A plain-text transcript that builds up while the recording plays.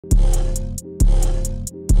Wait,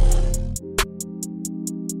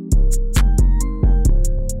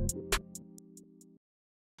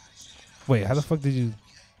 how the fuck did you?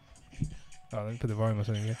 Oh, let me put the volume on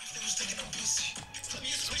something here.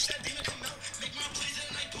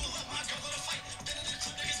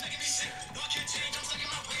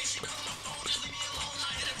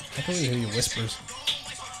 I can really hear your whispers.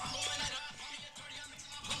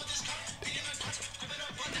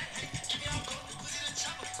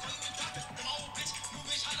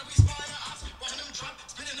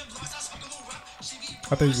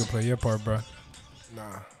 I thought you could play your part, bro.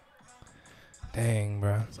 Nah. Dang,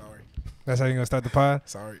 bro. Sorry. That's how you gonna start the pod?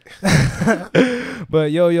 Sorry.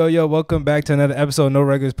 But yo, welcome back to another episode of No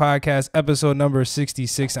Regulars Podcast, episode number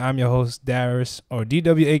 66. I'm your host, Darris, or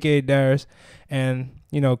DW, aka Darris. And,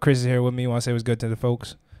 you know, Chris is here with me. Want to say what's good to the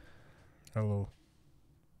folks? Hello.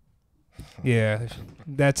 Yeah,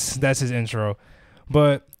 that's his intro.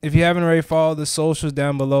 But if you haven't already followed the socials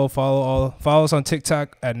down below, follow us on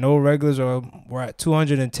TikTok at No Regulars, or we're at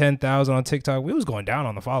 210,000 on TikTok. We was going down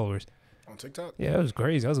on the followers. On TikTok? Yeah, it was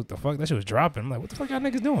crazy. I was like, what the fuck? That shit was dropping. I'm like, what the fuck y'all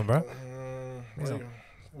niggas doing, bro?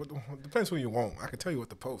 What depends who you want. I can tell you what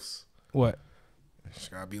to post. What?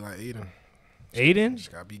 Just gotta be like Aiden. Aiden?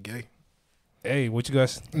 Just gotta be gay. Hey, what you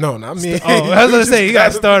guys? No, not me. Oh, I was gonna say you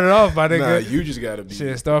got started off, my nigga. Nah, you just gotta be.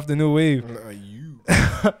 Shit, start off the new wave. Nah, you.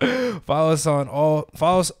 Follow us on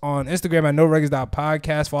Instagram at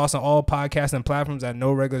noregulars.podcast. Follow us on all podcasting platforms at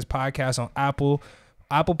No Regulars Podcast on Apple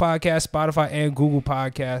Podcasts, Spotify, and Google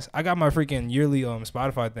Podcasts. I got my freaking yearly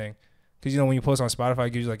Spotify thing, because you know when you post on Spotify,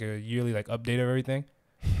 it gives you like a yearly like update of everything.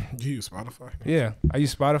 You use Spotify? Yeah, I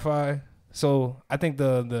use Spotify. So I think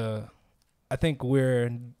I think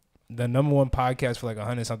we're the number one podcast for like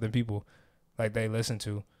 100 something people, like they listen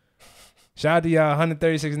to. Shout out to y'all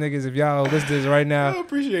 136 niggas if y'all listen to this right now. I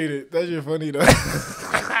appreciate it. That shit funny though.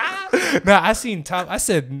 Nah, I seen top. I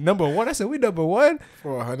said number one. I said we number one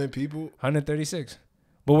For 100 people. 136,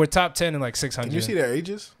 but we're top 10 in like 600. Can you see their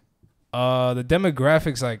ages? The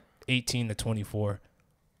demographics like 18 to 24.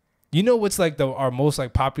 You know what's like our most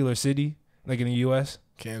like popular city like in the U.S.?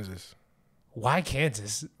 Kansas. Why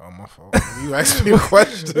Kansas? Oh, my fault. You asked me a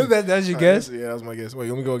question. That's your guess? Yeah, that was my guess. Wait,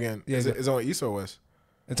 let me go again. Yeah, Is it on East or West?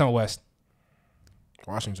 It's on West.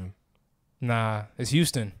 Washington. Nah, it's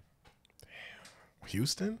Houston.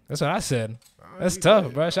 Houston? That's what I said. That's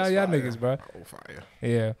tough, bro. Shout out y'all niggas, bro. Oh, fire.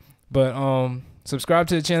 Yeah. But subscribe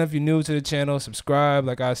to the channel if you're new to the channel. Subscribe,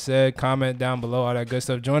 like I said. Comment down below, all that good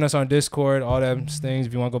stuff. Join us on Discord, all them things.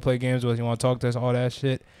 If you want to go play games with us, you want to talk to us, all that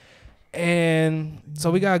shit. And so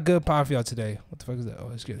we got a good pod for y'all today. What the fuck is that? Oh,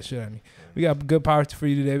 it's getting the shit out of me. We got good pod for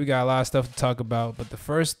you today. We got a lot of stuff to talk about. But the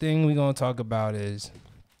first thing we're going to talk about is,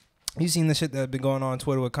 you seen the shit that been going on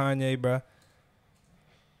Twitter with Kanye, bro?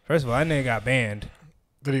 First of all, that nigga got banned.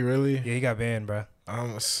 Did he really? Yeah, he got banned, bro.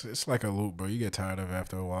 It's like a loop, bro. You get tired of it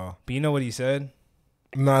after a while. But you know what he said?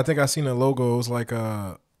 No, I think I seen a logo. It was like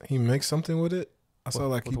he mixed something with it. I saw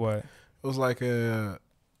like with what? It was like I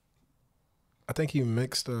think he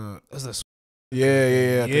mixed What's this?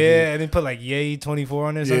 Yeah. And then put like Yay 24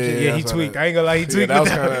 on there or some shit. Yeah, he tweaked. I ain't gonna lie, he tweaked. Yeah,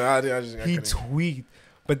 that was kind of. He tweaked.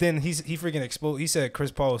 But then he freaking exposed. He said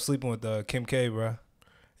Chris Paul was sleeping with Kim K, bro.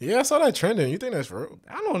 Yeah, I saw that trending. You think that's real?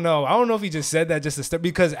 I don't know. I don't know if he just said that just to start,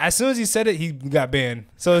 because as soon as he said it, he got banned.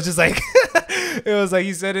 So it's just like it was like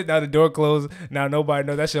he said it. Now the door closed. Now nobody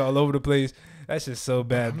knows. That shit all over the place. That's just so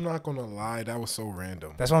bad. I'm not gonna lie. That was so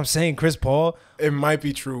random. That's what I'm saying. Chris Paul. It might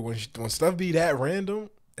be true when stuff be that random.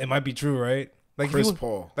 It might be true, right? Like Chris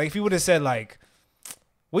Paul. Like if he would have said like,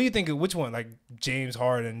 what do you think? Which one? Like James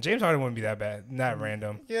Harden. James Harden wouldn't be that bad. Not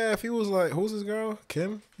random. Yeah, if he was like, who's this girl?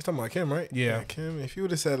 Kim? He's talking about Kim, right? Yeah. Kim. If he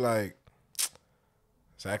would have said like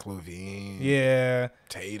Zach LaVine. Yeah.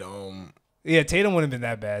 Tatum. Yeah, Tatum wouldn't have been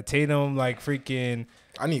that bad. Tatum, like freaking.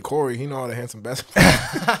 I need Corey. He know how to handsome basketball.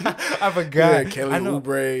 I forgot. Yeah, Kelly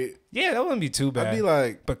Oubre. Yeah, that wouldn't be too bad. I'd be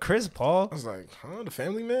like, but Chris Paul. I was like, huh? The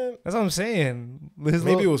Family Man? That's what I'm saying.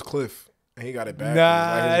 Maybe it was Cliff. And he got it back.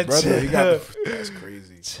 Nah, like his brother, that's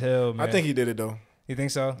crazy. Chill, man. I think he did it though. You think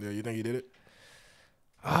so? Yeah, you think he did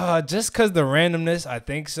it? Just because the randomness, I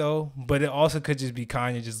think so. But it also could just be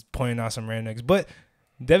Kanye just pointing out some randoms. But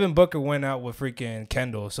Devin Booker went out with freaking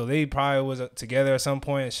Kendall, so they probably was together at some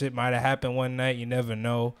point. Shit might have happened one night. You never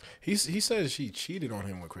know. He said she cheated on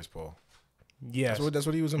him with Chris Paul. Yes. That's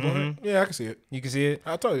what he was implying? Mm-hmm. Yeah, I can see it. You can see it?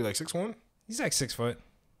 I told you, like 6'1"? He's like 6 foot.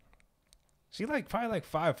 She like probably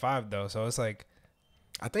like 5'5" though, so it's like.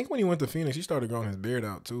 I think when he went to Phoenix, he started growing his beard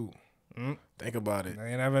out too. Think about it.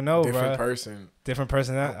 You never know, Different bro. Different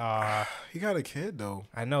person. That he got a kid though.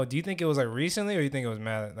 I know. Do you think it was like recently, or you think it was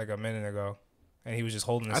like a minute ago? and he was just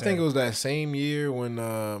holding his I think it was that same year when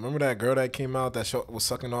remember that girl that came out that was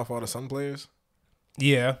sucking off all the Sun players.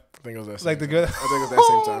 Yeah, I think it was that. Same like the time. girl. I think it was that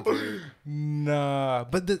same time period. Nah,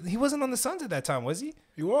 but he wasn't on the Suns at that time, was he?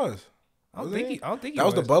 He was. I don't think he That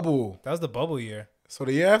was the bubble. That was the bubble year. So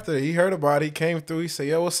the year after, he heard about it. He came through. He said,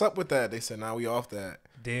 "Yo, what's up with that?" They said, "Nah, we off that."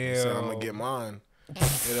 Damn. He said, "I'm gonna get mine."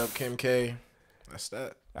 Hit up Kim K. That's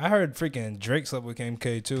that. I heard freaking Drake slept with Kim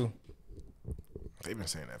K too. They've been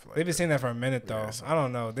saying that for They've been saying that for a minute though. Yeah, I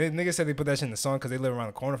don't know. Niggas said they put that shit in the song because they live around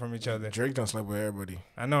the corner from each other. Drake done slept with everybody.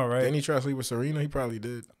 I know, right? Didn't he try to sleep with Serena? He probably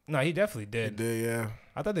did. No, he definitely did. He did, yeah.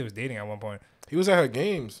 I thought they was dating at one point. He was at her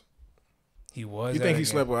games. He was. You think he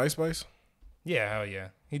slept with Ice Spice? Yeah, hell yeah.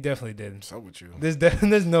 He definitely did. What's up with you?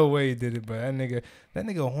 There's no way he did it, but that nigga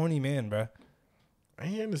a horny man, bro.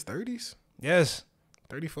 Ain't he in his 30s? Yes.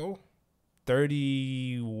 34?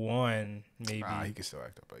 31, maybe. He can still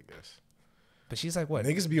act up, I guess. But she's like, what?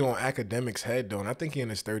 Niggas be on academics' head, though, and I think he in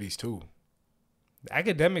his 30s, too.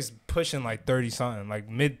 Academics pushing like 30-something, like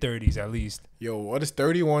mid-30s at least. Yo, what is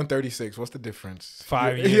 31, 36? What's the difference?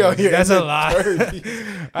 5 years. Yo, That's a lot.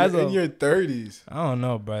 That's in your 30s. I don't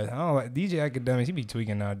know, bro. I don't like DJ Academics. He be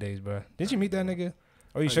tweaking nowadays, bro. Didn't you meet that nigga?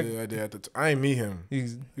 Oh, you shook? I did. I ain't meet him. He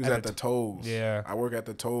was at the Toes. Yeah. I work at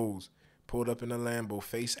the Toes. Pulled up in the Lambo,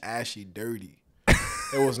 face ashy, dirty.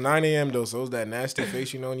 It was 9 a.m. though, so it was that nasty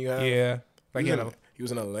face, you know, when you have. Yeah. Like he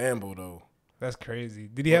was in a Lambo though. That's crazy.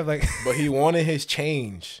 Did he have like? But he wanted his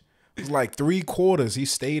change. It was like 3/4. He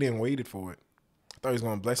stayed and waited for it. I thought he was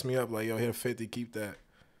gonna bless me up like, yo, here 50, keep that.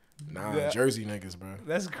 Nah, Jersey niggas, bro.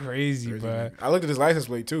 That's crazy, bro. Niggas. I looked at his license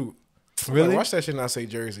plate too. Really? Like, watch that shit and I say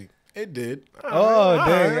Jersey. It did. Oh,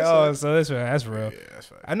 dang. Oh, so that's right. That's real. Yeah,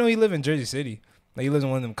 that's right. I know he live in Jersey City. Like he lives in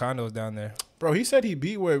one of them condos down there. Bro, he said he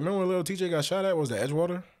beat where. Remember when little TJ got shot at? Was the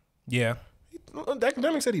Edgewater? Yeah. The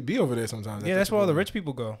academic said he be over there sometimes. Yeah, that's where all the rich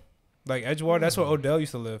people go. Like Edgewater, that's where Odell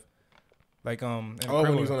used to live. Like when he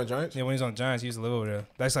was on the Giants. Yeah, when he was on the Giants, he used to live over there.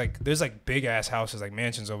 That's like there's like big ass houses, like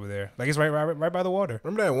mansions over there. Like it's right by the water.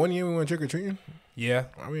 Remember that one year we went trick or treating? Yeah.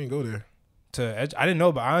 Why we didn't go there? To Edge, I didn't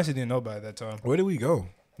know, but I honestly didn't know about it that time. Where did we go?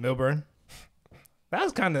 Milburn. That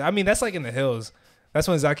was kind of. I mean, that's like in the hills. That's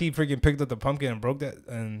when Zaki freaking picked up the pumpkin and broke that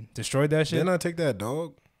and destroyed that shit. Didn't I take that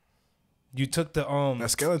dog? You took the that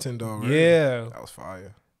skeleton dog, right? Yeah. That was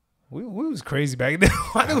fire. We was crazy back then.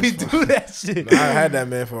 Why did we do that shit? No, I had that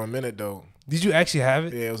man for a minute though. Did you actually have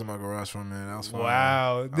it? Yeah, it was in my garage for a minute. That was fire.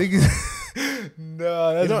 Wow. Niggas.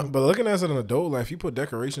 No, that's but looking at it as an adult, like if you put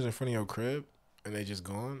decorations in front of your crib and they just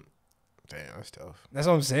gone, damn, that's tough. That's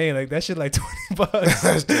what I'm saying. Like that shit like $20.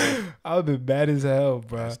 That's tough. I would have been bad as hell,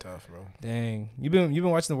 bro. That's tough, bro. Dang. You been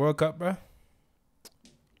watching the World Cup, bro?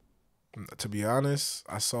 To be honest,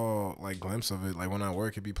 I saw like glimpse of it. Like when I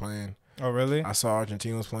work, it be playing. Oh, really? I saw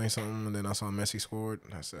Argentina was playing something, and then I saw Messi scored.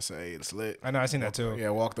 I said, "Hey, it's lit." I know. I seen that too. Yeah,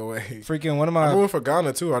 walked away. Freaking one of my. I'm rooting for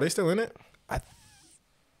Ghana too. Are they still in it? I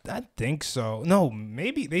think so. No,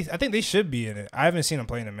 maybe they. I think they should be in it. I haven't seen them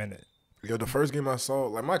play in a minute. Yo, the first game I saw,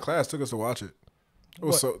 like my class took us to watch it. It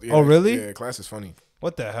was so. Yeah, oh, really? Yeah, class is funny.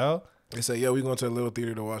 What the hell? They said, "Yeah, we going to a little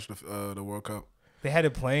theater to watch the World Cup." They had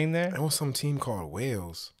it playing there. It was some team called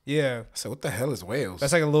Wales. Yeah. I said, "What the hell is Wales?"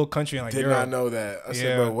 That's like a little country in like Did Europe. not know that. I said,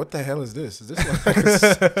 Yeah. "Bro, what the hell is this? Is this like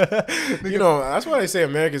you know?" That's why they say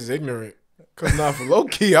America's ignorant. Cause now for low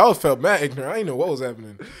key, I felt mad ignorant. I didn't know what was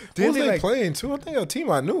happening. Who was they playing too? I think a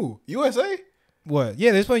team I knew. USA. What?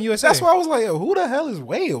 Yeah, they're playing USA. That's why I was like, yo, who the hell is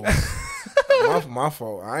Wales? my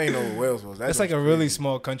fault. I ain't know what Wales was. That's like a really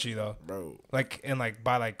small country though, bro. Like in like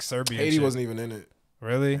by like Serbia. Haiti wasn't even in it.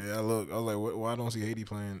 Really? Yeah, I was like, why I don't see Haiti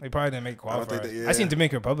playing? They probably didn't make qualifiers. Yeah. I seen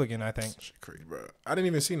Dominican Republic in, I think. Shit crazy, bro. I didn't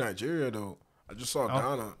even see Nigeria though. I just saw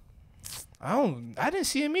Ghana. I didn't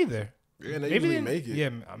see him either. Yeah, they usually make it. Yeah,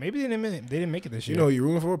 maybe they didn't make it this year. You know, you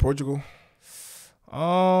rooting for Portugal?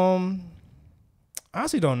 Honestly,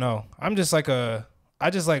 don't know. I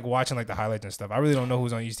just like watching like the highlights and stuff. I really don't know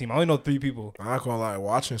who's on each team. I only know 3 people. I'm not gonna lie,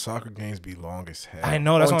 watching soccer games be long as hell. I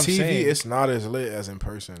know, that's on what I'm TV, saying. it's not as lit as in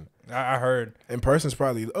person. I heard. In person's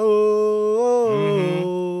probably I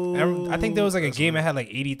think there was like a game that had like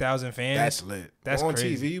 80,000 fans. That's lit. That's on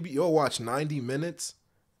crazy. TV. You'll watch 90 minutes,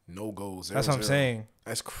 no goals. That's what I'm saying.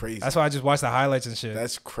 That's crazy. That's why I just watched the highlights and shit.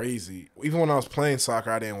 That's crazy. Even when I was playing soccer,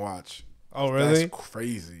 I didn't watch. Oh, really? That's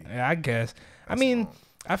crazy. Yeah, I guess. I mean,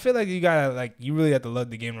 I feel like you really have to love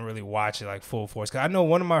the game to really watch it like full force. Cause I know a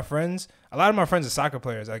lot of my friends are soccer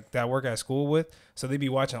players like that I work at school with. So they be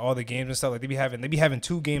watching all the games and stuff. Like they be having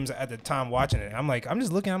 2 games at the time watching it. I'm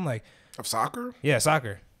just looking. I'm like, of soccer? Yeah,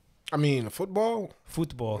 soccer. I mean, football.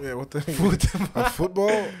 Yeah, what the football?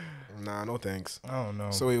 Football? Nah, no thanks. I don't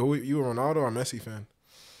know. So wait, you a Ronaldo or Messi fan?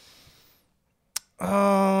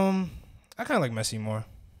 I I kind of like Messi more.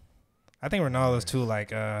 I think Ronaldo's too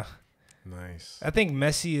like. Nice. I think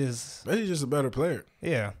Messi's just a better player.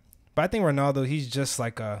 Yeah, but I think Ronaldo, he's just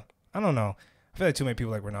like a. I don't know. I feel like too many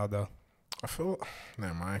people like Ronaldo. I feel.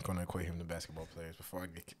 Never mind. I ain't gonna equate him to basketball players before I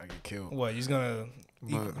get killed. What, he's gonna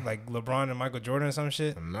like LeBron and Michael Jordan or some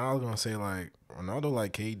shit? Now I was gonna say like Ronaldo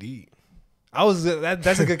like KD.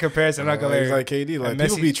 That's a good comparison. I'm not gonna he's like KD. Like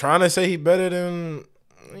people be trying to say he better than.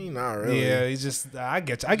 He not really. Yeah, he's just. I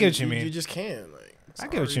get what you mean. You just can't. Like, I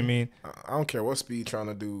get what you mean. I don't care what Speed trying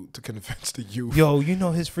to do to convince the youth. Yo, you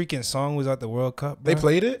know his freaking song was at the World Cup. Bro? They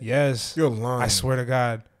played it? Yes. You're lying. I swear to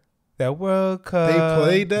God. That World Cup. They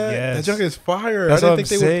played that? Yes. That junk is fire. That's I didn't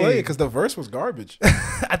think they would play it because the verse was garbage.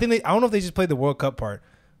 I don't know if they just played the World Cup part.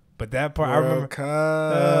 But that part, I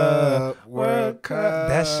remember. World Cup.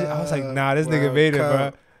 That shit, I was like, nah, this nigga made it,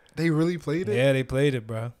 bro. They really played it? Yeah, they played it,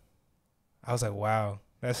 bro. I was like, wow.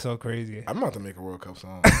 That's so crazy. I'm about to make a World Cup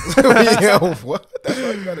song. Yo, what? That's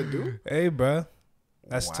what you gotta do? Hey, bro.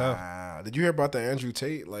 That's tough. Did you hear about the Andrew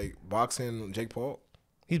Tate, like, boxing Jake Paul?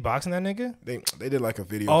 He's boxing that nigga? They did like a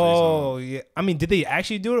video. Oh, yeah. I mean, did they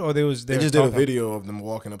actually do it or they just did a video of them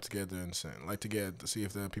walking up together and saying, like, to see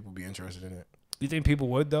if the people be interested in it. You think people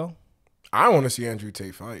would, though? I want to see Andrew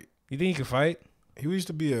Tate fight. You think he could fight? He used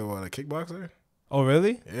to be a kickboxer? Oh,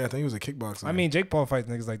 really? Yeah, I think he was a kickboxer. I mean, Jake Paul fights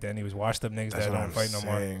niggas like that, and he was washed up niggas that don't fight no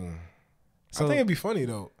more. So I think it'd be funny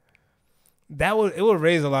though. It would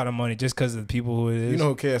raise a lot of money just because of the people who it is. You know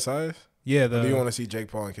who KSI is? Yeah. Do you want to see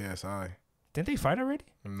Jake Paul and KSI? Didn't they fight already?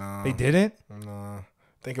 No. They didn't? No. I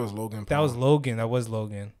think it was Logan Paul. That was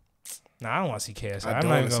Logan. Nah, I don't want to see KSI. I'm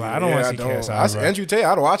not even gonna lie. I don't want to see KSI. Bro. Andrew Tate,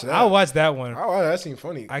 I'd watch that. I'll watch that one. That seemed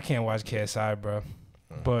funny. I can't watch KSI, bro.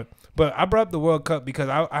 But I brought up the World Cup because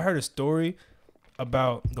I heard a story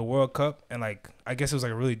about the World Cup, and like I guess it was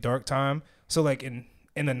like a really dark time. So like in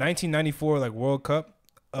the 1994 like World Cup,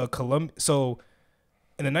 in the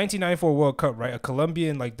 1994 World Cup, right, a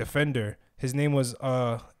Colombian like defender, his name was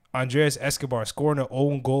Andres Escobar, scoring an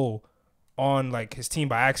own goal on like his team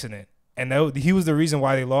by accident, and he was the reason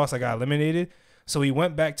why they lost. Got eliminated. So he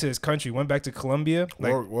went back to his country, went back to Colombia.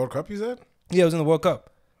 Like, World Cup, you said? Yeah, it was in the World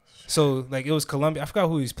Cup. So like it was Colombia. I forgot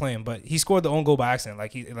who he was playing, but he scored the own goal by accident.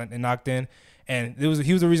 Like it knocked in. And he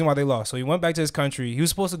was the reason why they lost. So he went back to his country. He was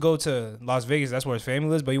supposed to go to Las Vegas. That's where his family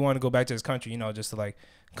lives. But he wanted to go back to his country, just to like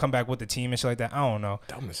come back with the team and shit like that. I don't know.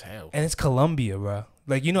 Dumb as hell. And it's Colombia, bro.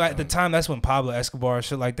 Like, at the time, that's when Pablo Escobar and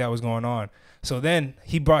shit like that was going on. So then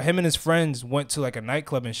him and his friends went to like a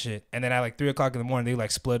nightclub and shit. And then at like 3 o'clock in the morning, they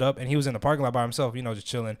like split up. And he was in the parking lot by himself, just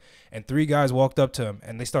chilling. And 3 guys walked up to him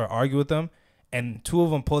and they started arguing with him. And 2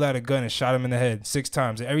 of them pulled out a gun and shot him in the head 6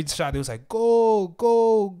 times. And every shot, they was like, go,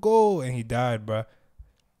 go, go. And he died, bro.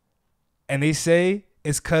 And they say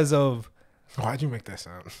it's because of. Why'd you make that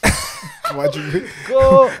sound? Why'd you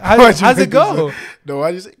go? How's it go? No,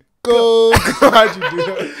 why'd you say go? Why'd you do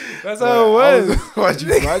that? That's how it was. Why'd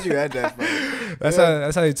you add that? That's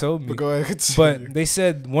how they told me. But go ahead, but they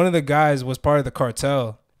said one of the guys was part of the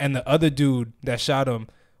cartel, and the other dude that shot him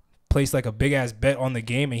placed like a big ass bet on the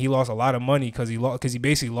game, and he lost a lot of money because he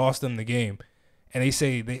basically lost them the game. And they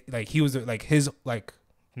say his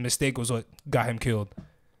mistake was what got him killed.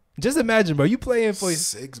 Just imagine, bro. You playing for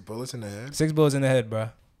 6 bullets in the head? 6 bullets in the head,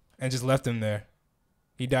 bro. And just left him there.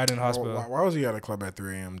 He died in the hospital. Why was he at a club at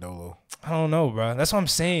 3 a.m. Dolo? I don't know, bro. That's what I'm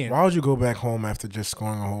saying. Why would you go back home after just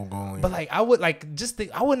scoring a whole goal? But I would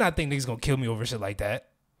not think niggas gonna kill me over shit like that.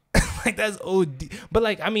 Like that's OD.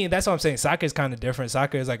 But that's what I'm saying. Soccer is kind of different.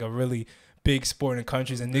 Soccer is like a really big sport in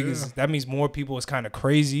countries, and niggas, that means more people is kind of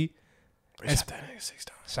crazy. They shot that nigga 6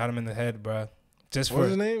 times. Shot him in the head, bro. What was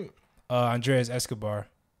his name? Andres Escobar.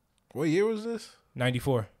 What year was this?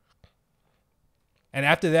 94. And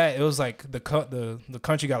after that, it was like the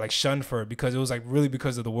country got like shunned for it because it was like really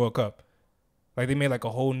because of the World Cup. Like they made like a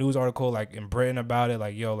whole news article like in Britain about it.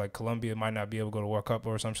 Like, yo, like Colombia might not be able to go to World Cup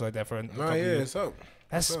or something like that for a couple years. It's up.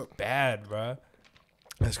 That's bad, bro.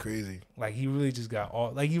 That's crazy. Like he really just got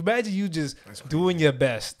all. Like you imagine you just doing your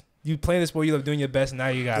best. You playing the sport, you love doing your best. And now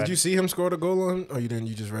you got. Did you see him score the goal on? Or you didn't?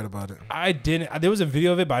 You just read about it. I didn't. There was a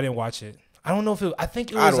video of it, but I didn't watch it. I don't know if it. I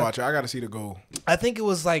think it was. I'd watch it. I got to see the goal. I think it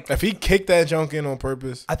was like if he kicked that junk in on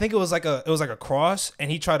purpose. I think it was like a cross, and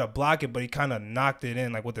he tried to block it, but he kind of knocked it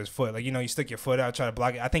in like with his foot. Like you stick your foot out, try to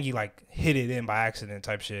block it. I think he like hit it in by accident,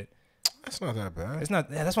 type shit. That's not that bad. It's not.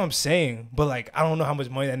 That's what I'm saying. But like I don't know how much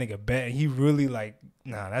money that nigga bet. And he really like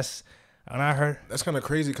that's. And I heard that's kind of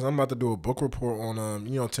crazy because I'm about to do a book report on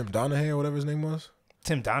Tim Donaghy or whatever his name was.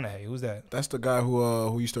 Tim Donaghy, who's that? That's the guy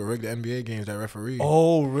who used to rig the NBA games, that referee.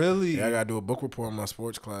 Oh, really? Yeah, I gotta do a book report on my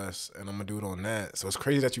sports class, and I'm gonna do it on that. So it's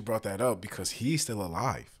crazy that you brought that up because he's still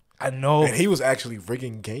alive. I know. And he was actually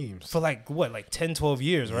rigging games. For like, what, like 10, 12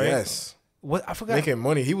 years, right? Yes. What? I forgot. Making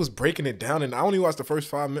money. He was breaking it down. And I only watched the first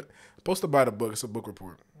 5 minutes. Supposed to buy the book. It's a book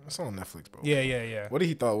report. It's on Netflix, bro. Yeah. What did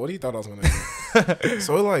he thought? What did he thought I was going to do?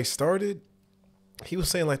 So it like started. He was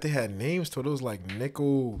saying like they had names to it. It was like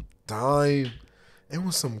nickel, dime. It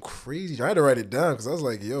was some crazy. I had to write it down because I was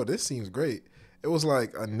like, yo, this seems great. It was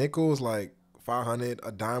like a nickel was like 500.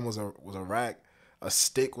 A dime was a rack. A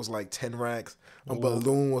stick was like 10 racks. A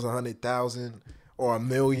balloon was 100,000 or $1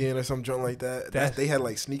 million or some junk like that. They had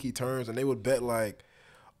like sneaky terms, and they would bet like,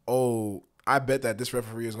 oh, I bet that this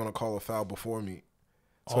referee is gonna call a foul before me.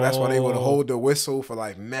 So that's why they would hold the whistle for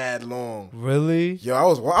like mad long. Really? Yo, I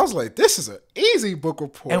was like, this is an easy book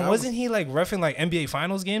report. And wasn't he like reffing like NBA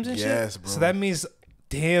Finals games and shit? Yes, bro. So that means,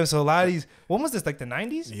 damn. So a lot of these. When was this? Like the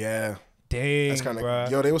 90s? Yeah. Dang, that's kind bro.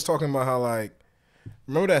 of. Yo, they was talking about how like,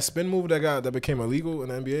 remember that spin move that became illegal in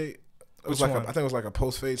the NBA? It was like I think it was like a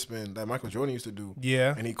post fade spin that Michael Jordan used to do.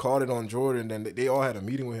 Yeah. And he called it on Jordan. Then they all had a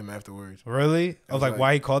meeting with him afterwards. Really? I was like,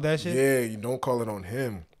 why he called that shit? Yeah, you don't call it on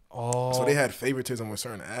him. Oh. So they had favoritism with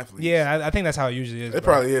certain athletes. Yeah, I think that's how it usually is. It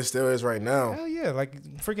probably still is right now. Hell yeah. Like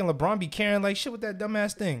freaking LeBron be carrying like shit with that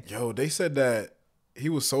dumbass thing. Yo, they said that he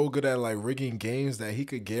was so good at like rigging games that he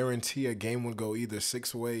could guarantee a game would go either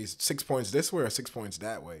 6 ways, 6 points this way or 6 points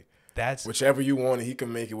that way. That's whichever you wanted, he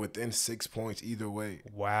can make it within 6 points either way.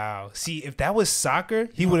 Wow. See, if that was soccer,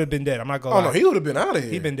 he would have been dead. I'm not gonna lie. Oh no, he would have been out of here.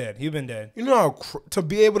 He'd been dead. He'd been dead. You know how to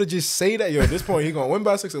be able to just say that, yo, at this point he gonna win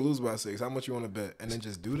by 6 or lose by 6. How much you want to bet, and then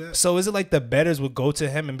just do that? So is it like the bettors would go to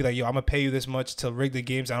him and be like, "Yo, I'm gonna pay you this much to rig the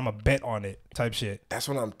games, and I'm gonna bet on it," type shit? That's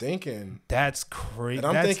what I'm thinking. That's crazy. And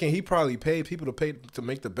I'm thinking he probably paid people to pay to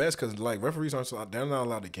make the bets because like referees they're not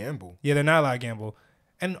allowed to gamble. Yeah, they're not allowed to gamble.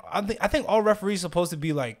 And I think all referees supposed to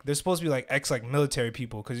be like ex like military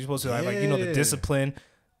people because you're supposed to like the discipline.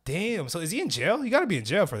 Damn. So is he in jail? You got to be in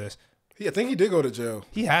jail for this. Yeah, I think he did go to jail.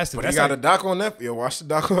 He has to. But he got a doc on Netflix. Yo, watch the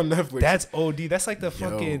doc on Netflix. That's OD. That's like the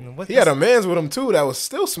fucking. He had a man's with him too that was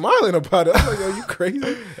still smiling about it. I was like, yo, you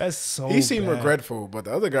crazy? That's so. He seemed regretful, but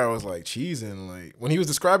the other guy was like cheesing. Like when he was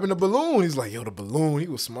describing the balloon, he's like, yo, the balloon. He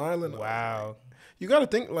was smiling. Wow. You got to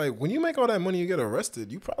think like when you make all that money, you get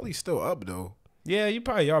arrested. You probably still up though. Yeah, you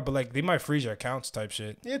probably are, but like they might freeze your accounts type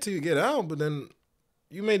shit. Yeah, till you get out, but then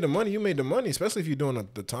you made the money. You made the money, especially if you're doing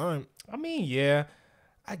the time. I mean, yeah,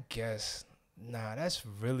 I guess. Nah, that's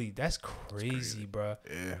crazy, bro.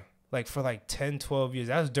 Yeah. Like for like 10, 12 years.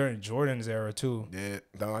 That was during Jordan's era too. Yeah,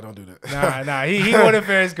 no, I don't do that. Nah, he won a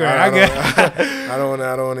fair grade. I don't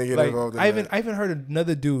want to get like, involved in I even heard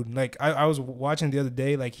another dude. Like I was watching the other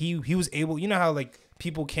day. Like he was able. You know how like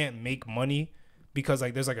people can't make money because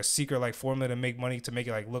like there's like a secret like formula to make money to make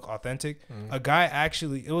it like look authentic. A guy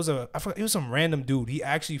actually, it was some random dude. He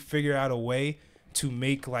actually figured out a way to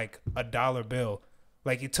make like a dollar bill.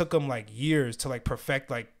 Like it took him like years to like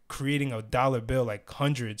perfect like creating a dollar bill, like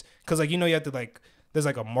hundreds. Cause like, you have to like, there's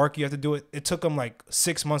like a mark you have to do it. It took him like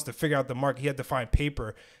 6 months to figure out the mark. He had to find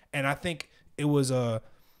paper. And I think it was a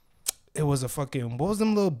fucking, what was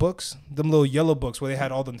them little books? Them little yellow books where they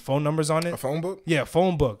had all the phone numbers on it. A phone book? Yeah,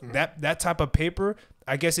 phone book. Mm-hmm. That type of paper,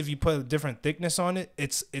 I guess if you put a different thickness on it,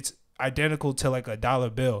 it's identical to like a dollar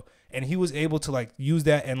bill. And he was able to like use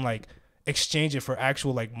that and like exchange it for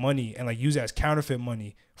actual like money and like use it as counterfeit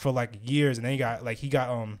money for like years. And then he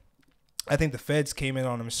got I think the feds came in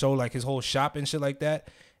on him, so like his whole shop and shit like that.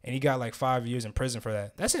 And he got like 5 years in prison for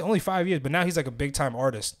that. That's it, only 5 years. But now he's like a big time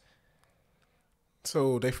artist.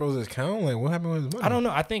 So they froze his account? Like what happened with his money? I don't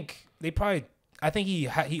know. I think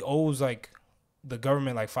he owes like the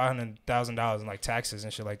government like $500,000 in like taxes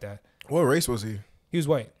and shit like that. What race was he? He was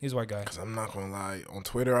white. He was a white guy. Because I'm not going to lie. On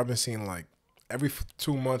Twitter, I've been seeing like every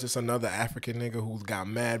 2 months it's another African nigga who's got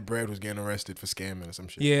mad bread who's getting arrested for scamming or some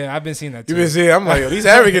shit. Yeah, I've been seeing that too. You been seeing? I'm like, yo, these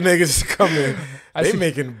African niggas coming. They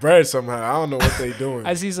making bread somehow. I don't know what they doing.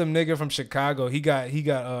 I see some nigga from Chicago. He got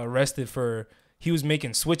arrested for... He was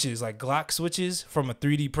making switches, like Glock switches from a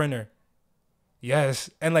 3D printer. Yes.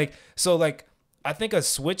 And like, so like, I think a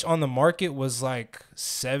switch on the market was like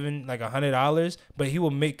 $100, but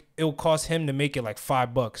it'll cost him to make it like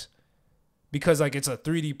 $5 because like it's a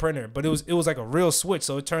 3D printer, but it was like a real switch.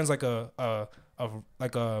 So it turns like a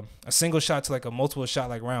single shot to like a multiple shot,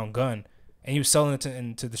 like round gun. And he was selling it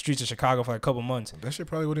into the streets of Chicago for like a couple months. That shit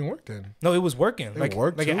probably wouldn't work then. No, it was working.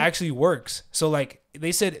 It actually works. So like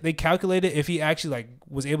they said, they calculated if he actually like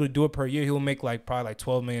was able to do it per year, he'll make like probably like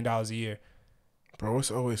 $12 million a year. Bro, it's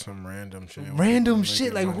always some random shit. Random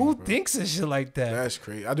shit. Like who thinks of shit like that? That's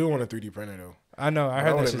crazy. I do want a 3D printer though. I know. I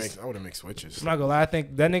heard that. I wouldn't make switches. I'm not gonna lie. I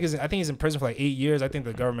think he's in prison for like 8 years. I think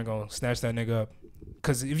the government gonna snatch that nigga up.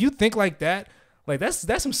 Cause if you think like that. Like that's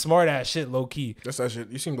some smart ass shit, low key. That's that shit.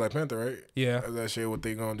 You seen Black Panther, right? Yeah. That's that shit. What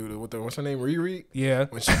they gonna do? What's her name? Riri. Yeah.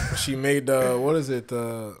 When she made what is it?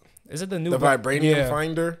 Is it the new vibranium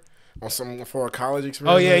finder on for a college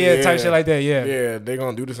experiment? Oh yeah, type shit like that. Yeah. Yeah, they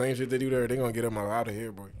gonna do the same shit they do there. They gonna get him out of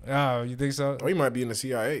here, boy. Oh, you think so? Or he might be in the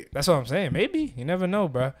CIA. That's what I'm saying. Maybe you never know,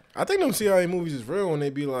 bro. I think them CIA movies is real when they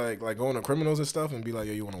be like going to criminals and stuff and be like,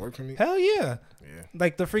 yo, you want to work for me? Hell yeah. Yeah.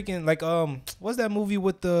 Like the freaking what's that movie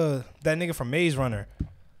with that nigga from Maze Runner?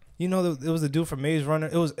 You know, it was the dude from Maze Runner.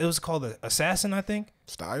 It was called Assassin, I think.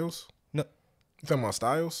 Styles? No. You talking about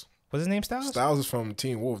Styles? What's his name? Styles? Styles is from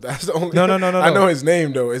Teen Wolf. That's the only. No. I know his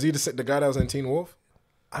name though. Is he the guy that was in Teen Wolf?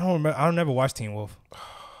 I don't remember. I never watched Teen Wolf.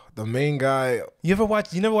 The main guy. You never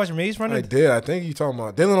watched Maze Runner? I did. I think you talking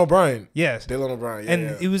about Dylan O'Brien. Yes. Dylan O'Brien. Yeah,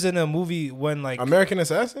 and he was in a movie when like American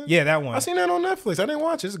Assassin. Yeah, that one. I seen that on Netflix. I didn't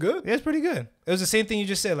watch it. It's good. Yeah, it's pretty good. It was the same thing you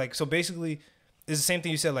just said. Like, so basically, it's the same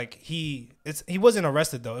thing you said. Like he wasn't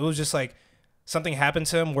arrested though. It was just like something happened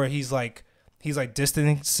to him where he's like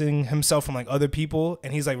distancing himself from like other people,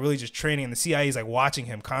 and he's like really just training. And the CIA is like watching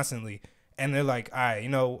him constantly. And they're like, all right, you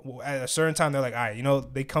know, at a certain time, they're like, all right, you know,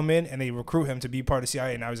 they come in and they recruit him to be part of the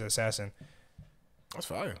CIA, and now he's an assassin. That's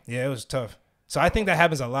fire. Yeah, it was tough. So I think that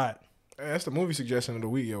happens a lot. Hey, that's the movie suggestion of the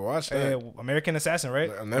week. Yo, watch that. American Assassin, right?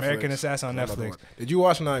 American Assassin on Netflix. Did you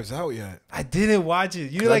watch Knives Out yet? I didn't watch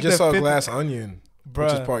it. You like I just saw Glass Onion, bruh,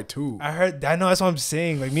 which is part 2. I know, that's what I'm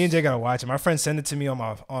saying. Like, me and Jay gotta watch it. My friend sent it to me on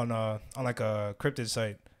like a cryptid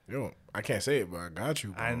site. Yo, I can't say it, but I got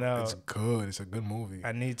you, bro. I know. It's good. It's a good movie.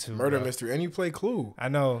 I need to. Murder mystery. And you play Clue. I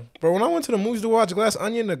know. Bro, when I went to the movies to watch Glass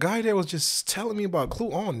Onion, the guy there was just telling me about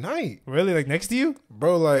Clue all night. Really? Like next to you?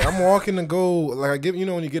 Bro, like I'm walking to go, like I give, you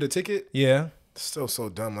know when you get a ticket? Yeah. It's still so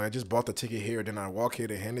dumb. Like I just bought the ticket here, then I walk here,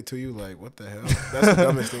 they hand it to you. Like, what the hell? That's the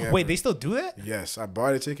dumbest thing ever. Wait, they still do that? Yes. I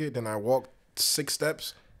bought a ticket, then I walk 6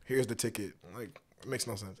 steps. Here's the ticket. Like, it makes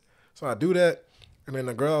no sense. So I do that. And then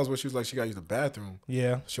the girl I was with, she was like, she got to use the bathroom.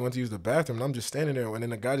 Yeah. She went to use the bathroom, and I'm just standing there. And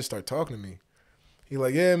then the guy just started talking to me. He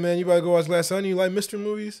like, yeah, man, you better go watch Glass Onion. You like mystery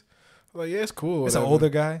movies? I'm like, yeah, it's cool. It's an older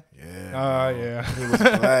guy? Yeah. Yeah. He was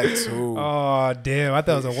black, too. Oh, damn. I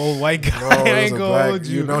thought it was an old white guy. No, I ain't gonna hold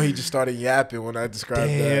you. You know, he just started yapping when I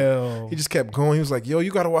described that. He just kept going. He was like, yo,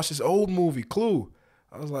 you got to watch this old movie, Clue.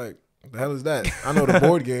 I was like, what the hell is that? I know the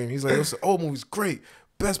board game. He's like, this old movie's great.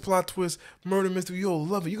 Best plot twist, murder mystery. You'll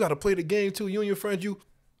love it. You got to play the game, too. You and your friends, you.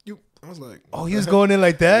 I was like, oh, he was going in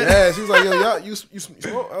like that? Yeah, she was like, yo, y'all, you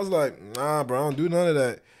smoke? I was like, nah, bro, I don't do none of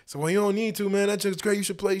that. So, well, you don't need to, man. That shit's great. You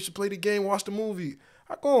should play the game, watch the movie.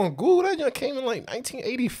 I go on Google. That junk came in like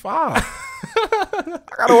 1985. I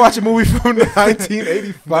gotta watch a movie from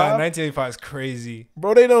 1985. Nah, 1985 is crazy.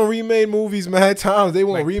 Bro, they don't remade movies mad times. They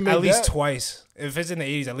won't remake at least that? Twice. If it's in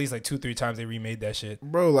the 80s, at least like 2-3 times they remade that shit.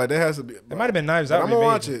 Bro, like, that has to be. It might have been Knives Out. I'm gonna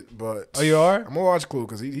watch it, but. Oh, you are? I'm gonna watch Clue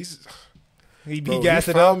because he's. He gassed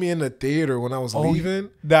it up. He found me in the theater when I was leaving.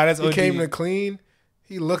 Nah, that's he OG. came to clean.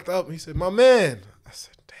 He looked up. He said, my man. I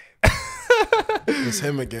said, damn. It's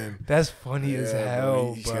him again. That's funny as hell,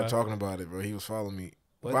 bro. He kept talking about it, bro. He was following me.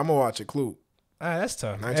 But I'm going to watch it. Clue. That's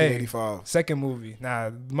tough. 1985. Hey, second movie.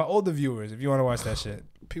 Nah, my older viewers, if you want to watch that shit.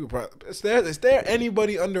 People probably. Is there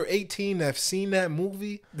anybody under 18 that's seen that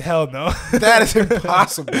movie? Hell no. That is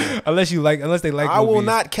impossible. unless they like I movies. will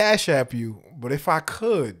not cash app you, but if I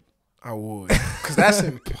could, I would. Because that's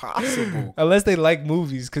impossible. Unless they like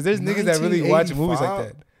movies. Because there's niggas that really watch movies like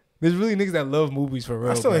that. There's really niggas that love movies for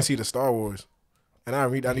real. I still ain't see the Star Wars. And I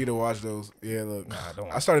need to watch those. Yeah, look.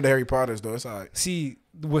 I started the Harry Potters, though. It's all right. See,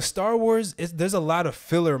 with Star Wars, there's a lot of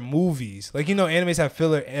filler movies. Like, you know, animes have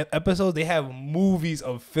filler episodes. They have movies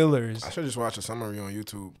of fillers. I should just watch a summary on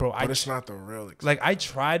YouTube. Bro, but it's not the real experience. Like, I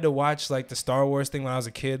tried to watch, like, the Star Wars thing when I was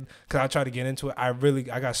a kid. Because I tried to get into it.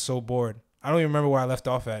 I got so bored. I don't even remember where I left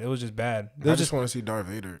off at. It was just bad. I just want to see Darth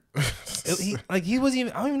Vader. He wasn't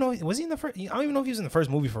even. I don't even know. Was he in the first? I don't even know if he was in the first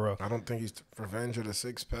movie for real. I don't think he's Revenge of the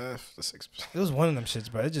Sixth Path. It was one of them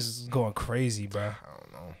shits, bro. It just going crazy, bro. I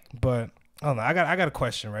don't know. But I don't know. I got a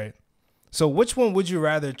question, right? So which one would you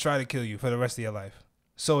rather try to kill you for the rest of your life?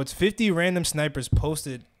 So it's 50 random snipers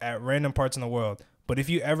posted at random parts in the world. But if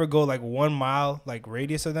you ever go like 1 mile like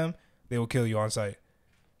radius of them, they will kill you on sight.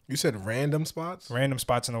 You said random spots? Random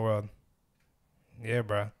spots in the world. Yeah,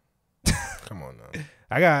 bro. Come on now.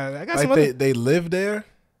 I got like some other... they live there?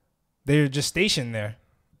 They're just stationed there.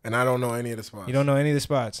 And I don't know any of the spots. You don't know any of the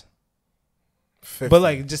spots. 50. But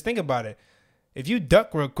like, just think about it. If you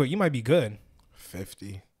duck real quick, you might be good.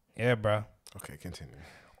 50. Yeah, bro. Okay, continue.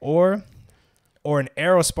 Or an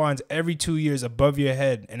arrow spawns every 2 years above your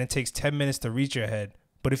head, and it takes 10 minutes to reach your head.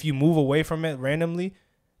 But if you move away from it randomly,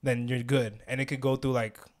 then you're good. And it could go through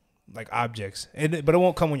like like objects, but it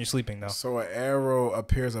won't come when you're sleeping though. So an arrow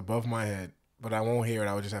appears above my head, but I won't hear it.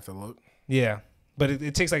 I would just have to look. Yeah, but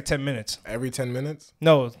it takes like 10 minutes. Every 10 minutes?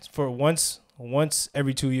 No, for once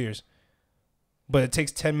every 2 years. But it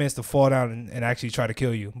takes 10 minutes to fall down and actually try to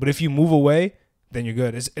kill you. But if you move away, then you're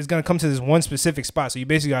good. It's going to come to this one specific spot. So you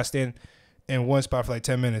basically got to stand in one spot for like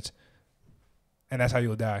 10 minutes. And that's how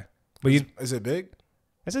you'll die. But is it big?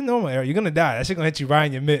 It's a normal arrow. You're going to die. That shit going to hit you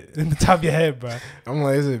right in your in the top of your head, bro. I'm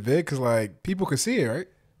like, is it big? Because, like, people could see it, right?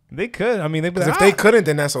 They could. I mean, they'd be like, if they couldn't,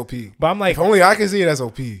 then that's OP. But I'm like, if only I can see it, that's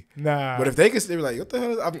OP. Nah. But if they could see it, they'd be like, what the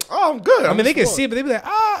hell? I'm good. I mean, they can see it, but they'd be like,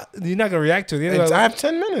 you're not going to react to it. Like, I have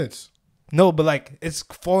 10 minutes. No, but like it's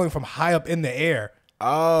falling from high up in the air.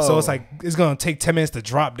 Oh. So it's like it's going to take 10 minutes to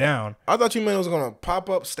drop down. I thought you meant it was going to pop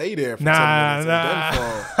up, stay there for 10 minutes, and then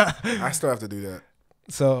fall. I still have to do that.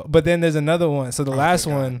 So, but then there's another one. So the last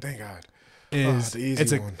one, thank God, is the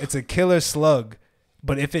easy one. It's a killer slug,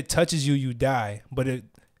 but if it touches you, you die. But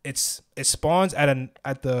it spawns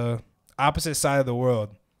at the opposite side of the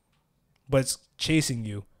world, but it's chasing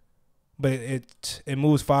you. But it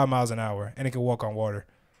moves 5 miles an hour and it can walk on water.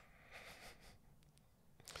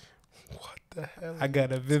 What the hell? I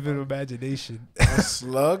got a vivid imagination. A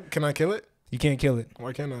slug? Can I kill it? You can't kill it.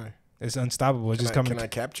 Why can't I? It's unstoppable. It's just coming. Can I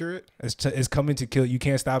capture it? It's coming to kill. You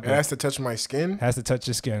can't stop it. It has to touch my skin? It has to touch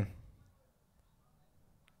your skin.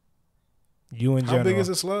 You in general. How big is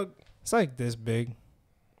a slug? It's like this big.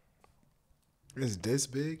 It's this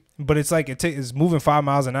big? But it's like it's moving 5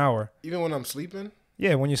 miles an hour. Even when I'm sleeping?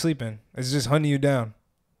 Yeah, when you're sleeping. It's just hunting you down,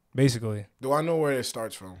 basically. Do I know where it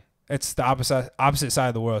starts from? It's the opposite side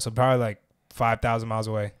of the world, so probably like 5,000 miles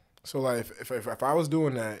away. So like if I was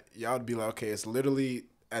doing that, y'all would be like, okay, it's literally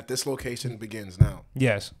at this location begins now.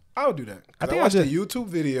 Yes. I would do that. I think I watched a YouTube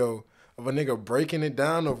video of a nigga breaking it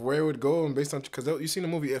down of where it would go and based on, because you seen the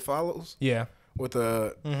movie It Follows? Yeah. With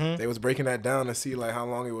they was breaking that down to see like how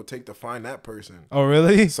long it would take to find that person. Oh,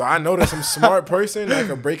 really? So I know there's some smart person that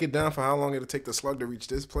can break it down for how long it'll take the slug to reach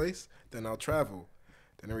this place. Then I'll travel.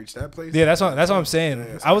 Then to reach that place. Yeah, that's what I'm saying.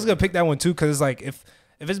 Yeah, I was gonna pick that one too because it's like if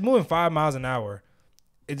it's moving 5 miles an hour,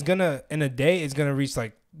 it's gonna in a day it's gonna reach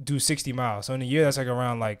like do 60 miles. So in a year that's like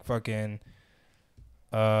around like fucking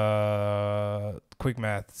quick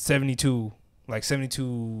math 72 like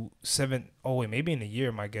 72 7. Oh wait, maybe in a year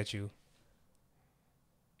it might get you.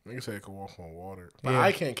 Nigga say it could walk on water. But yeah.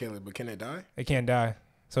 I can't kill it, but can it die? It can't die.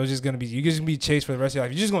 So it's just gonna be you're just gonna be chased for the rest of your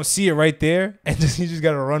life. You're just gonna see it right there and you just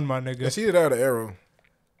gotta run, my nigga. It's either that or the arrow.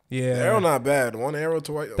 Yeah. The arrow not bad. One arrow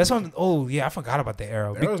to white. That's one. Oh yeah, I forgot about the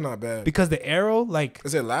arrow. The arrow's not bad. Because the arrow, like,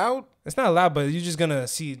 is it loud? It's not loud, but you're just gonna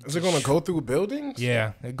see. Is it gonna go through buildings?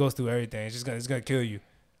 Yeah, it goes through everything. It's gonna kill you.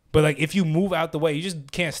 But like if you move out the way, you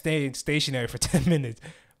just can't stay stationary for 10 minutes.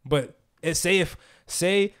 But say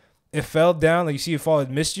it fell down, like you see it fall, it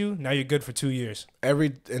missed you. Now you're good for 2 years.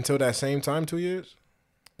 Until that same time, 2 years.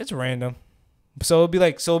 It's random. So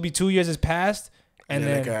it'll be 2 years has passed, and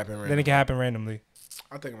then it can happen randomly.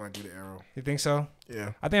 I think I might do the arrow. You think so?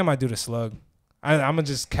 Yeah. I think I might do the slug. I'm gonna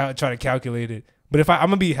just try to calculate it. But if I'm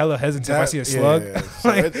gonna be hella hesitant if I see a slug, yeah. So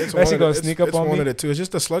like, that shit gonna sneak up on me. It's one of the two. It's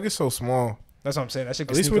just the slug is so small. That's what I'm saying. That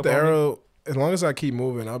shit at least with the arrow, as long as I keep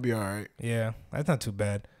moving, I'll be all right. Yeah, that's not too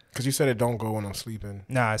bad. Because you said it don't go when I'm sleeping.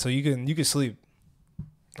 Nah, so you can sleep.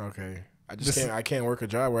 Okay. I can't work a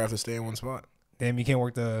job where I have to stay in one spot. Damn, you can't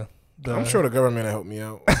work the I'm sure the government will help me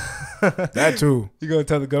out. That too. You gonna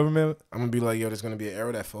tell the government? I'm gonna be like, yo, there's gonna be an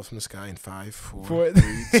arrow that falls from the sky in 5, 4,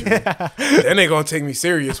 3, 2. Then they gonna take me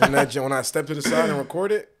serious when I step to the side and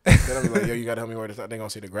record it. Then I'm like, yo, you gotta help me where they gonna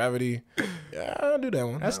see the gravity. Yeah, I'll do that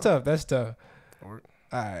one. That's tough. That's tough. All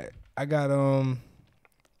right, I got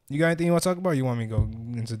You got anything you want to talk about? Or you want me to go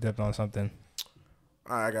into depth on something?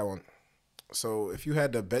 All right, I got one. So if you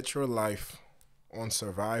had to bet your life on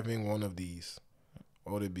surviving one of these,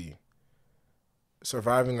 what would it be?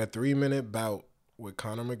 Surviving a 3-minute bout with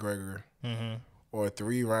Conor McGregor or a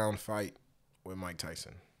 3-round fight with Mike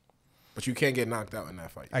Tyson. But you can't get knocked out in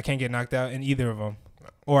that fight. I can't get knocked out in either of them. No.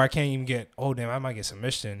 Or I can't even get, I might get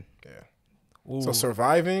submission. Yeah. Ooh. So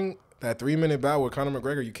surviving that 3-minute bout with Conor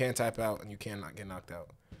McGregor, you can't tap out and you cannot get knocked out.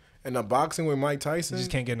 And the boxing with Mike Tyson, you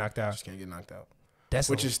just can't get knocked out.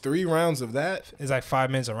 Which is 3 rounds of that. It's like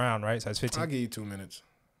 5 minutes a round, right? So it's 15. I'll give you 2 minutes.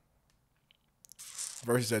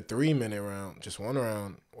 Versus a 3-minute round, just 1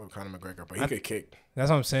 round with Conor McGregor. But he could kick. That's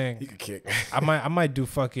what I'm saying. He could kick. I might do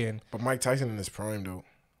fucking. But Mike Tyson in his prime, though.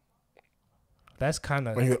 That's kind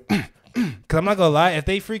of. Because I'm not gonna lie, if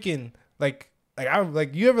they freaking like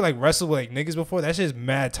you ever like wrestle with like niggas before? That shit's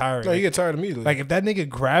mad tiring. No, you get tired immediately. Like if that nigga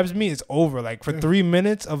grabs me, it's over. Like for 3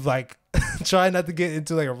 minutes of like try not to get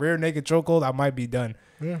into like a rear naked chokehold, I might be done.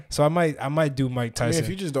 Yeah. So I might do Mike Tyson. I mean, if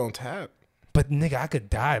you just don't tap. But nigga, I could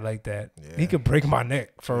die like that. Yeah. He could break my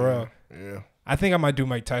neck for real. Yeah. I think I might do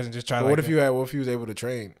Mike Tyson. Just try. But like what if you was able to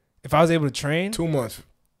train? If I was able to train 2 months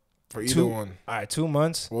for either one. All right, 2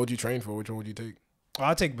 months. What would you train for? Which one would you take?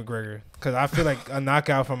 I'll take McGregor because I feel like a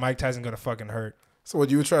knockout from Mike Tyson gonna fucking hurt. So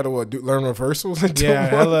what you would try to learn reversals? In 2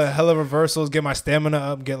 months? hella reversals. Get my stamina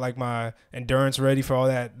up. Get like my endurance ready for all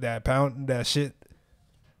that shit.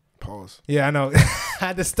 Pause. Yeah, I know. I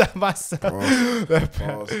had to stop myself.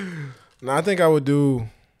 Pause. No, I think I would do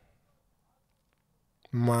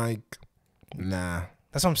Mike. Nah.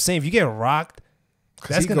 That's what I'm saying. If you get rocked,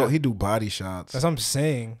 he do body shots. That's what I'm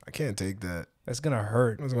saying. I can't take that. That's gonna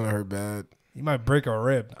hurt. That's gonna hurt bad. You might break a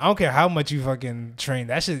rib. I don't care how much you fucking train.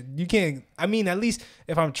 That shit, you can't. I mean, at least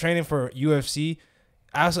if I'm training for UFC,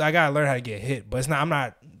 I gotta learn how to get hit. But it's not. I'm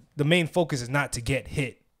not. The main focus is not to get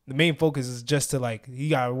hit. The main focus is just to like. You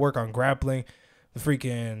gotta work on grappling, the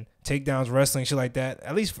freaking takedowns, wrestling, shit like that.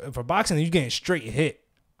 At least for boxing, you getting straight hit.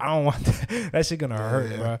 I don't want that. That shit gonna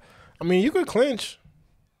hurt, bro. I mean, you could clinch.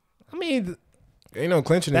 I mean, ain't no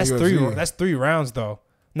clinching. That's in UFC. That's 3 rounds though.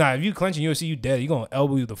 Nah, if you clinch in UFC, you dead. You gonna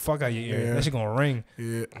elbow you the fuck out of your ear. Yeah. That shit gonna ring.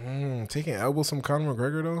 Yeah. Taking elbows from Conor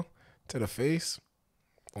McGregor though to the face.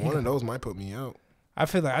 One of those might put me out. I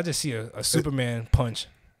feel like I just see a Superman punch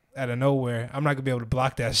out of nowhere. I'm not gonna be able to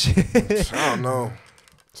block that shit. I don't know.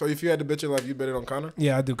 So if you had to bet your life, you bet it on Conor?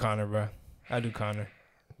 Yeah, I do Conor, bro. I do Conor.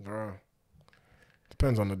 Bro.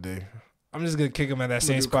 Depends on the day. I'm just gonna kick him at that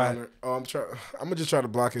same spot. Conor. Oh, I'm gonna just try to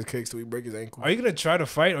block his kicks till he break his ankle. Are you gonna try to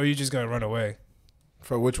fight, or are you just gonna run away?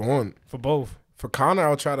 For which one? For both. For Conor,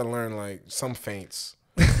 I'll try to learn like some feints.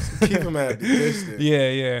 Keep him at a distance.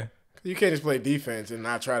 Yeah. You can't just play defense and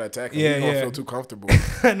not try to attack him. Yeah, You're gonna feel too comfortable.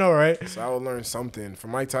 I know, right? So I will learn something. For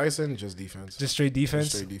Mike Tyson, just defense. Just straight defense?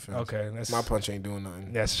 Just straight defense. Okay. My punch ain't doing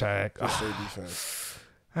nothing. That's track. Just straight defense.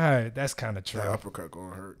 All right, that's kind of true. That uppercut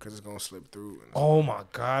gonna hurt because it's gonna slip through. Oh my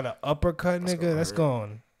god, an uppercut, nigga. That's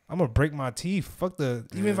going. I'm gonna break my teeth. Fuck the.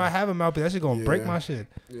 Even if I have a mouthpiece, that shit gonna break my shit.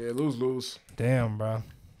 Yeah, lose. Damn, bro.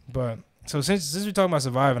 But so since we're talking about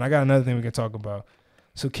surviving, I got another thing we can talk about.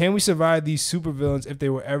 So can we survive these supervillains if they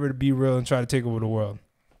were ever to be real and try to take over the world?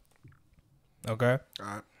 Okay. All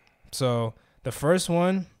right. So the first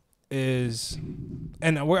one is,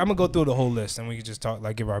 and I'm gonna go through the whole list, and we can just talk,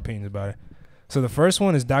 like, give our opinions about it. So the first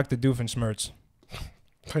one is Dr. Doofenshmirtz. I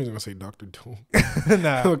thought you were gonna say Dr. Doom.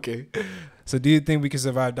 Nah. Okay. So do you think we could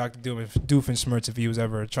survive Dr. Doofenshmirtz if he was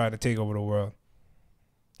ever trying to take over the world?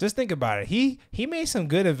 Just think about it. He made some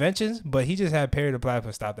good inventions, but he just had Perry the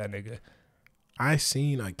Platypus stop that nigga. I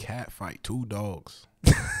seen a cat fight 2 dogs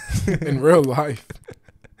in real life.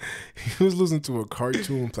 He was losing to a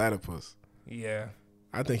cartoon platypus. Yeah.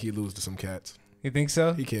 I think he lose to some cats. You think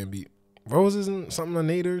so? He can't beat roses and something of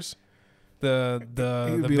naders. The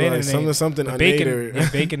like something the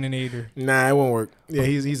baconator. Nah, it won't work. Yeah,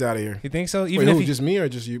 he's out of here. You think so? Even if just me or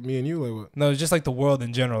just you, me and you, like what? No, it's just like the world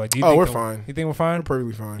in general. Like, do you we're think fine. You think we're fine? We're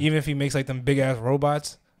perfectly fine. Even if he makes like them big ass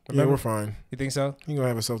robots. Remember? Yeah, we're fine. You think so? He gonna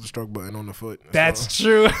have a self-destruct button on the foot. That's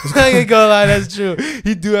true. I ain't gonna lie, that's true.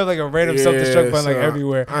 He do have like a random self-destruct button like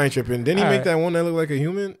everywhere. I ain't tripping. Didn't he make that one that looked like a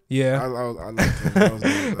human? Yeah. I liked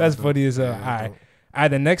him. That's funny as hell. All right.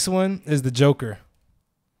 The next one is the Joker.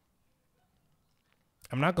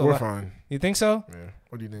 I'm not gonna lie. We're fine. You think so? Yeah.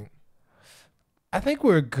 What do you think? I think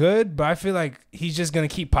we're good, but I feel like he's just gonna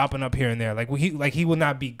keep popping up here and there. Like he will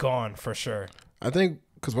not be gone for sure. I think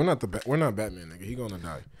because we're not Batman, nigga. He gonna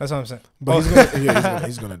die. That's what I'm saying. But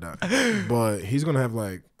he's gonna die. But he's gonna have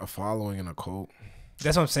like a following and a cult.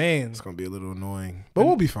 That's what I'm saying. It's gonna be a little annoying, but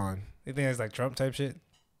we'll be fine. You think it's like Trump type shit?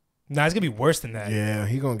 Nah, it's gonna be worse than that. Yeah,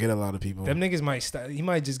 he gonna get a lot of people. Them niggas might he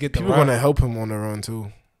might just get the people gonna help him on the run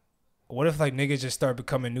too. What if like niggas just start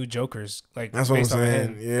becoming new Jokers? Like that's what I'm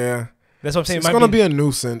saying. Yeah, that's what I'm saying. It's gonna be a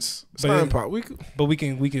nuisance. It's not impossible. But we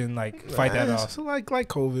can like fight that off. So like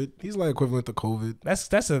COVID. He's like equivalent to COVID.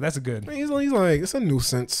 That's a good. He's like it's a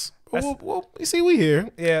nuisance. Well, you see, we here.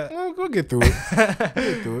 Yeah, we'll get through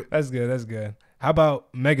it. That's good. How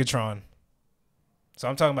about Megatron? So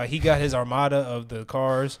I'm talking about he got his armada of the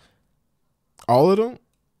cars. All of them?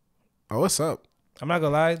 Oh, what's up? I'm not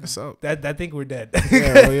gonna lie. What's up? I think we're dead.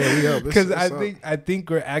 Yeah, we up. Because I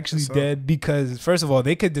think we're actually dead because first of all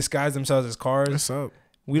they could disguise themselves as cars. What's up?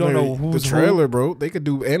 We don't know who's the trailer, bro. They could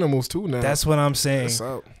do animals too now. That's what I'm saying. What's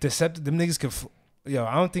up? Deceptive. Them niggas could.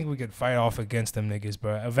 I don't think we could fight off against them niggas,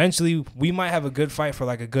 bro. Eventually, we might have a good fight for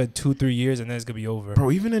like a good 2-3 years, and then it's gonna be over.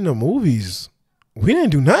 Bro, even in the movies, We didn't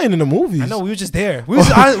do nothing in the movies. I know, we were just there. We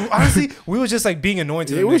was honestly, we was just like being annoying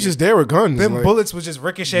to them. We was just there with guns. Them like, bullets was just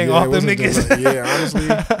ricocheting off them niggas. Yeah,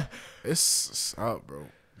 honestly, it's out, bro.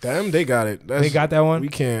 Damn, they got it. They got that one. We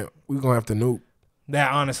can't. We gonna have to nuke.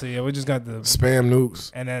 That honestly, yeah, we just got the spam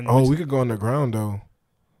nukes. And then we could go on the ground though.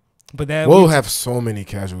 But then we'll have so many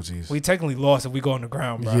casualties. We technically lost if we go on the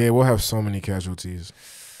ground, bro. Yeah, we'll have so many casualties.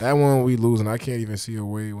 That one we lose, and I can't even see a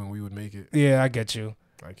way when we would make it. Yeah, I get you.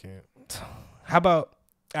 I can't. How about?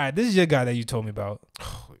 All right, this is your guy that you told me about.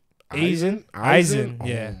 Eisen?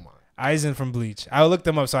 Yeah. Eisen from Bleach. I looked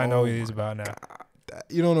him up so I know what he's about now. God.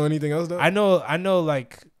 You don't know anything else though? I know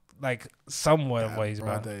like somewhat of what he's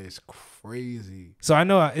about. That is crazy. So I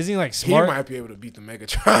know, isn't he like smart? He might be able to beat the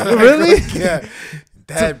Megatron. Really? Yeah.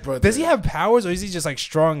 That brother. Does he have powers, or is he just like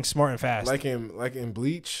strong, smart, and fast? Like in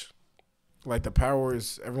Bleach, like the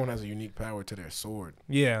powers, everyone has a unique power to their sword.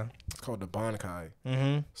 Yeah. It's called the Bankai.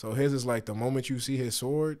 Mm-hmm. So his is like the moment you see his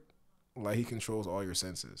sword, like he controls all your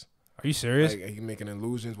senses. Are you serious? Like he making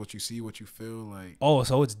illusions, what you see, what you feel, like. Oh,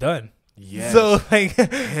 so it's done. Yeah. So like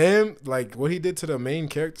him, like what he did to the main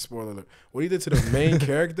character. Spoiler alert. What he did to the main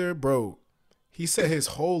character, bro. He set his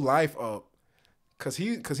whole life up, cause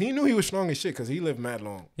he knew he was strong as shit, cause he lived mad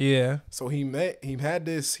long. Yeah. So he had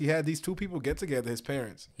these two people get together, his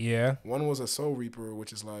parents. Yeah. One was a Soul Reaper,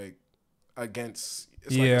 which is like against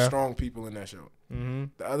like the strong people in that show. Mm-hmm.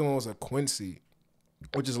 The other one was a Quincy,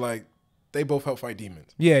 which is like they both help fight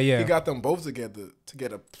demons. Yeah, yeah. He got them both together to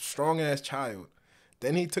get a strong ass child.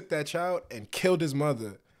 Then he took that child and killed his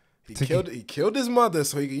mother. He killed his mother,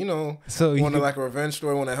 so he wanted like a revenge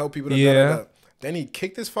story, want to help people. Then he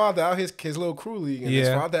kicked his father out his little crew league, and his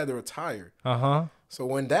father had to retire. So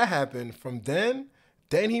when that happened, from then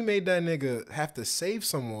he made that nigga have to save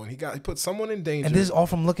someone. He put someone in danger. And this is all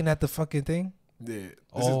from looking at the fucking thing. Yeah,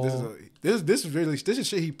 this is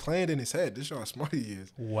shit he planned in his head. This is how smart he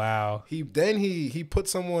is. Wow. He put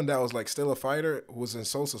someone that was like still a fighter, who was in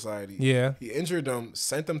Soul Society. Yeah. He injured them,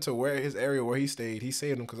 sent them to his area where he stayed. He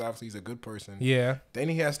saved him because obviously he's a good person. Yeah. Then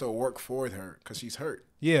he has to work for her because she's hurt.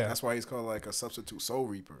 Yeah. That's why he's called like a substitute Soul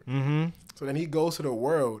Reaper. Mm-hmm. So then he goes to the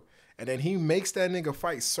world, and then he makes that nigga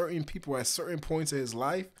fight certain people at certain points in his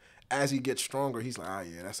life. As he gets stronger, he's like,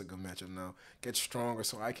 yeah, that's a good matchup now. Get stronger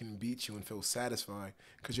so I can beat you and feel satisfied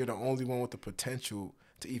because you're the only one with the potential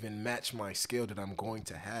to even match my skill that I'm going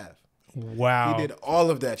to have. Wow. He did all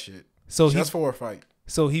of that shit. So just for a fight.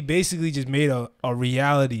 So he basically just made a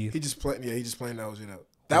reality. He just planned that was out.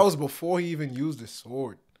 That was before he even used his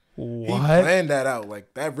sword. What? He planned that out.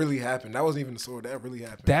 Like that really happened. That wasn't even the sword. That really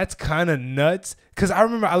happened. That's kind of nuts. Cause I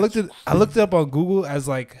remember I looked it up on Google as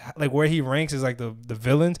like where he ranks as like the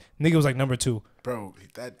villains. Nigga was like number 2. Bro,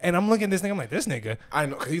 and I'm looking at this nigga. I'm like, this nigga. I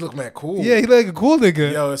know, cause he looked mad cool. Yeah, he looked like a cool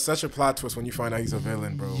nigga. Yo, it's such a plot twist when you find out he's a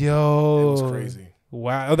villain, bro. Yo, it was crazy.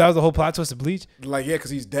 Wow, that was the whole plot twist of Bleach. Like, yeah,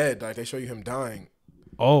 cause he's dead. Like they show you him dying.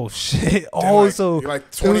 Oh shit! So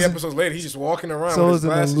like 20 episodes later, he's just walking around. So with it's his an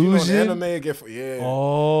glasses. illusion. You know, the anime get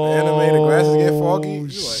Oh, the glasses get foggy.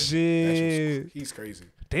 Like, shit! He's crazy.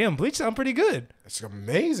 Damn, Bleach sound pretty good. It's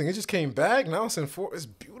amazing. It just came back. Now it's in 4. It's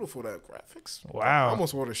beautiful, that graphics. Wow. I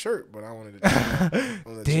almost wore the shirt, but I wanted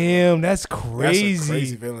to. Damn, that's crazy. That's a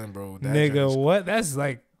crazy villain, bro. That nigga, what? That's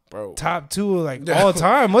like bro top 2 like all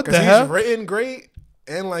time. What the hell? He's written great,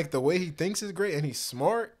 and like the way he thinks is great, and he's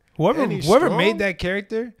smart. Whoever made that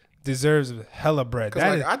character deserves hella bread.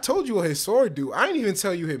 I told you what his sword do. I didn't even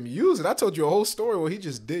tell you him use it. I told you a whole story what he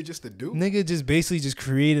just did just to do. Nigga just basically just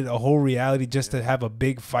created a whole reality just to have a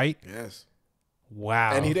big fight. Yes.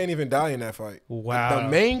 Wow. And he didn't even die in that fight. Wow. The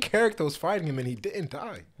main character was fighting him and he didn't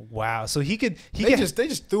die. Wow. So they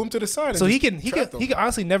just threw him to the side. So he can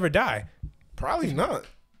honestly never die. Probably not.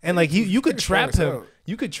 And like you could trap him.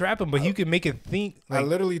 You could trap him, but you could make it think. Like, I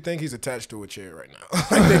literally think he's attached to a chair right now.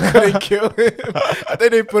 Like they couldn't kill him. I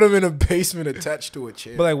think they put him in a basement attached to a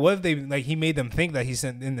chair. But like, what if he made them think that he's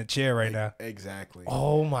in the chair right now? Exactly.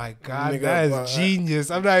 Oh my god, that is genius.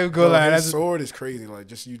 I'm not even gonna lie. That sword is crazy. Like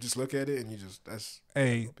you just look at it and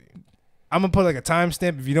Hey, I'm gonna put like a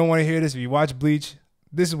timestamp. If you don't want to hear this, if you watch Bleach,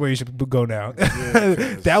 this is where you should go now.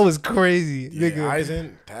 Yeah, that was crazy, nigga.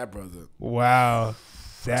 Eisen, that brother. Wow.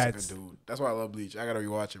 That's a good dude. That's why I love Bleach. I gotta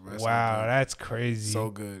rewatch it, bro. Wow, that's crazy.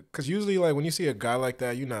 So good. Cause usually, like when you see a guy like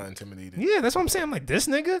that, you're not intimidated. Yeah, that's what I'm saying. I'm like, this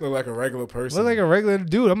nigga look like a regular person. Look like a regular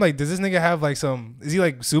dude. I'm like, does this nigga have like some? Is he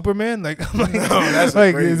like Superman? Like, I'm like, no, that's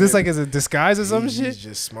like, is this like as a disguise or some shit? He's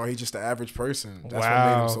just smart. He's just the average person. That's what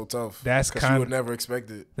made him so tough. That's kind. You would never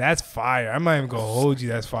expect it. That's fire. I'm not even gonna hold you.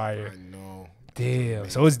 That's fire. I know. Damn.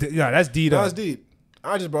 So it's that's D. That's D.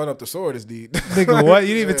 I just brought up the sword as the Nigga, what?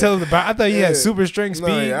 You didn't even tell him about. I thought he had super strength speed.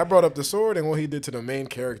 No, yeah, I brought up the sword and what he did to the main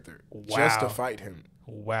character just to fight him.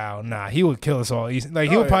 Wow, nah, he would kill us all. Like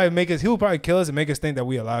he would probably make us. He would probably kill us and make us think that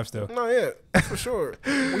we alive still. No, yeah, for sure.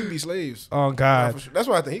 We'd be slaves. Oh God, sure. That's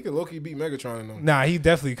why I think he could low-key beat Megatron in them. Nah, he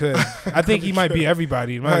definitely could. I think he might beat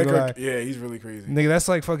everybody. Yeah, he's really crazy. Nigga, that's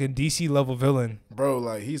like fucking DC level villain, bro.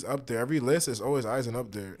 Like he's up there. Every list is always Eisen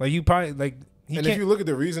up there. Like you probably like. And if you look at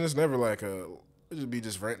the reason, it's never like a. It just be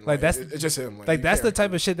just ranting. Like that's it's just him. Like that's the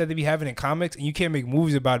type of shit that they be having in comics, and you can't make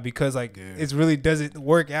movies about it because like it really doesn't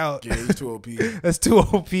work out. Yeah, he's too OP. That's too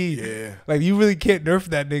OP. Yeah, like you really can't nerf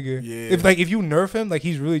that nigga. Yeah, if you nerf him, like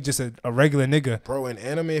he's really just a regular nigga. Bro, in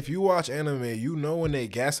anime, if you watch anime, you know when they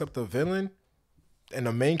gas up the villain, and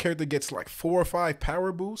the main character gets like 4 or 5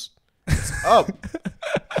 power boosts, it's up.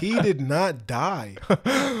 He did not die.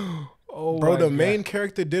 Oh, bro, the main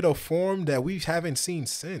character did a form that we haven't seen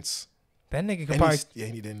since. That nigga could probably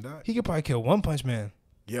he didn't die. He could probably kill One Punch Man.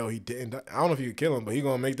 Yo, he didn't die. I don't know if he could kill him, but he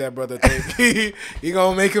gonna make that brother think. he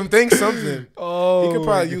gonna make him think something. Oh, he could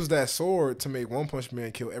probably use that sword to make One Punch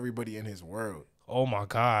Man kill everybody in his world. Oh my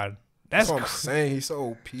God, that's what I'm saying. He's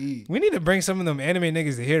so OP. We need to bring some of them anime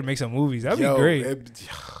niggas to here to make some movies. That'd be great.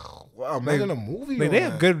 Wow, imagine a movie. Like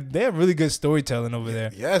they have really good storytelling over there.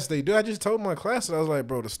 Yes, they do. I just told my class that I was like,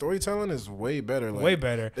 bro, the storytelling is way better. Like, way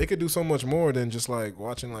better. They could do so much more than just like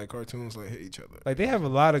watching like cartoons like hit each other. Like they have a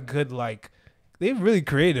lot of good like. They're really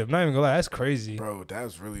creative. Not even gonna lie, that's crazy, bro.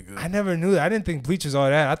 That's really good. I never knew that. I didn't think Bleach was all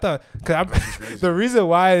that. I thought the reason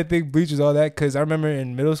why I didn't think Bleach was all that because I remember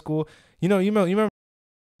in middle school, you remember.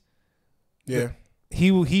 Yeah.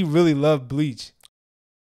 He really loved Bleach.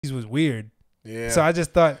 He was weird. Yeah. So I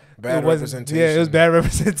just thought bad representation. Yeah, it was bad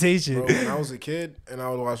representation. Bro, when I was a kid and I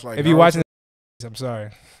would watch like if you watching, I'm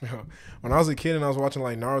sorry. When I was a kid and I was watching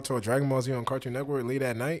like Naruto or Dragon Ball Z on Cartoon Network late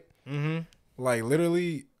at night, like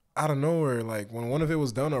literally out of nowhere, like when one of it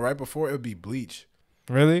was done or right before, it would be Bleach.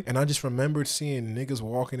 Really? And I just remembered seeing niggas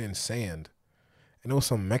walking in sand. And it was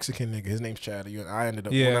some Mexican nigga. His name's Chad. I ended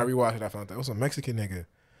up, when I rewatched it, I found that it was a Mexican nigga. I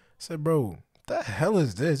said, bro, what the hell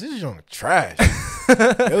is this? This is young trash.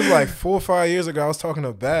 It was like 4 or 5 years ago. I was talking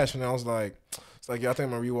to Bash, and I was like, it's like, I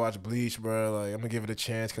think I'm going to rewatch Bleach, bro. Like, I'm going to give it a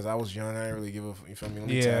chance because I was young. I didn't really give a, you feel me? Let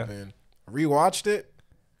me tap in. Rewatched it.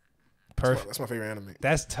 Perfect. That's my favorite anime.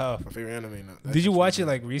 That's tough. My favorite anime. Did you watch it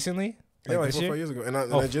like recently? Yeah, like 4 or 5 years ago. And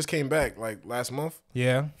I just came back like last month.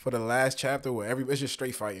 Yeah. For the last chapter where it's just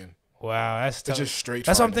straight fighting. Wow, that's tough. It's just straight.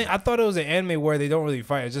 That's something I thought it was an anime where they don't really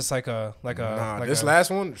fight. It's just like a this last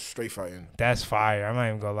one straight fighting. That's fire. I'm not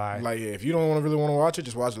even gonna lie. Like if you don't really want to watch it,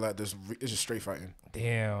 just watch it like this. It's just straight fighting.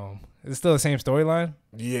 Damn, it's still the same storyline.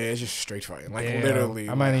 Yeah, it's just straight fighting. Like damn. Literally.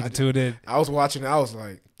 I might need to tune in. I was watching it. I was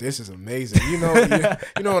like, this is amazing. You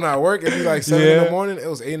know when I work, it'd be like 7 in the morning. It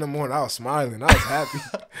was 8 in the morning. I was smiling. I was happy.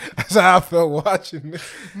 That's how I felt watching it.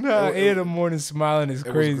 Nah, 8 in the morning smiling is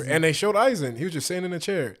crazy. And they showed Eisen. He was just sitting in a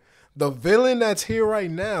chair. The villain that's here right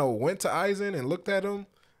now went to Eisen and looked at him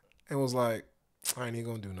and was like, I ain't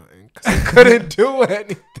even gonna do nothing. Because he couldn't do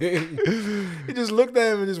anything. He just looked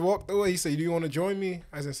at him and just walked away. He said, do you want to join me?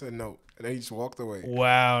 Eisen said no. And then he just walked away.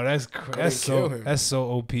 Wow, that's so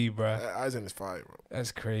OP, bro. Eisen is fire, bro.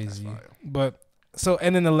 That's crazy. That's but so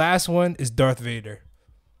and then the last one is Darth Vader.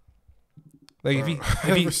 Like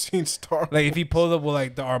if he pulled up with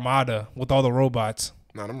like the Armada with all the robots.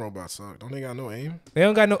 Nah, them robots suck. Don't they got no aim? They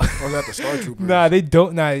don't got no. Or is that the Star Troopers? Nah, they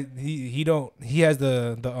don't. Nah, he don't. He has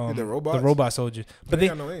the robot soldiers. But they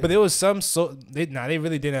got no aim. But there was some they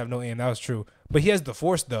really didn't have no aim. That was true. But he has the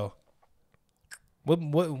Force though. What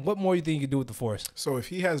more you think you could do with the Force? So if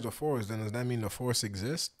he has the Force, then does that mean the Force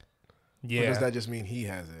exists? Yeah. Or does that just mean he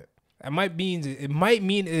has it? It might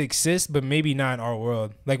mean it exists, but maybe not in our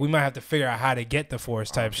world. Like we might have to figure out how to get the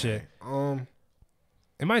Force type shit.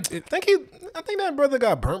 I think that brother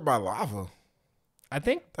got burnt by lava. I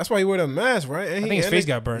think that's why he wore the mask, right? And I think his face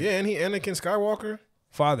got burnt. Yeah, and he Anakin Skywalker.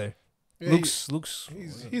 Father. Yeah, Luke's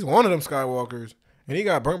he's one of them Skywalkers. And he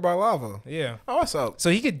got burnt by lava. Yeah. Oh, what's up?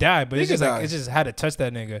 So he could die, but it's just had to touch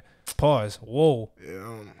that nigga. Pause. Whoa.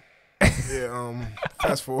 Yeah.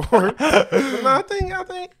 Fast forward. But no, I think.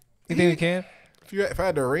 You think we can? If I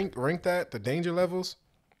had to rank that, the danger levels,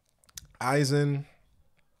 Eisen,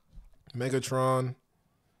 Megatron.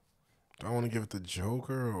 Do I want to give it to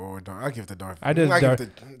Joker or I give it to Darth Vader?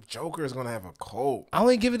 The Joker is gonna have a cold. I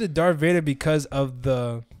only give it to Darth Vader because of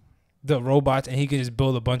the robots, and he can just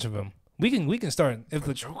build a bunch of them. We can start. If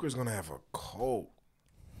the Joker's gonna have a cold,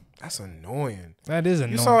 that's annoying. That is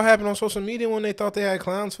annoying. You saw what happened on social media when they thought they had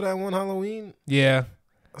clowns for that one Halloween. Yeah,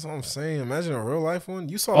 that's what I'm saying. Imagine a real life one.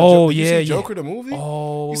 You saw. You see Joker the movie.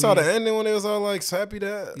 Oh, you saw the ending when they was all like happy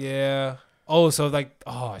that. Yeah. Oh, so like,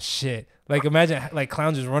 oh shit. Like imagine like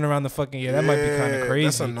clowns just running around the fucking that might be kind of crazy.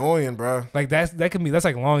 That's annoying, bro. Like that's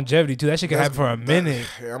like longevity too. That shit could happen for a minute.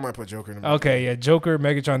 Yeah, I might put Joker in the Okay, yeah, Joker,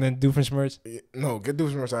 Megatron, then Doofenshmirtz. No, get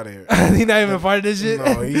Doofenshmirtz out of here. He not even a part of this shit.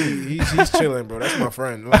 No, he's chilling, bro. That's my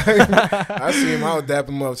friend. Like, I see him, I'll dap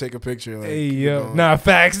him up, take a picture. Like, hey yo, nah,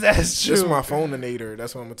 facts. That's true. This is my phoneinator.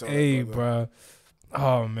 That's what I'm gonna tell you. Hey, bro.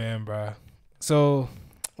 Oh man, bro. So,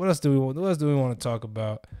 what else do we want to talk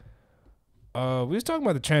about? We was talking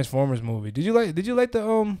about the Transformers movie. Did you like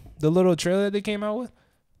the little trailer that they came out with?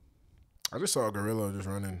 I just saw a gorilla just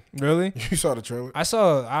running. Really? You saw the trailer?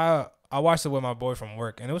 I watched it with my boy from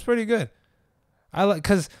work, and it was pretty good.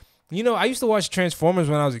 Cause I used to watch Transformers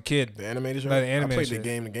when I was a kid. The animated show? Like the animated I played shit. the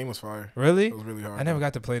game. The game was fire. Really? It was really hard. I never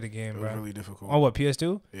got to play the game, bro. It was really difficult. On what,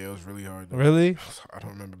 PS2? Yeah, it was really hard. Though. Really? I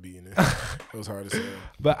don't remember beating it. It was hard to say.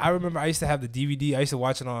 But I remember I used to have the DVD. I used to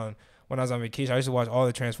watch it when I was on vacation. I used to watch all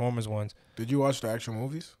the Transformers ones. Did you watch the actual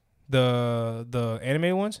movies? The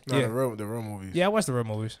animated ones? No, yeah. the real movies. Yeah, I watched the real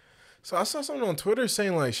movies. So I saw something on Twitter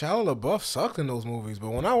saying like Shia LaBeouf sucked in those movies, but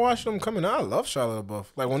when I watched them coming out, I love Shia LaBeouf.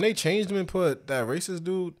 Like when they changed him and put that racist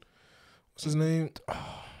dude, what's his name?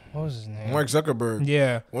 What was his name? Mark Zuckerberg.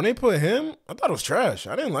 Yeah. When they put him, I thought it was trash.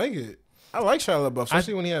 I didn't like it. I like Shia LaBeouf,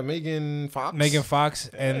 especially when he had Megan Fox.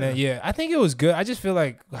 And then I think it was good. I just feel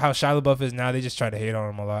like how Shia LaBeouf is now, they just try to hate on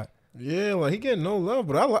him a lot. Yeah, like he getting no love,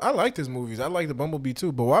 but I liked his movies. I like the Bumblebee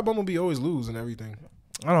too, but why Bumblebee always lose and everything?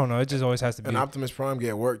 I don't know. It just always has to be. And Optimus Prime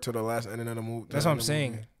get worked to the last ending of the movie. That's what I'm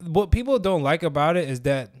saying. What people don't like about it is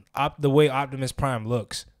that the way Optimus Prime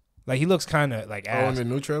looks. Like he looks kind of like ass. Oh, in the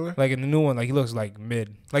new trailer? Like in the new one, like he looks like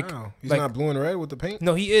mid. Like he's not blue and red with the paint?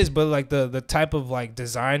 No, he is, but like the type of like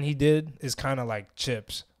design he did is kind of like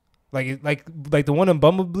chips. Like the one in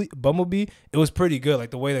Bumblebee, it was pretty good.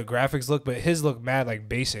 Like the way the graphics look, but his look mad like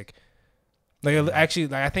basic. Like actually,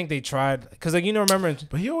 like I think they tried because like remember.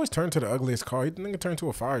 But he always turned to the ugliest car. He nigga turned to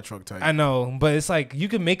a fire truck type. I know, but it's like you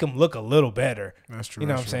can make him look a little better. That's true. You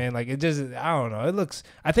know what I'm saying? Like it just, I don't know. It looks.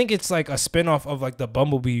 I think it's like a spinoff of like the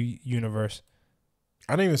Bumblebee universe.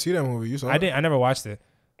 I didn't even see that movie. You saw it? I never watched it.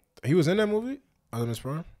 He was in that movie? Optimus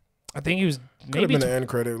Prime? I think he was. Could have been the end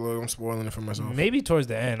credit. Look, I'm spoiling it for myself. Maybe towards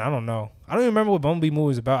the end. I don't know. I don't even remember what Bumblebee movie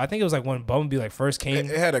was about. I think it was like when Bumblebee like first came.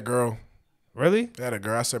 It had a girl. Really? It had a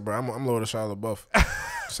girl. I said, bro, I'm lower than Shia LaBeouf.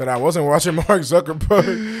 Said I wasn't watching Mark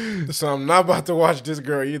Zuckerberg, so I'm not about to watch this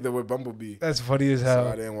girl either with Bumblebee. That's funny as hell.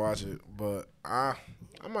 So I didn't watch it, but I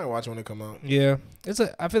might watch it when it come out. Yeah,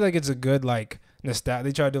 I feel like it's a good like nostalgia.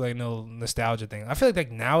 They try to do like no nostalgia thing. I feel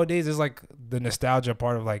like nowadays it's like the nostalgia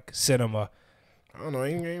part of like cinema. I don't know.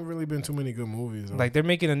 Ain't really been too many good movies. Though. Like they're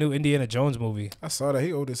making a new Indiana Jones movie. I saw that.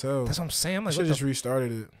 He old as hell. That's what I'm saying. I'm like, should just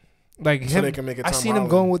restarted it. Like so him, they can make it. I seen him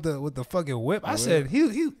going with the fucking whip. I said he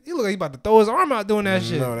look like he about to throw his arm out doing that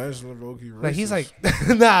shit. No, that's low-key racist. Like he's like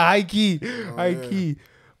nah, high key.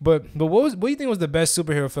 But what do you think was the best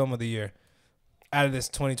superhero film of the year out of this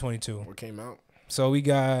 2022? What came out? So we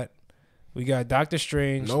got Doctor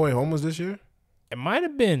Strange. No Way Home was this year? It might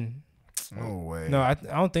have been. No way. No, I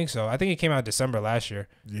don't think so. I think it came out December last year.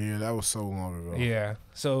 Yeah, that was so long ago. Yeah.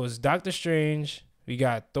 So it was Doctor Strange. We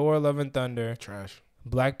got Thor: Love and Thunder. Trash.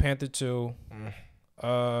 Black Panther 2.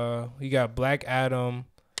 We got Black Adam.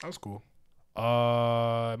 That was cool.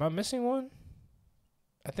 Am I missing one?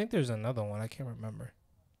 I think there's another one. I can't remember.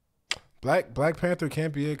 Black Panther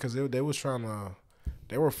can't be it because they was trying to.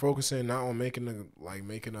 They were focusing not on making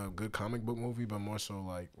a good comic book movie, but more so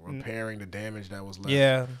like repairing the damage that was left.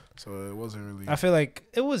 Yeah. So it wasn't really. I feel like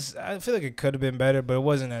it could have been better, but it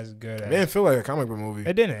wasn't as good. It didn't feel like a comic book movie.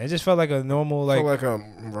 It didn't. It just felt like a normal like. It felt like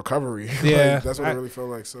a recovery. Yeah. Like, that's what it really felt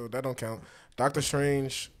like. So that don't count. Doctor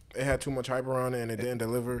Strange. It had too much hype around it and it didn't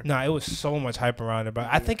deliver. Nah, it was so much hype around it, but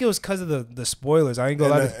I think it was because of the spoilers. I ain't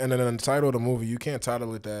gonna lie. And then the title of the movie, you can't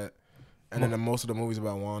title it that. And then most of the movies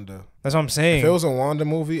about Wanda. That's what I'm saying. If it was a Wanda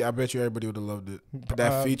movie, I bet you everybody would have loved it.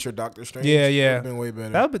 That featured Doctor Strange. Yeah. It would have been way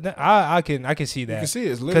better. I can see that. You can see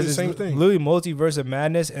it. It's literally the same thing. Literally multiverse of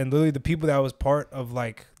madness, and literally the people that was part of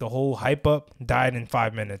like the whole hype up died in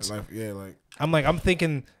 5 minutes. I'm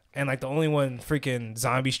thinking, and like the only one freaking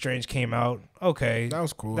Zombie Strange came out. Okay, that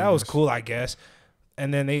was cool. That was cool, I guess.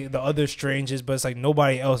 And then the other Stranges, but it's like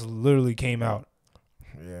nobody else literally came out.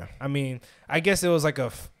 Yeah. I mean, I guess it was like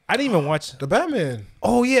I didn't even watch the Batman.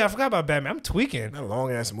 Oh yeah, I forgot about Batman. I'm tweaking. That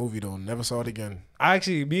long ass movie though. Never saw it again. I watched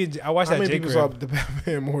that. People saw the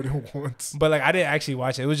Batman more than once. But like I didn't actually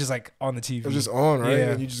watch it. It was just like on the TV. It was just on, right?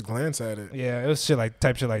 Yeah. And you just glance at it. Yeah, it was shit like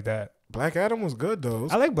that. Black Adam was good though.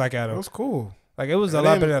 I like Black Adam. It was cool. Like it was a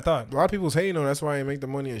lot better than I thought. A lot of people's hating on it. That's why it make the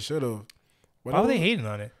money it should have. Why were they hating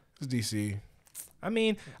on it? It's DC. I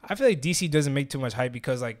mean, I feel like DC doesn't make too much hype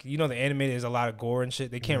because, like, you know, the animated is a lot of gore and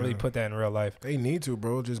shit. They can't really put that in real life. They need to,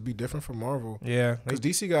 bro. Just be different from Marvel. Yeah. Because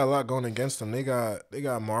DC got a lot going against them. They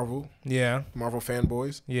got Marvel. Yeah. Marvel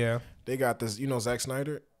fanboys. Yeah. They got this, you know, Zack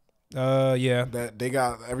Snyder. Yeah. That they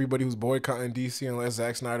got everybody who's boycotting DC unless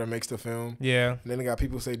Zack Snyder makes the film. Yeah. And then they got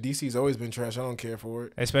people who say DC's always been trash. I don't care for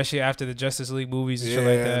it. Especially after the Justice League movies and shit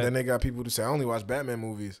like that. And then they got people who say I only watch Batman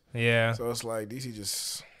movies. Yeah. So it's like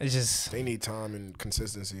DC they need time and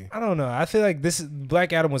consistency. I don't know. I feel like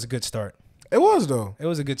Black Adam was a good start. It was though. It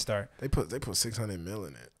was a good start. They put $600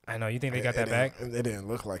 million in it. I know. You think they got that back? It didn't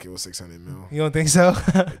look like it was $600 million. You don't think so?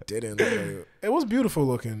 It didn't look like it. It was beautiful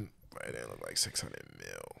looking, but it didn't look like $600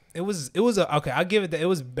 million. It was okay. I'll give it that. It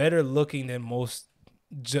was better looking than most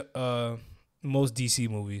DC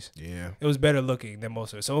movies. Yeah, it was better looking than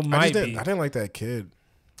most of it. So it might be. I didn't like that kid.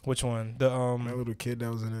 Which one? That little kid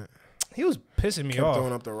that was in it. He was pissing me off.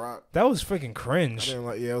 Throwing up the Rock. That was freaking cringe. I didn't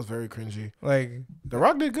like. Yeah, it was very cringy. Like the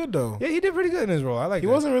Rock did good though. Yeah, he did pretty good in his role. I like. He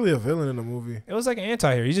wasn't really a villain in the movie. It was like an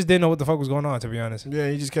anti-hero. He just didn't know what the fuck was going on. To be honest. Yeah,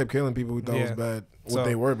 he just kept killing people who thought was bad.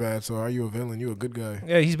 They were bad. So are you a villain? You a good guy?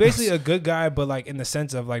 Yeah, he's basically a good guy, but like in the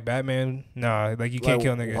sense of like Batman. Nah, like you can't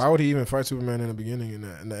kill niggas. Why would he even fight Superman in the beginning and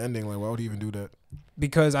in the ending? Like why would he even do that?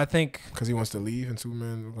 Because I think he wants to leave and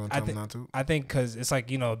Superman gonna tell him not to. I think because it's like,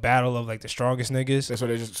 you know, a battle of like the strongest niggas. That's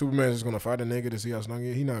why Superman's just gonna fight a nigga to see how strong he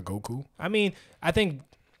is. He not Goku. I mean, I think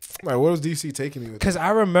like what was DC taking me with? Because I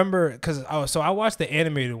remember I watched the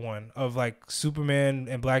animated one of like Superman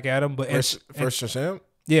and Black Adam, but first Shazam.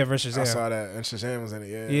 Yeah, versus Shazam. I saw that, and Shazam was in it.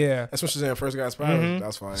 Yeah, yeah. That's when Shazam first got his powers.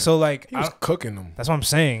 That's fine. So like he was cooking them. That's what I'm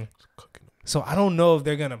saying. So I don't know if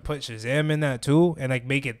they're gonna put Shazam in that too and like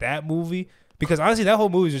make it that movie. Because honestly, that whole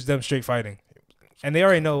movie is just them straight fighting, and they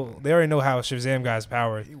already know how Shazam got his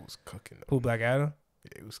power. He was cooking them. Who, Black Adam?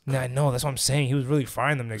 Yeah, he was. Nah, no, that's what I'm saying. He was really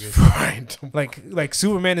frying them niggas. Frying them. Like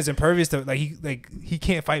Superman is impervious to he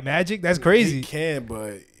can't fight magic. That's crazy. He can,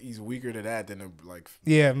 but he's weaker to that than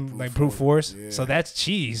brute force. Yeah. So that's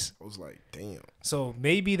cheese. I was like, damn. So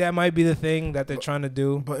maybe that might be the thing that they're trying to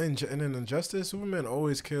do. But in Injustice, Superman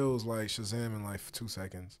always kills like Shazam in like 2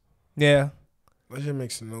 seconds. Yeah. That just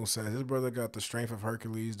makes no sense. His brother got the strength of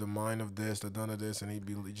Hercules, the mind of this, the done of this, and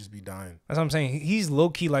he'd just be dying. That's what I'm saying. He's low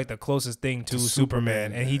key like the closest thing to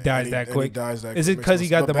Superman, and he dies that quick. Is it because he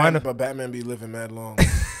got the mind of? But Batman be living mad long.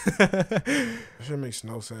 That shit makes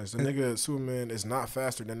no sense. The nigga Superman is not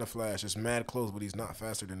faster than the Flash. It's mad close, but he's not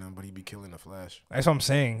faster than him. But he be killing the Flash. That's what I'm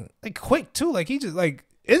saying. Like quick too. Like he just like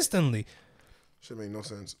instantly. Shit make no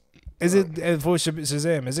sense. Is it for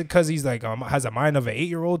Shazam? Is it because he's like has a mind of an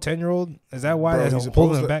 8-year-old, 10-year-old? Is that why that's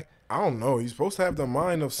holding him back? I don't know. He's supposed to have the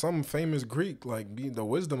mind of some famous Greek, like be the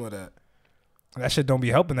wisdom of that. That shit don't be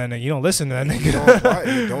helping that nigga. You don't listen to that nigga.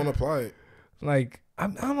 He don't apply it. Like I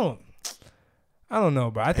don't know,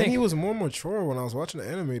 bro. I think he was more mature when I was watching the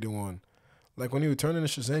animated one. Like when he would turn into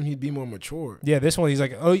Shazam, he'd be more mature. Yeah, this one he's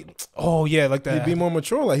like, oh yeah, like that. He'd be more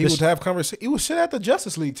mature. Like he would have conversation. He would sit at the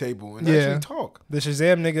Justice League table and actually talk. The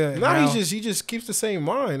Shazam nigga. Now he just keeps the same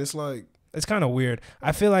mind. It's like it's kind of weird.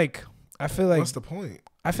 I feel like what's the point?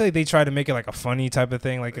 I feel like they tried to make it like a funny type of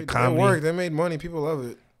thing, like a comedy. It worked. They made money. People love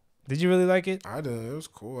it. Did you really like it? I did. It was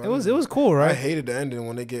cool. It was cool, right? I hated the ending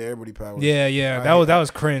when they get everybody powers. Yeah. That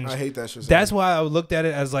was cringe. I hate that shit. That's why I looked at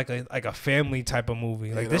it as like a family type of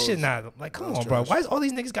movie. Like this shit not like come on, bro. Why is all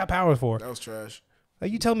these niggas got powers for? That was trash.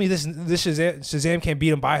 Like you tell me this Shazam can't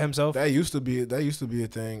beat him by himself. That used to be a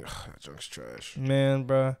thing. That junk's trash. Man,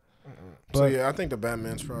 bro. So yeah, I think the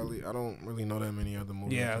Batman's probably. I don't really know that many other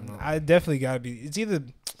movies. Yeah, I definitely gotta be. It's either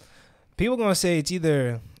people gonna say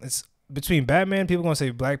it's between Batman. People gonna say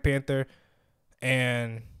Black Panther.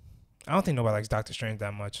 And I don't think nobody likes Doctor Strange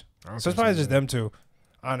that much. So it's probably just them two,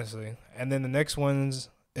 honestly. And then the next ones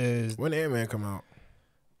is... When Ant-Man come out?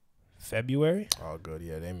 February. Oh, good.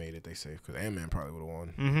 Yeah, they made it. They say because Ant-Man probably would have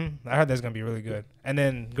won. Mm-hmm. I heard that's going to be really good. And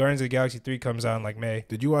then Guardians of the Galaxy 3 comes out in like May.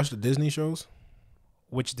 Did you watch the Disney shows?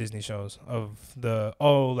 Which Disney shows? On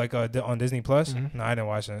Disney Plus? Mm-hmm. No, I didn't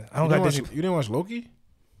watch it. You didn't watch Loki?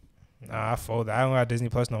 Nah, I folded. I don't got Disney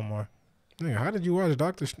Plus no more. Nigga, how did you watch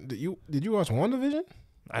Did you watch WandaVision?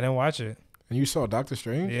 I didn't watch it. And you saw Doctor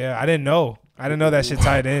Strange? Yeah, I didn't know. I didn't know that shit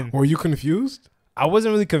tied in. Were you confused? I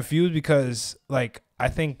wasn't really confused because like I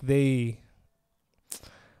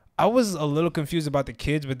was a little confused about the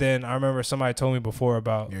kids, but then I remember somebody told me before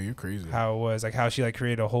about you're crazy. How it was like how she like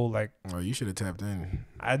created a whole like. Oh, you should have tapped in.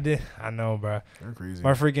 I did. I know, bro. You're crazy.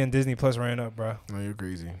 My freaking Disney Plus ran up, bro. No, you're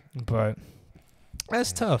crazy. But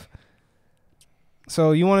that's tough.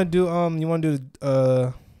 So you want to do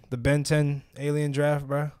the Ben 10 alien draft,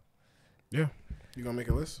 bro? Yeah. You gonna make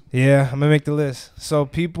a list? Yeah, I'm gonna make the list. So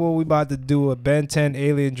people, we about to do a Ben 10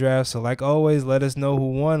 alien draft. So like always, let us know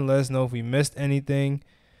who won. Let us know if we missed anything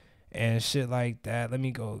and shit like that. Let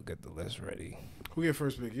me go get the list ready. Who get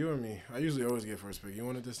first pick? You or me? I usually always get first pick. You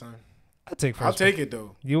want it this time? I'll take first. I'll take it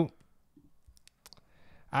though.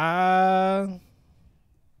 I'll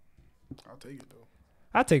take it though.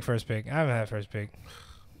 I'll take first pick. I haven't had first pick.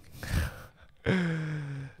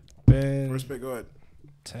 Ben First pick, go ahead.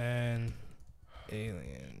 10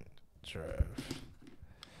 alien draft.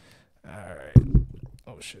 All right.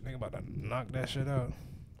 Oh shit, think about to knock that shit out.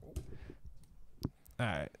 All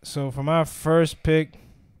right. So for my first pick,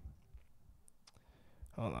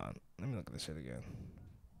 hold on. Let me look at this shit again.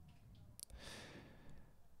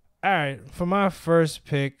 All right. For my first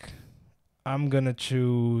pick, I'm gonna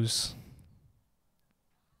choose.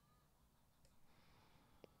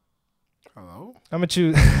 Hello? I'm gonna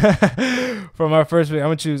choose for my first pick.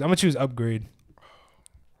 I'm gonna choose Upgrade.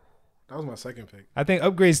 That was my second pick. I think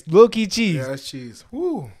Upgrade's low key cheese. Yeah, that's cheese.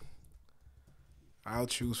 Woo. I'll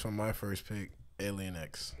choose from my first pick Alien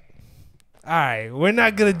X. All right, we're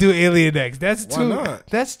not gonna do Alien X. That's Why too. not?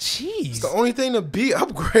 That's cheese. It's the only thing to beat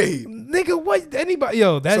Upgrade. Nigga, what? Anybody?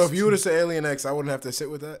 Yo, that's. So if you would have said Alien X, I wouldn't have to sit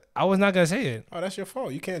with that. I was not gonna say it. Oh, that's your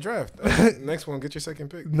fault. You can't draft. Next one, get your second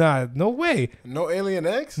pick. Nah, no way. No Alien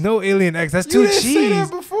X. No Alien X. That's You too didn't cheese. say that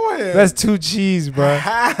beforehand. That's too cheese, bro.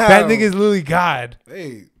 How? That nigga's literally God.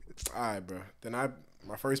 Hey, all right, bro. Then my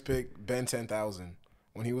first pick Ben 10,000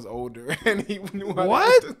 when he was older and he knew how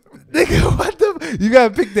What? to Nigga, what the? You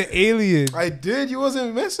gotta pick the alien. I did. You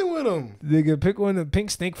wasn't messing with him. Nigga, pick one of the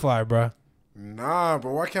pink snake fly, bro. Nah,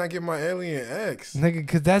 bro. Why can't I get my Alien X? Nigga,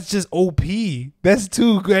 cause that's just OP. That's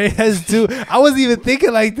too great. That's too. I wasn't even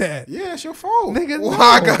thinking like that. Yeah, it's your fault. Nigga, Why no.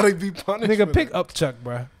 I gotta be punished? Nigga, for pick that? Upchuck,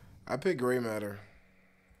 bro. I pick Gray Matter.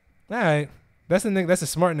 All right, that's a nigga. That's a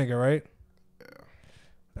smart nigga, right? Yeah.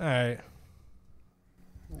 All right.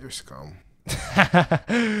 You're scum.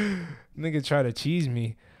 Nigga try to cheese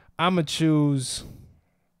me. I'ma choose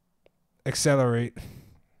Accelerate.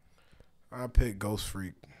 I pick Ghost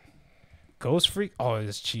Freak. Ghost Freak? Oh,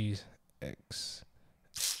 it's cheese. X.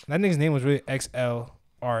 That nigga's name was really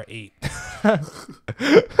XLR8.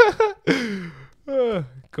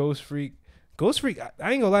 Ghost Freak. Ghost Freak,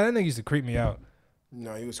 I ain't gonna lie, that nigga used to creep me out.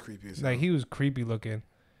 No, he was creepy as Like, hell. he was creepy looking.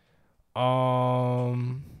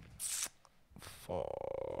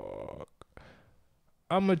 Fuck.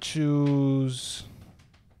 I'ma choose.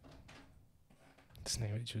 This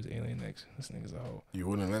nigga would choose Alien X. This nigga's a hoe. You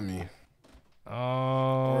wouldn't let me.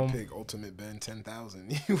 Or pick Ultimate Ben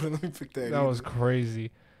 10,000. You wouldn't let me pick that. That was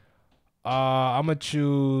crazy. I'ma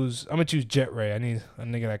choose Jet Ray. I need a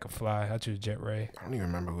nigga that can fly. I'll choose Jet Ray. I don't even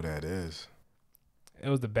remember who that is. It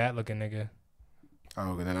was the bat looking nigga.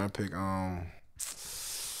 Oh, but then I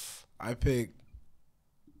pick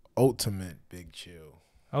Ultimate Big Chill.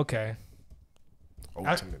 Okay.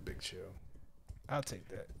 Ultimate Big Chill. I'll take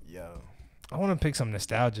that. Yo. I want to pick some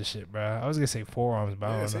nostalgia shit, bro. I was gonna say Forearms, but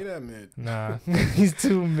I Yeah, don't say know. that mid. Nah, he's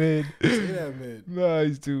too mid. Say that mid. Nah,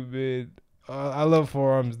 he's too mid. I love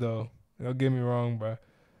Forearms though. Don't get me wrong, bro.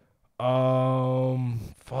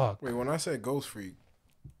 Fuck. Wait, when I said Ghost Freak,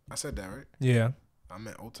 I said that, right? Yeah. I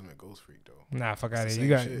meant Ultimate Ghost Freak, though. Nah, fuck out of It's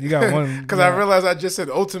here. the You same got shit. one. Because I realized I just said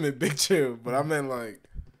Ultimate Big Chill, but I meant like.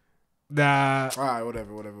 Nah. All right,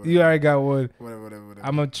 whatever. You already got one. Whatever.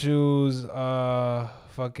 I'm gonna choose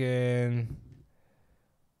fucking.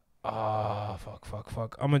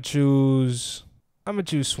 Fuck. I'm gonna choose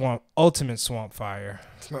Ultimate Swamp Fire.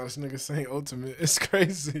 It's not this nigga saying Ultimate. It's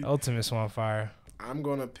crazy. Ultimate Swamp Fire. I'm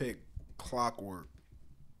gonna pick Clockwork.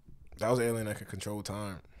 That was Alien that could control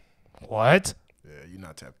time. What? Yeah, you're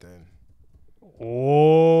not tapped in.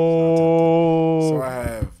 Oh. So I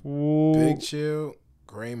have Whoa. Big Chill,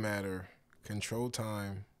 Gray Matter, Control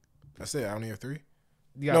Time. That's it. I only have 3.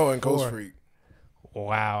 You got No, and 4. Ghost Freak.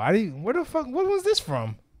 Wow. Where the fuck? What was this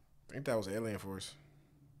from? I think that was Alien Force.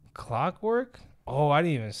 Clockwork? Oh, I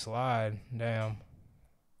didn't even slide. Damn.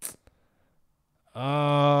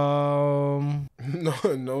 No,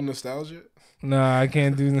 No nostalgia. nah, I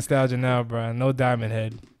can't do nostalgia now, bro. No Diamond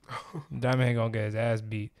Head. Diamond Head gonna get his ass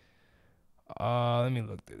beat. Let me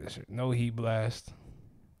look through this shit. No Heat Blast.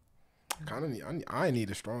 I need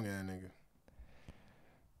a strong ass nigga.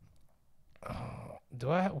 Who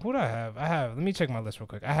do I have? Let me check my list real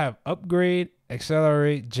quick. I have Upgrade,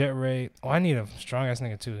 Accelerate, Jet Ray. Oh, I need a strong ass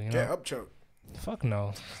nigga too, you know? Yeah, Upchuck. Fuck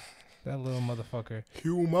no. That little motherfucker.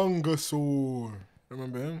 Humongosaur.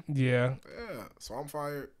 Remember him? Yeah. Yeah. Swamp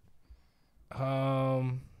Fire.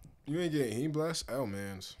 Um You ain't getting Heat Blast?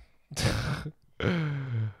 L-Mans.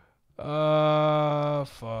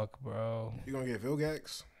 fuck, bro. You gonna get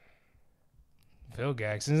Vilgax?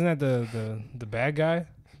 Vilgax, isn't that the bad guy?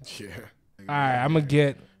 Yeah. All right, I'm gonna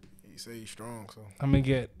get. He say he's strong, so. I'm gonna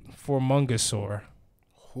get Formungosaur.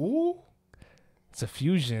 Who? It's a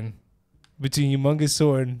fusion between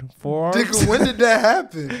Humongousaur and forearms. Nigga, when did that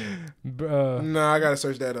happen? Bruh. Nah, I gotta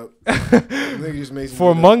search that up. Nigga just makes me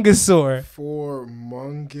Formungosaur.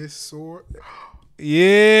 Formungosaur.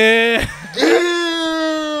 Yeah.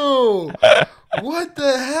 Ew. What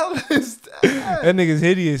the hell is that? That nigga's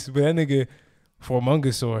hideous, but that nigga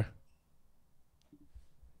Formungosaur.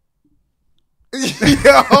 Yo,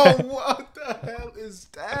 what the hell is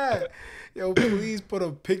that? Yo, please put a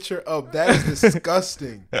picture up. That is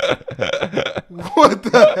disgusting. What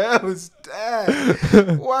the hell is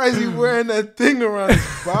that? Why is he wearing that thing around his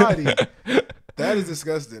body? That is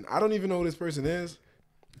disgusting. I don't even know who this person is,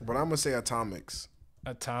 but I'm going to say Atomics.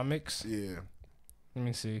 Atomics? Yeah. Let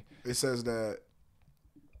me see. It says that,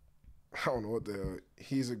 I don't know what the hell.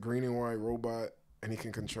 He's a green and white robot, and he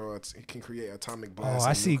can create atomic blasts. Oh,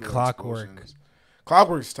 I see Clockwork. Explosions.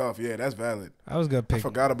 Clockwork's tough. Yeah, that's valid. I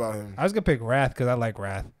forgot about him. I was gonna pick Wrath because I like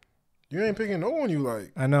Wrath. You ain't picking no one you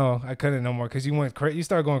like. I know. I couldn't no more because you went you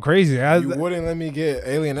started going crazy. You wouldn't let me get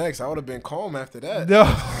Alien X. I would have been calm after that. No,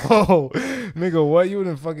 nigga, what? You would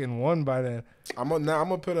have fucking won by then. I'm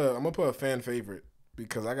gonna put a fan favorite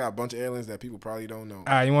because I got a bunch of aliens that people probably don't know. All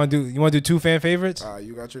right, you want to do 2 fan favorites?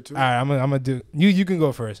 You got your 2. All right, I'm gonna do. You can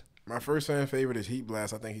go first. My first fan favorite is Heat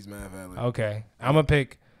Blast. I think he's mad valid. Okay, I'm gonna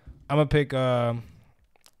pick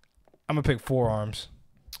Forearms.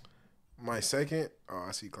 My second,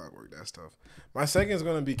 I see Clockwork. That's tough. My second is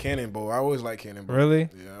gonna be Cannonball. I always like Cannonball. Really?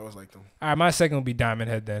 Yeah, I always like them. All right, my second will be Diamond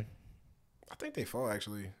Head then. I think they fall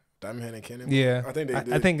actually. Diamond Head and Cannonball. Yeah, I think they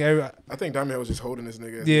did. I think Diamond Head was just holding this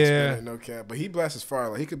nigga. Yeah, no cap. But Heat Blast is fire.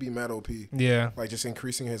 Like he could be mad OP. Yeah, like just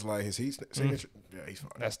increasing his heat signature. Yeah, he's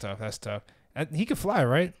fire. That's tough. He could fly,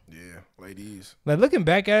 right? Yeah, ladies. Like looking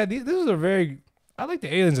back at it, this was a very. I like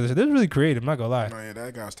the aliens of this. This is really creative. I'm not gonna lie. No, yeah,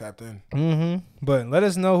 that guy's tapped in. But let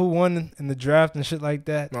us know who won in the draft and shit like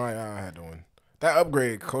that. No, I had to win. That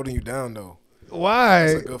upgrade holding you down though. Why?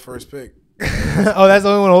 That's a good first pick. Oh, that's the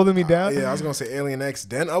only one holding me down? Yeah, I was gonna say Alien X,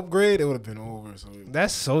 then upgrade. It would have been over. So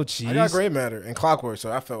that's so cheap. I got Gray Matter and Clockwork,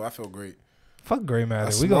 so I felt great. Fuck Gray Matter.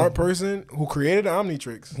 A smart person who created the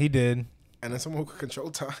Omnitrix. He did. And then someone who could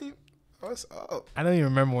control time. What's up? I don't even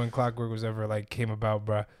remember when Clockwork was ever came about,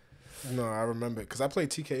 bro. No, I remember because I played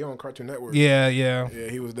TKO on Cartoon Network. Yeah. Yeah,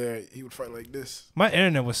 he was there. He would fight like this. My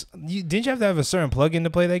internet was. Didn't you have to have a certain plug-in to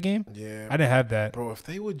play that game? Yeah. I didn't have that. Bro, if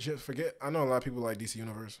they would just forget, I know a lot of people like DC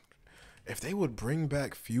Universe. If they would bring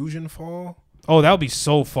back Fusion Fall. Oh, that would be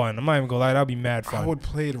so fun. I'm not even gonna lie. That would be mad fun. I would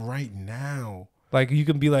play it right now. Like you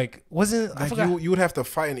can be like, wasn't I forgot. You would have to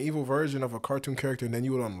fight an evil version of a cartoon character, and then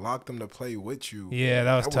you would unlock them to play with you. Yeah,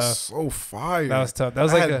 that was tough. Was so fire. That was tough. That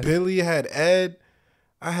was I had Billy, I had Ed.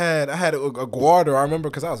 I had Eduardo. I remember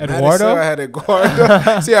because I was Eduardo. I had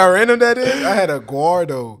Eduardo. See how random that is? I had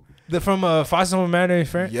Eduardo. From Foster Home Imaginary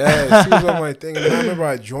Friend? Yes, he was on my thing. And then I remember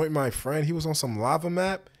I joined my friend. He was on some lava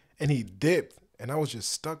map, and he dipped, and I was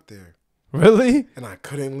just stuck there. Really? And I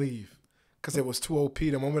couldn't leave because it was too OP.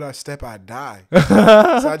 The moment I step, I die. So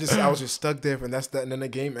I was just stuck there, and and then the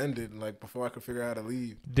game ended before I could figure out how to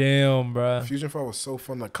leave. Damn, bro. Fusion Fall was so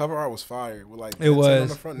fun. The cover art was fire. With it was on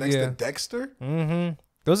the front next to Dexter. Mm-hmm.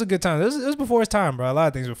 Those are good times. It was before its time, bro. A lot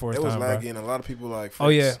of things before its time. It was laggy, bro. and a lot of people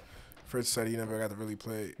Fritz said he never got to really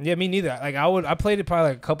play it. Yeah, me neither. I played it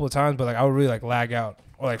probably a couple of times, but I would really lag out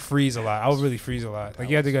or freeze a lot. I would really freeze a lot.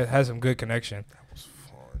 You had to have some good connection. That was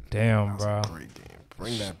fun. Damn, that was bro. A great game.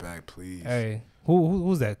 Bring that back, please. Hey,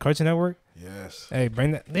 who's that? Cartoon Network? Yes. Hey,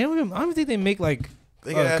 bring that. I don't think they make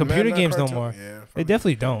computer games no more. Yeah, they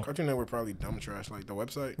definitely don't. Cartoon Network probably dumb trash, like the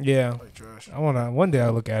website. Yeah. Trash. One day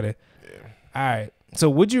I'll look at it. Yeah. All right. So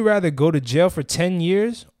would you rather go to jail for 10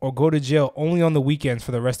 years or go to jail only on the weekends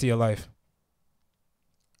for the rest of your life?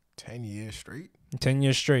 10 years straight? 10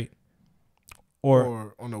 years straight.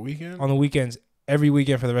 Or on the weekend? On the weekends, every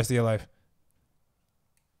weekend for the rest of your life.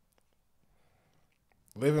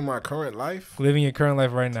 Living my current life? Living your current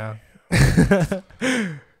life right now.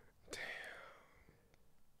 Damn.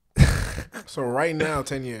 So right now,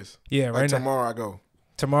 10 years. Yeah, right now. Tomorrow I go.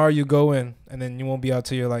 Tomorrow you go in, and then you won't be out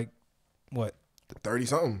till you're what?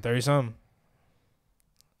 30-something. 30-something.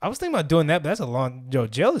 I was thinking about doing that, but that's a long...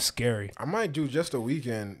 jail is scary. I might do just a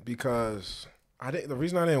weekend because... The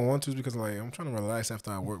reason I didn't want to is because I'm trying to relax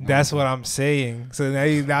after I work. That's what I'm saying. So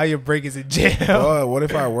now your break is in jail. But what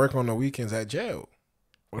if I work on the weekends at jail?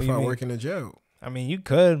 What if I work in the jail? I mean, you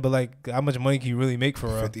could, but how much money can you really make for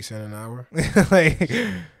 50 cents an hour?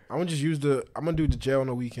 I'm gonna just I'm gonna do the jail on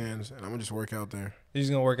the weekends, and I'm gonna just work out there. You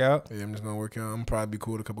just gonna work out? Yeah, I'm just gonna work out. I'm gonna probably be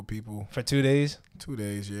cool with a couple people for 2 days. 2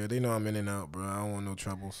 days, yeah. They know I'm in and out, bro. I don't want no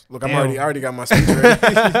troubles. Look, Damn. I already got my speech ready.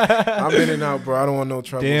 I'm in and out, bro. I don't want no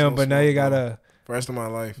troubles. Damn, no but smoke, now you bro. gotta. For the rest of my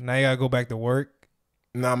life. Now you gotta go back to work.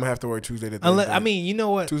 Nah, I'm gonna have to work Tuesday to Thursday. I mean, you know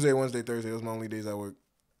what? Tuesday, Wednesday, Thursday. Those are my only days I work.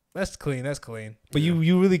 That's clean. That's clean. But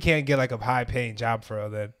you really can't get like a high paying job for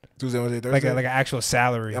that. Tuesday, Wednesday, Thursday. Like an actual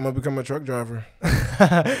salary. I'm gonna become a truck driver.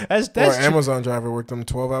 that's or an true. Amazon driver. Work them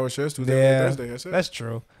 12-hour shifts. Tuesday, Wednesday, Thursday. That's it. That's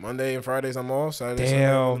true. Monday and Fridays I'm off. Saturday,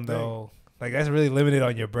 Damn, Sunday, though. Like that's really limited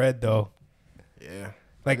on your bread, though. Yeah.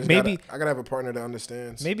 Like maybe I gotta have a partner that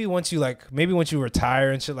understands. Maybe once you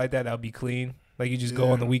retire and shit like that, that'll be clean. Like you just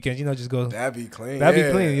go on the weekends, just go. That'd be clean. That'd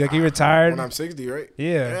be clean. Like you retired when I'm 60, right?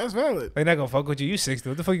 Yeah, that's valid. They're not gonna fuck with you. You 60.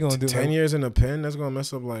 What the fuck you gonna do? 10 years in the pen. That's gonna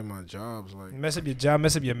mess up like my jobs. Like mess up your job,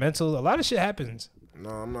 mess up your mental. A lot of shit happens. No,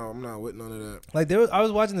 I'm not with none of that. Like I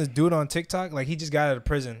was watching this dude on TikTok. Like he just got out of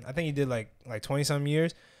prison. I think he did like 20-something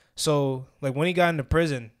years. So like when he got into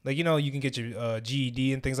prison, like you can get your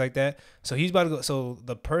GED and things like that. So he's about to go. So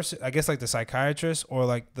the person, I guess like the psychiatrist or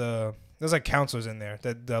like there's like counselors in there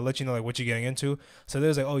that let you know like what you're getting into. So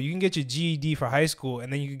there's like, oh, you can get your GED for high school,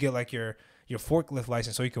 and then you can get like your forklift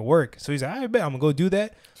license so you can work. So he's like, I bet I'm gonna go do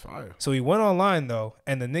that. Fire. So he went online though,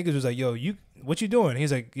 and the niggas was like, yo, what you doing?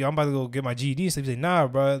 He's like, yo, I'm about to go get my GED. So he's like, nah,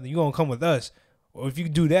 bro, you gonna come with us. Or if you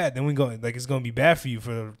do that, then it's gonna be bad for you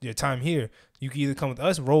for your time here. You can either come with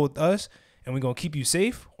us, roll with us, and we're gonna keep you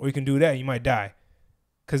safe, or you can do that and you might die.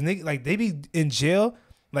 Cause they be in jail,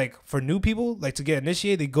 like for new people, like to get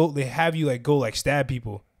initiated, they have you like go like stab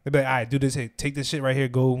people. They be like, all right, do this, hey, take this shit right here,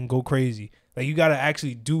 go crazy. Like you gotta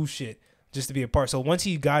actually do shit just to be a part. So once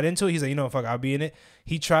he got into it, he's like, fuck, I'll be in it.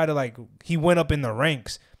 He tried to he went up in the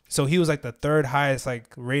ranks. So he was like the third highest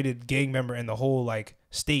like rated gang member in the whole like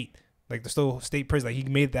state. Like the state prison, like he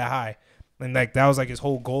made it that high, and like that was like his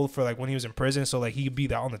whole goal for like when he was in prison. So like he could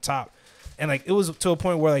be on the top, and like it was to a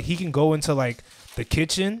point where like he can go into like the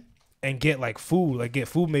kitchen and get like food,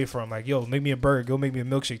 made for him. Like yo, make me a burger, go make me a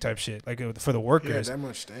milkshake type shit, like for the workers. Yeah, that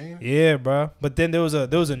much stain. Yeah, bro. But then there was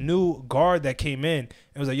a new guard that came in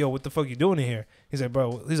and was like, yo, what the fuck you doing in here? He's like,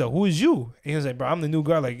 bro. He's like, who is you? And he was like, bro, I'm the new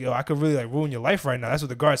guard. Like yo, I could really like ruin your life right now. That's what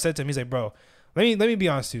the guard said to him. He's like, bro, let me be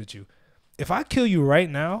honest with you. If I kill you right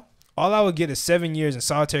now, all I would get is 7 years in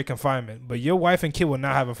solitary confinement, but your wife and kid will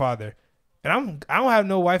not have a father. And I don't have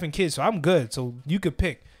no wife and kids, so I'm good. So you could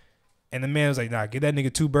pick. And the man was like, nah, get that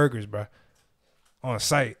nigga 2 burgers, bro. On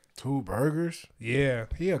site. 2 burgers? Yeah.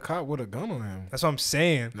 He a cop with a gun on him. That's what I'm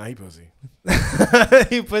saying. Nah, he pussy.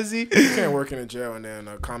 He pussy? You can't work in a jail and then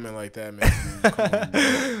a comment like that,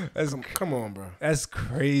 man. Come on, bro. That's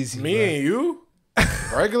crazy, Me bro. And you?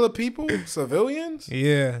 Regular people? Civilians?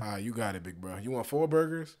 Yeah. You got it, big bro. You want 4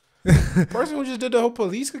 burgers? Person who just did the whole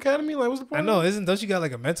police academy, like, what's the point? I know, don't you got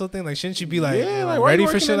like a mental thing? Like, shouldn't you be like, ready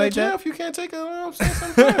for shit like that? If you can't take it,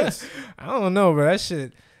 I don't know, bro. That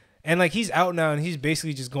shit. And like, he's out now, and he's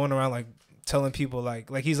basically just going around like telling people like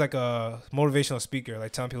he's like a motivational speaker,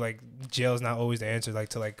 like telling people like jail's not always the answer, like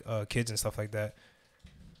to like kids and stuff like that.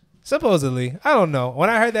 Supposedly, I don't know.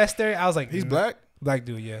 When I heard that story, I was like, he's black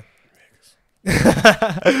dude, yeah.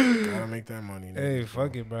 Gotta make that money. Niggas, hey,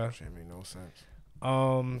 fuck it, bro. Shit make no sense.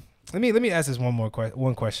 Let me ask this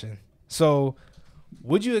one question. So,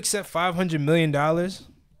 would you accept $500 million,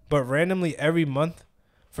 but randomly every month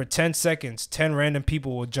for 10 seconds, 10 random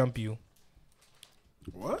people will jump you?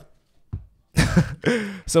 What?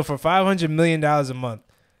 So for $500 million a month,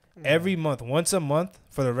 every month, once a month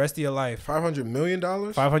for the rest of your life. $500 million?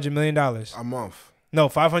 $500 million. A month. No,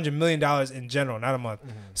 $500 million in general, not a month.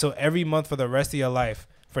 Mm-hmm. So every month for the rest of your life,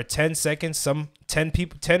 for 10 seconds,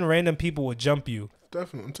 10 random people will jump you.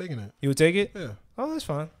 Definitely, I'm taking it. You would take it? Yeah. Oh, that's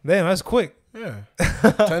fine. Damn, that's quick. Yeah.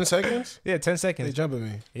 10 seconds? Yeah, 10 seconds. They jump at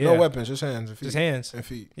me. Yeah. No weapons, just hands and feet. Just hands. And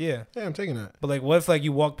feet. Yeah. Yeah, I'm taking that. But like, what if like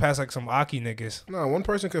you walk past like some Aki niggas? No, one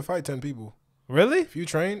person could fight 10 people. Really? If you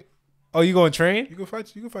train. Oh, you going to train? You can fight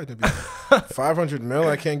 10 people. 500 mil,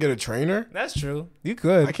 I can't get a trainer? That's true. You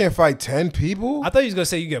could. I can't fight 10 people? I thought you was going to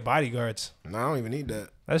say you get bodyguards. No, I don't even need that.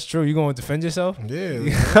 That's true. You going to defend yourself?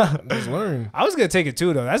 Yeah. Let's learn. I was going to take it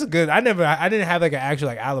too, though. That's a good. I didn't have like an actual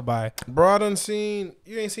like alibi. Bro, you ain't seen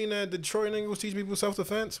that Detroit niggas teach people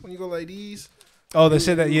self-defense when you go like these? Oh, the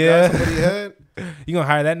shit that, yeah. Somebody head. You going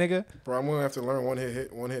to hire that nigga? Bro, I'm going to have to learn one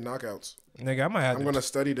hit knockouts. Nigga, I might have I'm going to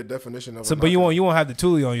study the definition of so, but you won't have the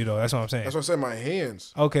toolie on you, though. That's what I'm saying. That's what I said, my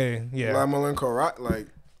hands. Okay, yeah. Like, I'm going to learn karate,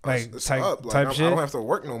 it's type, up. Like, type shit? I don't have to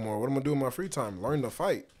work no more. What am I going to do in my free time? Learn to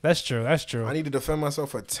fight. That's true. I need to defend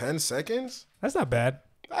myself for 10 seconds? That's not bad.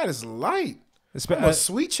 That is light. I'm a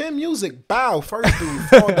sweet chin music. Bow. First dude.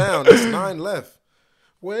 Fall down. There's 9 left.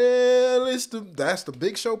 Well, that's the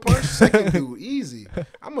Big Show punch. Second dude, easy.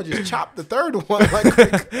 I'm gonna just chop the third one like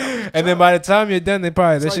quick. And then by the time you're done,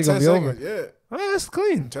 this shit gonna be over. Yeah. Oh, that's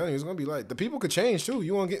clean. I'm telling you, it's gonna be like the people could change too.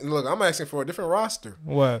 You want to get look? I'm asking for a different roster.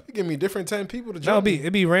 What? You give me different 10 people to No, jump.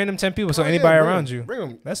 it'd be random 10 people. So anybody around you. Bring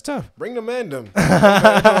them. That's tough. Bring the man them.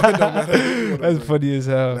 It don't matter. That's funny as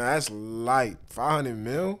hell. Nah, that's light. 500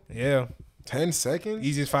 mil. Yeah. 10 seconds.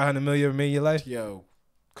 Easiest 500 million you ever made in your life. Yo,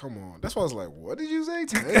 come on. That's why I was like, what did you say?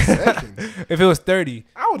 10 seconds. If it was 30,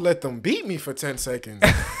 I would let them beat me for 10 seconds.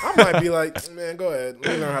 I might be like, man, go ahead.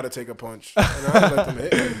 Let me learn how to take a punch. And I would let them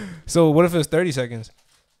hit me. So what if it was 30 seconds?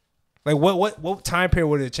 Like what time period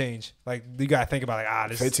would it change? Like you gotta think about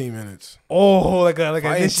this 15 minutes. Oh, like a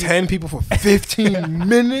fighting 10 people for 15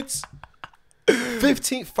 minutes.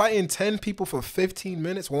 15 people for 15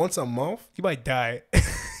 minutes once a month. You might die.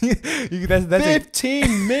 that's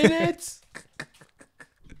 15 minutes.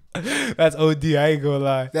 That's OD. I ain't gonna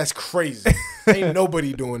lie. That's crazy. Ain't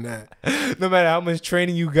nobody doing that. No matter how much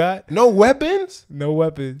training you got. No weapons? No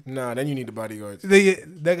weapons. Nah, then you need the bodyguards.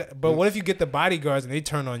 But what if you get the bodyguards and they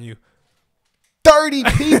turn on you? 30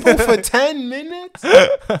 people for 10 minutes?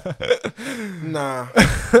 Nah.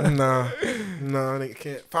 They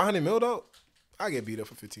can't. 500 mil though? I get beat up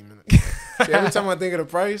for 15 minutes. See, every time I think of the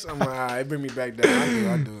price, I'm like, all right, bring me back down.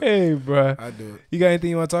 I do it. Hey, bro. I do it. You got anything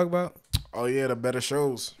you want to talk about? Oh, yeah, the better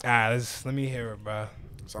shows. Let me hear it, bro.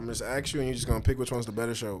 So I'm just ask you, and you're just going to pick which one's the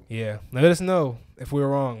better show. Yeah. Let us know if we're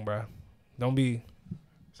wrong, bro. Don't be.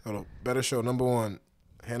 So the better show, number 1,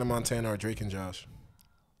 Hannah Montana or Drake and Josh?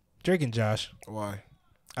 Drake and Josh. Why?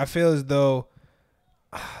 I feel as though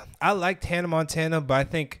I liked Hannah Montana, but I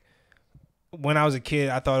think when I was a kid,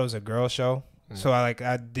 I thought it was a girl show. So I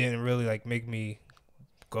didn't really make me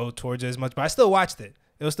go towards it as much, but I still watched it.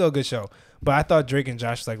 It was still a good show. But I thought Drake and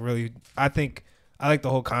Josh really. I think I like the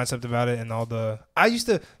whole concept about it and all the. I used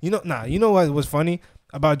to, you know what was funny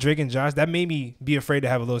about Drake and Josh? That made me be afraid to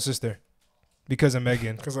have a little sister because of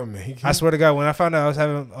Megan. Because of Megan. I swear to God, when I found out I was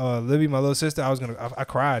having Libby, my little sister, I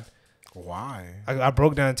cried. Why? I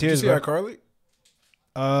broke down in tears. Did you see iCarly?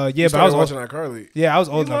 Yeah, but I was watching iCarly. Yeah, I was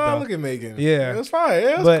old enough. Look at Megan. Yeah, it was fine.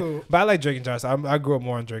 Yeah, it was cool. But I like Drake and Josh. I grew up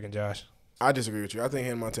more on Drake and Josh. I disagree with you. I think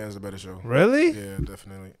Hannah Montana's the better show. Really? Yeah,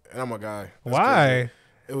 definitely. And I'm a guy. That's Why? crazy.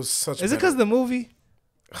 It was such. Is it because of the movie?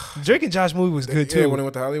 Drake and Josh movie was good too. Yeah, when it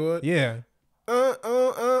went to Hollywood. Yeah.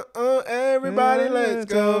 Everybody,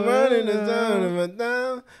 let's go running the zone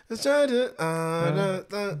down. Let's try to.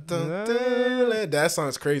 That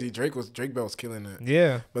song's crazy. Drake Bell was killing it.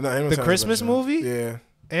 Yeah. But no, the Christmas movie. Yeah.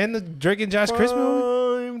 And the Drake and Josh Christmas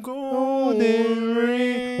movie. I'm golden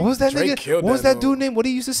ring. What was that Drake nigga? What was that dude name? What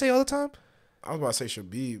he used to say all the time? I was about to say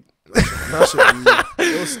Shabib. Not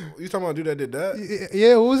Shabib. You talking about a dude that did that?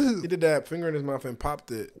 Yeah, what was it? He did that finger in his mouth and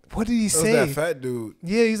popped it. What did he say? It was that fat dude.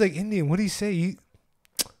 Yeah, he's like Indian. What did he say?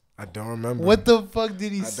 I don't remember. What the fuck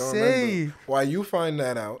did he say? Remember. While you find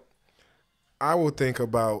that out, I will think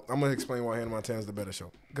about. I'm gonna explain why Hannah Montana's the better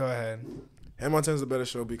show. Go ahead. Hannah Montana's the better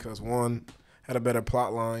show because 1, had a better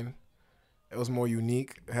plot line. It was more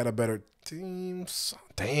unique. It had a better theme song.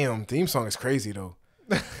 Damn, theme song is crazy though.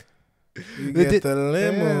 You get the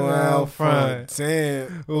limo out front.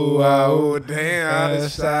 Damn. Ooh, ooh, damn. All the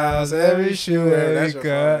styles, every shoe, every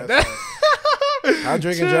cut. How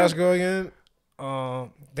Drake and Josh go again?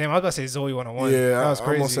 Damn, I was about to say Zoe 101. Yeah, that was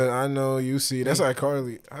crazy. I almost said I know you see. That's like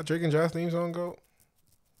Carly. How Drake and Josh theme song go?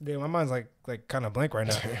 Damn, my mind's like kind of blank right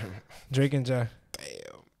now. Damn. Drake and Josh.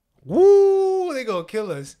 Damn. Woo, they gonna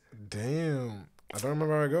kill us. Damn. I don't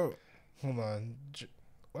remember how it go. Hold on.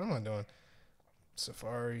 What am I doing?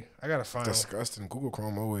 Safari. I gotta find. Disgusting. Google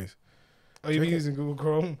Chrome always. Oh, you been using Google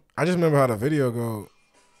Chrome? I just remember how the video go.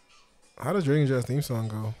 How does Drake and Josh theme song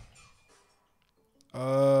go?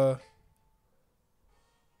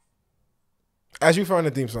 As you find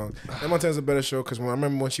the theme song, Hannah Montana's a better show because I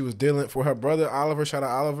remember when she was dealing for her brother Oliver. Shout out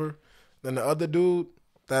Oliver. Then the other dude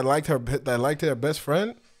that liked her best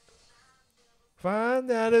friend. Find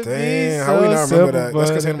out if damn, how we not remember that? That's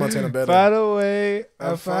because Hannah Montana better. Find a way.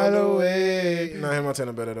 I find a way. Nah, Hannah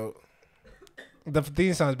Montana better though. The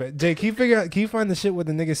theme sounds bad. Jay, can you find the shit what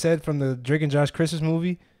the nigga said from the Drake and Josh Christmas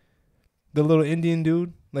movie? The little Indian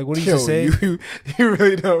dude. Like what he used to say. You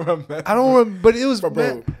really don't remember. I don't remember, but it was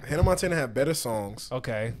bro. Hannah Montana had better songs.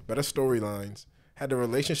 Okay. Better storylines. Had the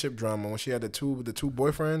relationship drama when she had the two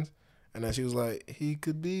boyfriends. And then she was like, he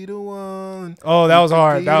could be the one. Oh, that was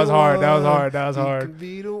hard. That was hard. I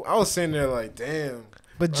was sitting there like, damn.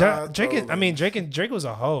 But Drake was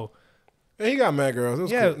a hoe. Yeah, he got mad girls. It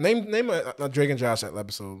was cool. Name a Drake and Josh that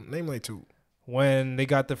episode. Name like 2. When they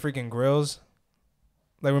got the freaking grills.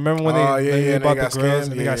 Like remember when they bought the girls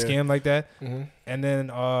and they got scammed like that? Mm-hmm. And then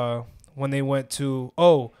when they went to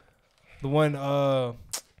the one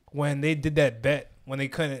when they did that bet when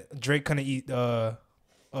Drake couldn't eat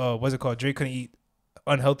what's it called? Drake couldn't eat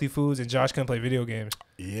unhealthy foods and Josh couldn't play video games.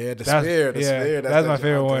 Yeah, the sphere. That's my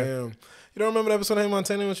favorite one. Damn. You don't remember the episode of Hannah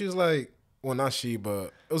Montana when she was like, well, not she,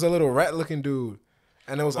 but it was a little rat looking dude.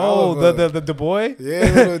 And it was the boy?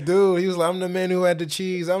 Yeah, little dude. He was like, I'm the man who had the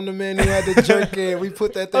cheese. I'm the man who had the jerky. We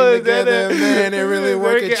put that thing together, man. It really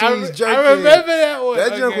worked. Cheese jerky. I remember that one.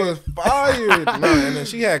 That junk was fired. And then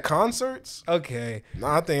she had concerts. Okay.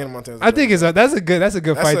 I think Hannah Montana. I think that's a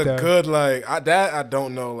good fight though. That's a good I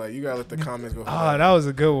don't know. Like you gotta let the comments go. That was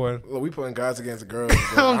a good one. Look, we putting guys against the girls.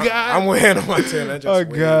 God. I'm with Hannah Montana.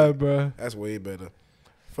 God, bro. That's way better.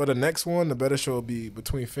 For the next one, the better show will be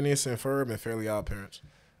between Phineas and Ferb and Fairly Odd Parents.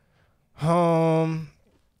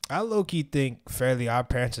 I low-key think Fairly Odd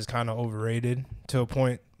Parents is kind of overrated to a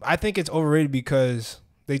point. I think it's overrated because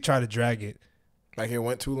they try to drag it. Like it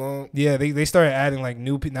went too long? Yeah, they started adding like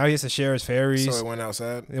new people. Now he has to share his fairies. So it went out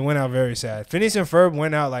sad? It went out very sad. Phineas and Ferb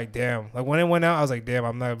went out like, damn. Like when it went out, I was like, damn,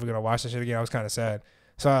 I'm not ever going to watch this shit again. I was kind of sad.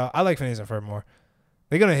 So I like Phineas and Ferb more.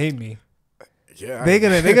 They're going to hate me. Yeah, they're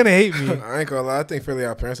gonna hate me. I ain't gonna lie. I think Fairly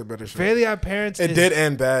Odd Parents a better show. Fairly Odd Parents. It did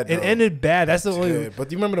end bad. Though. It ended bad. That's the only. But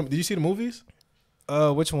do you remember them? Did you see the movies?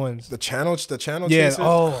 Which ones? The channel. Yeah. Chasers?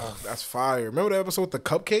 Oh, that's fire. Remember the episode with the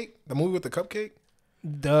cupcake? The movie with the cupcake?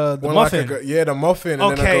 The muffin. Like the muffin.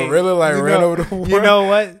 And then a gorilla ran over the world. You know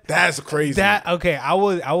what? That's crazy. I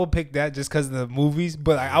would pick that just because of the movies.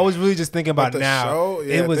 But like, I was really just thinking about the now. Show?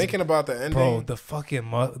 Yeah, it was thinking about the ending. Bro, the fucking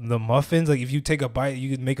the muffins. Like if you take a bite, you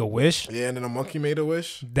could make a wish. Yeah, and then a monkey made a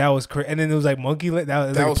wish. That was crazy. And then it was like Monkey. That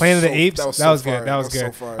was like Planet of the Apes. That was good. That was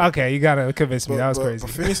good. So okay, you gotta convince me. That was crazy. But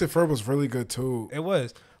Phineas and Ferb was really good too. It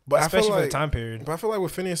was. But especially for the time period. But I feel like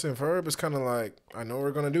with Phineas and Ferb, it's kind of like, I know what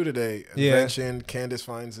we're going to do today. Invention, Candace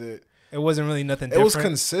finds it. It wasn't really nothing different. It was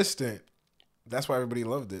consistent. That's why everybody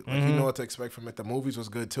loved it. Like, you know what to expect from it. The movies was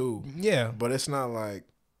good too. Yeah. But it's not like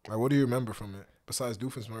what do you remember from it? Besides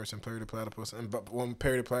Doofenshmirtz and Perry the Platypus. And when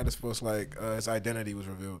Perry the Platypus, like, his identity was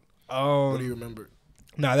revealed. What do you remember?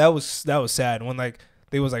 Nah, that was sad. When, like,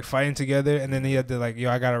 they was like fighting together, and then he had to like, yo,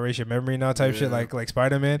 I gotta erase your memory now type shit, like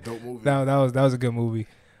Spider-Man. Dope movie. That was a good movie.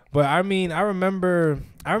 But I mean, I remember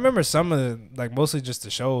some of the, like, mostly just the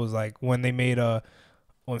shows, like when they made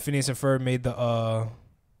when Phineas and Ferb made the I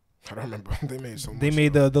don't remember. They made so much. They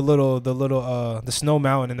made the little the snow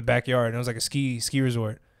mountain in the backyard, and it was like a ski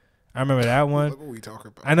resort. I remember that one. Look what we talking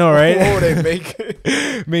about. I know, right? What were they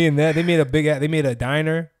making? Me and that, they made a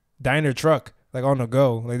diner truck, like on the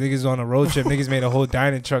go. Like niggas on a road trip, niggas made a whole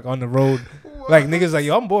diner truck on the road. Like niggas like,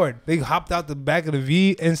 yo, I'm bored. They hopped out the back of the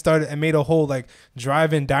V and made a whole like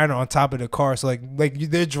drive-in diner on top of the car. So like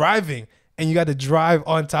they're driving and you got to drive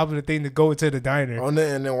on top of the thing to go to the diner. And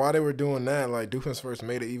then while they were doing that, like Doofenshmirtz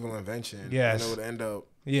made an evil invention. Yes. And it would end up.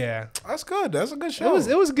 Yeah. That's good. That's a good show.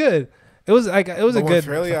 It was good. It was a good.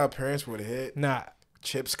 Fairly Odd Parents would hit. Nah.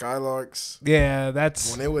 Chip Skylarks. Yeah,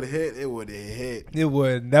 that's when it would hit. It would hit. It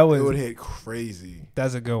would hit crazy.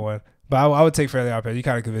 That's a good one. But I would take Fairly Odd Parents. You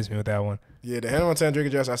kind of convinced me with that one. Yeah, the Hannah Montana Drake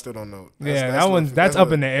and Josh, I still don't know. That's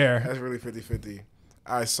up in the air. That's really 50-50.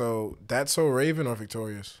 All right, so That's So Raven or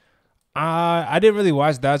Victorious? I didn't really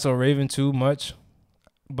watch That's So Raven too much,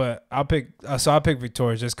 but I'll pick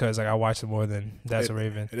Victorious just because like I watched it more than That's So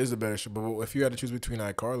Raven. It is the better show, but if you had to choose between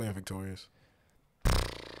iCarly and Victorious,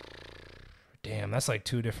 damn, that's like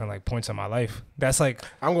two different like points in my life. That's like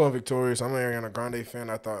I'm going Victorious. I'm an Ariana Grande fan.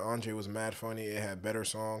 I thought Andre was mad funny. It had better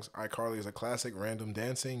songs. iCarly is a classic. Random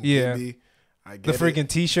dancing. Yeah. Baby. I get the freaking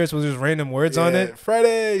T-shirts with just random words on it.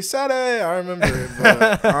 Friday, Saturday. I remember it.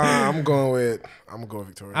 But I'm going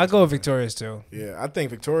Victorious. I'll go with Victorious too. Yeah, I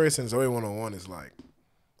think Victorious and Zoe 101 is like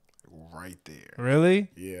right there.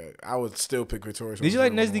 Really? Yeah, I would still pick Victorious. Did you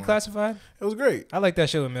like Ned's Declassified? It was great. I like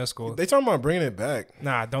that show in middle school. They talking about bringing it back.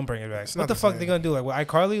 Nah, don't bring it back. What the fuck they gonna do? Like with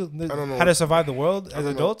iCarly? I don't know. How to Survive the World as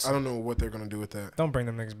adults? I don't know what they're gonna do with that. Don't bring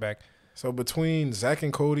them niggas back. So between Zach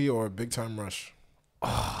and Cody or Big Time Rush?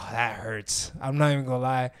 Oh, that hurts. I'm not even gonna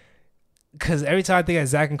lie. Cause every time I think of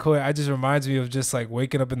Zach and Cody, it just reminds me of just like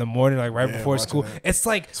waking up in the morning, like right before school. That. It's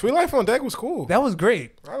like Sweet Life on Deck was cool. That was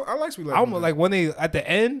great. I like Sweet Life. On Deck. Like when they at the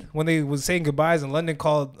end when they was saying goodbyes and London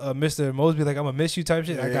called Mr. Mosby like I'm gonna miss you type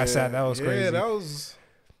shit. I got sad. That was crazy. Yeah, that was.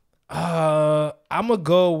 I'm gonna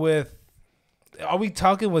go with. Are we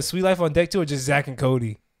talking with Sweet Life on Deck too, or just Zach and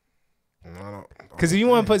Cody? Because if you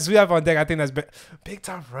want to put Sweet Life on Deck, I think that's Big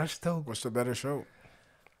Time Rush though. What's the better show?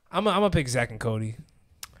 I'm gonna pick Zach and Cody.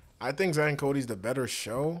 I think Zach and Cody's the better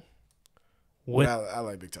show, With, I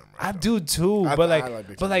like Big Time Rush. I do too, I but like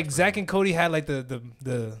Big Time like Rush, Zach and Cody had like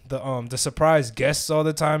the surprise guests all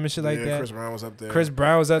the time and shit like that. Chris Brown was up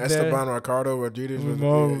there. Esteban Ricardo Rodriguez was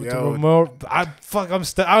I'm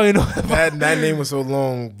stuck. I don't even know that name was so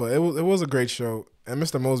long, but it was a great show. And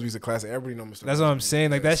Mr. Mosby's a classic. Everybody knows Mr. That's what I'm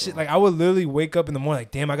saying. Like that shit. Like I would literally wake up in the morning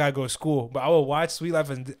like, damn, I gotta go to school. But I would watch Sweet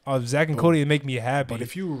Life of Zach and Cody and make me happy. But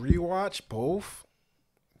if you rewatch both,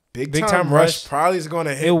 Big Time Rush probably is going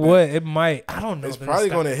to hit. It would. It might. I don't know. It's probably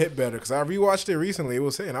going to hit better because I rewatched it recently. It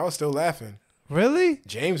was saying I was still laughing. Really?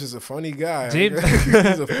 James is a funny guy. James,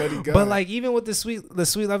 he's a funny guy. But like even with the sweet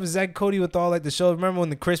life of Zach and Cody with all like the shows. Remember when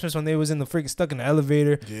the Christmas when they was in the freaking stuck in the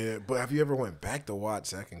elevator? Yeah, but have you ever went back to watch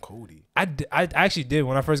Zach and Cody? I actually did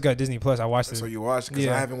when I first got Disney Plus. I watched it. So you watched it because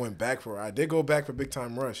I haven't went back for it. I did go back for Big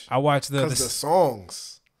Time Rush. I watched the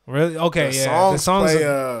songs. Really? Okay, the yeah.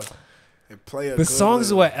 Songs play the songs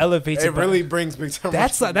is what elevates it. Really brings Big Time.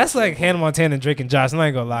 That's like Hannah Montana, Drake, and Josh. I'm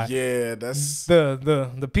not gonna lie. Yeah, that's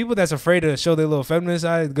the people that's afraid to show their little feminine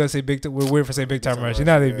side. Gonna say we're weird for saying Big Time Rush. You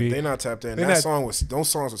know how they be. They not tapped in. Those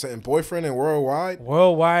songs were set in Boyfriend and Worldwide.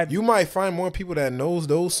 Worldwide. You might find more people that knows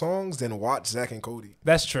those songs than watch Zach and Cody.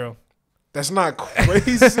 That's true. That's not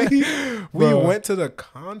crazy. We went to the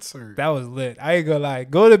concert. That was lit. I ain't gonna lie.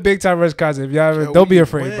 Go to Big Time Rush concert if y'all ever. Don't be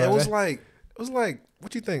afraid, bro. It was like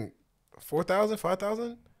what you think? 4,000,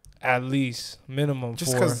 5,000? At least minimum.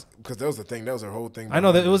 Just because that was the thing. That was a whole thing. I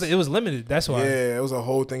know that it was limited. That's why. Yeah, it was a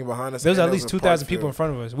whole thing behind us. There was at least 2,000 people in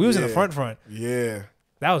front of us. We was in the front. Yeah,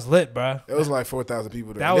 that was lit, bro. It was like 4,000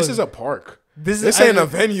 people there. This is a park. This ain't a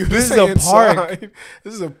venue. This is a park.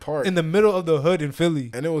 This is a park in the middle of the hood in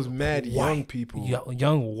Philly, and it was mad young people,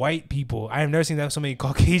 young white people. I have never seen that so many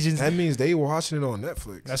Caucasians. That means they watching it on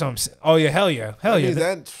Netflix. That's what I'm saying. Oh yeah, hell yeah.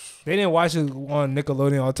 They didn't watch it on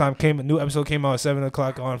Nickelodeon all the time. A new episode came out at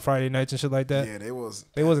 7:00 on Friday nights and shit like that. Yeah, they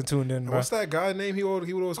wasn't tuned in. Bro. What's that guy name? He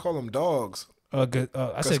would always call them dogs. I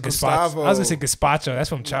said Gustavo. I was gonna say Gazpacho. That's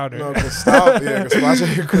from Chowder. No, Gustavo. Yeah,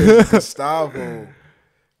 Gazpacho. You're crazy. Gustavo.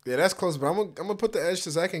 Yeah, that's close. But I'm gonna put the edge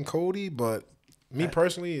to Zach and Cody. But me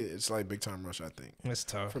personally, it's like Big Time Rush. I think that's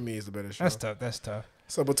tough. For me, it's the better show. That's tough.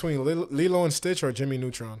 So between Lilo and Stitch or Jimmy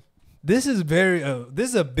Neutron. This is this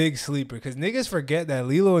is a big sleeper because niggas forget that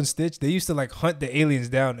Lilo and Stitch, they used to like hunt the aliens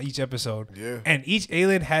down each episode. Yeah. And each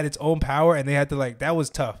alien had its own power and they had to like, that was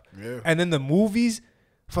tough. Yeah. And then the movies,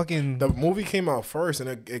 the movie came out first and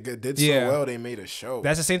it did so well they made a show.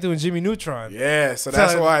 That's the same thing with Jimmy Neutron. Yeah, so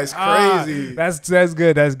that's why it's crazy. That's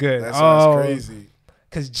good. That's good. That's why it's crazy.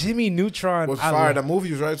 Cause Jimmy Neutron was fire. The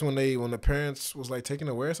movie was right when the parents was like taken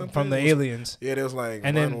away or something from the aliens. Yeah, there was like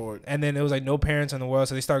and then it was like no parents in the world,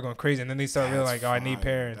 so they started going crazy, and then they started realizing like, I need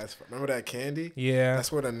parents. Remember that candy? Yeah,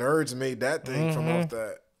 that's where the nerds made that thing from off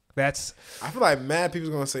that. I feel like mad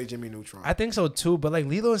people's gonna say Jimmy Neutron. I think so too, but like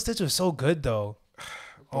Lilo and Stitch was so good though.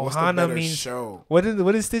 Ohana means show. What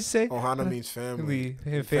did Stitch say? Ohana means family.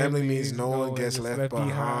 Family means no one gets left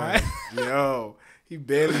behind. Yo. He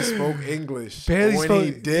barely spoke English. When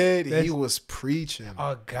he did, he was preaching.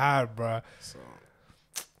 Oh God, bro. So,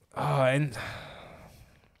 and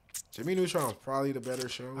Jimmy Neutron was probably the better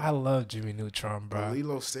show. I love Jimmy Neutron, bro. But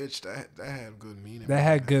Lilo Stitch, that had good meaning. That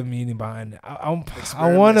had good meaning behind it. I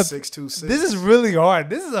want to 626. This is really hard.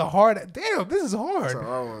 This is hard. Damn, this is hard. That's a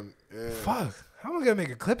hard one. Yeah. Fuck. How am I gonna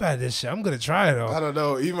make a clip out of this shit? I'm gonna try it though. I don't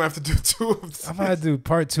know. You might have to do 2 of them. I might have to do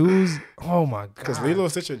part 2s. Oh my God. Because Lilo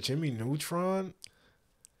Stitch and Jimmy Neutron.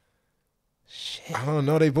 Shit. I don't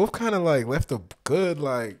know. They both kind of like left a good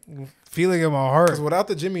like feeling in my heart. Because without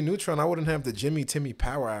the Jimmy Neutron, I wouldn't have the Jimmy Timmy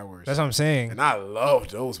Power Hours. That's what I'm saying. And I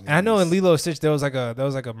loved those movies. And I know in Lilo Stitch there was like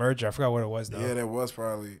a merger. I forgot what it was though. Yeah, there was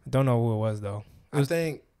probably. Don't know who it was though. I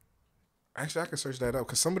think. Actually, I could search that up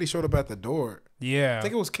because somebody showed up at the door. Yeah. I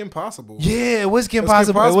think it was Kim Possible. Yeah, it was Kim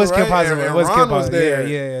Possible. It was Kim Possible. It was Kim Possible.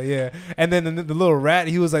 There. Yeah. And then the little rat,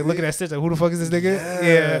 he was like looking at Stitch like, who the fuck is this nigga?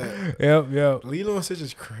 Yeah. Yep. Lilo and Stitch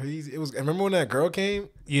is crazy. It was. Remember when that girl came?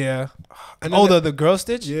 Yeah. And the girl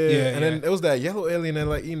Stitch? Yeah. And then it was that yellow alien that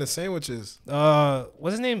like eating the sandwiches.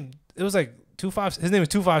 What's his name? It was like 25. His name is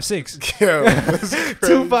 256. Yeah,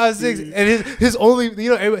 256, and his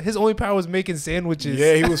only power was making sandwiches.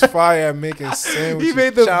 Yeah, he was fire at making sandwiches. He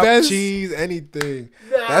made the best cheese, anything.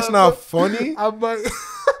 That's not funny.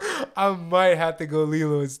 I might have to go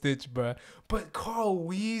Lilo and Stitch, bro. But Carl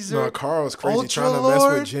Weezer. No, Carl was crazy trying to mess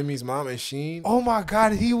with Jimmy's mom and Sheen. Oh my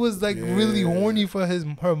God, he was like really horny for his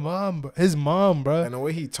mom, bro. And the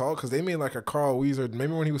way he talked, because they made like a Carl Weezer.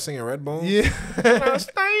 Remember when he was singing Redbone? Yeah.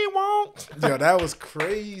 Stay won't. Yo, that was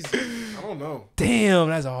crazy. I don't know. Damn,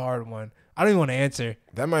 that's a hard one. I don't even want to answer.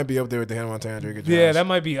 That might be up there with the Hannah Montana Drake. Yeah, that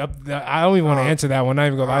might be up there. I don't even want to answer that one. Not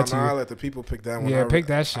even gonna lie to you. I'll let the people pick that one. Yeah, pick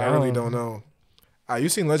that shit. I really don't know. You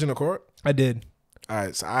seen Legend of Korra? I did. All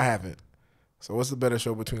right, so I haven't. So what's the better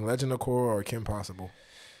show between Legend of Korra or Kim Possible?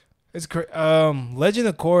 It's Legend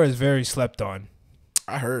of Korra is very slept on.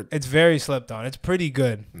 I heard it's very slept on. It's pretty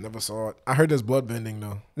good. Never saw it. I heard there's bloodbending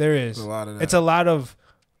though. There is a lot of that. It's a lot of.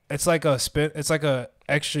 It's like a spin. It's like a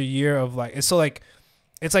extra year of like. It's so like.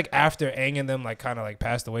 It's like after Aang and them like kind of like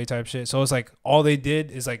passed away type shit. So it's like all they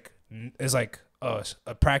did is like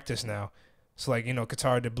a practice now. So like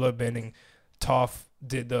Katara did bloodbending, Toph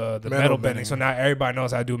did the metal bending. So now everybody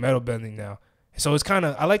knows how to do metal bending now. So it's kind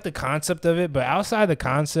of, I like the concept of it, but outside the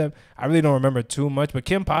concept, I really don't remember too much. But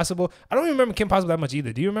Kim Possible, I don't even remember Kim Possible that much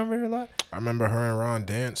either. Do you remember her a lot? I remember her and Ron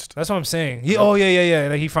danced. That's what I'm saying. Yeah.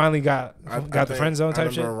 Like he finally got the friend zone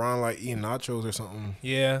type shit. I remember Ron like eating nachos or something.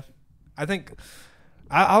 Yeah, I think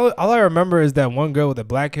all I remember is that one girl with the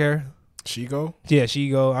black hair. Shigo? Yeah,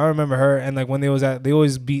 Shigo. I remember her, and like when they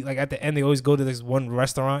always be like at the end, they always go to this one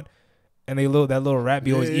restaurant. And that little rat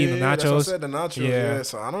be always eating the nachos. That's what I said, the nachos. Yeah,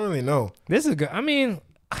 so I don't really know. This is good. I mean,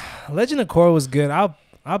 Legend of Korra was good.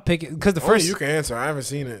 I'll pick it because the first. You can answer. I haven't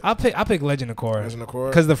seen it. I'll pick Legend of Korra. Legend of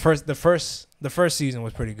Korra. Because the first season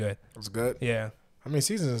was pretty good. It was good. Yeah. How many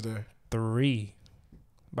seasons is there? 3,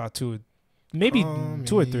 about 2. Maybe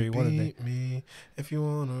 2 or 3. One of them. Me if you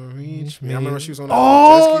wanna reach me. I remember she was on that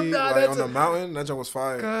jet ski, like on the mountain. That joke was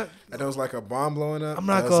fire. God. And there was like a bomb blowing up. I'm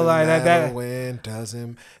not gonna lie, that when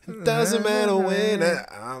doesn't matter when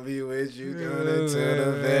I'll be with you till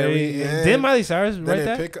the very end. Didn't Miley Cyrus write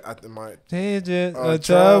that? Agent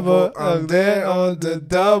trouble, I'm there on the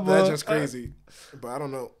double. That's just crazy. But I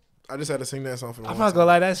don't know. I just had to sing that song for. I'm not gonna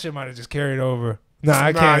lie, that shit might have just carried over. No,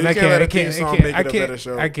 I can't. I can't. I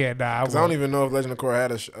can't. Nah, because I don't even know if Legend of Korra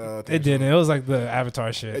had a. It didn't. It was like the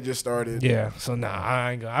Avatar shit. It just started. Yeah. So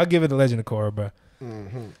I ain't gonna. I'll give it the Legend of Korra, bro.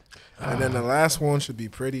 Mm-hmm. And then the last one should be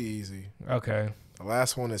pretty easy. Okay. The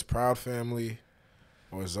last one is Proud Family,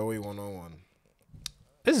 or Zoe 101.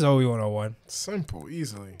 It's Zoe 101. Simple,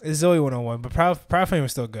 easily. It's Zoe 101, but Proud Family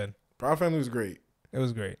was still good. Proud Family was great. It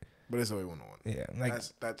was great. But it's Zoe 101. Yeah, like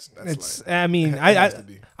that's it's. Like, I mean, I'm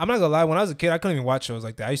not gonna lie. When I was a kid, I couldn't even watch shows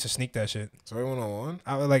like that. I used to sneak that shit. Zoe 101.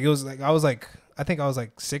 I think I was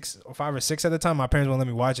like 5 or 6 at the time. My parents wouldn't let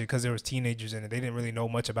me watch it because there was teenagers in it. They didn't really know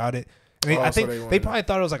much about it. I think they probably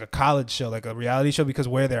thought it was like a college show, like a reality show, because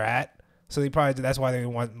where they're at. So that's why they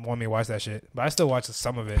want me to watch that shit. But I still watched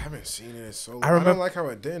some of it. I haven't seen it in so long. I don't like how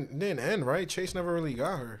it didn't end, right? Chase never really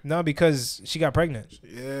got her. No, because she got pregnant.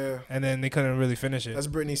 Yeah. And then they couldn't really finish it. That's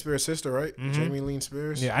Britney Spears' sister, right? Mm-hmm. Jamie Lee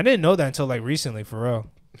Spears. Yeah, I didn't know that until like recently, for real.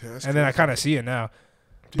 Yeah, and then I kind of see it now.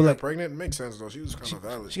 She got pregnant? It makes sense, though. She was kind of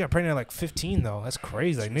valid. She got pregnant at like 15, though. That's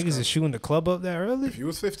crazy. Like, niggas is shooting the club up that early. If you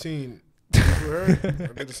was 15, you heard? I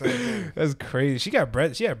did the same thing. That's crazy. She got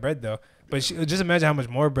bread. She had bread, though. But just imagine how much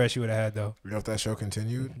more bread she would have had, though. You know, if that show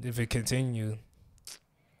continued? If it continued.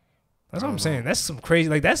 That's what I'm saying. That's some crazy,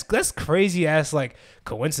 like, that's crazy ass, like,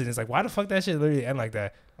 coincidence. Like, why the fuck that shit literally end like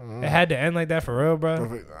that? It had to end like that for real,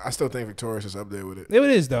 bro. I still think Victorious is up there with it. It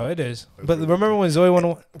is, though. It is. But remember when Zoe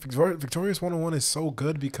 101? Victorious 101 is so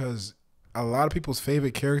good because a lot of people's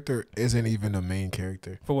favorite character isn't even the main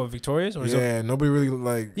character. For what, Victorious? Or yeah, nobody really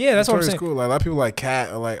like. Yeah, that's Victorious what I'm saying. Cool. Like, a lot of people like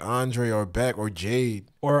Kat or like Andre or Beck or Jade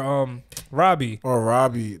or Robbie. Or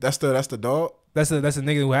Robbie. That's the dog. That's the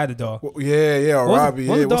nigga who had the dog. Well, yeah, or Robbie.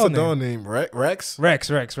 What's the dog name? Rex. Rex.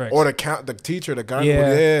 Or the teacher, the guy.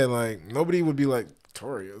 Yeah, like nobody would be like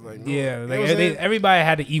Victoria. Like, no. Yeah, like everybody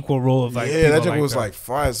had an equal role of like. Yeah, that joke was like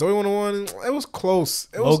fire. Zoe 101, it was close.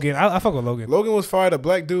 Logan, I fuck with Logan. Logan was fire. The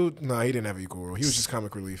black dude, nah, he didn't have an equal role. He was just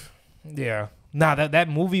comic relief. Yeah, nah, that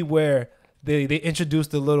movie where they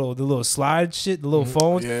introduced the little slide shit, the little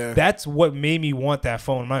phones. Yeah, that's what made me want that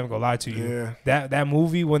phone. I'm not even gonna lie to you. Yeah, that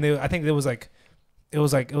movie when I think it was like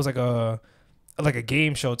a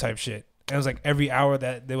game show type shit. It was like every hour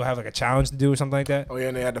that they would have like a challenge to do or something like that. Oh yeah,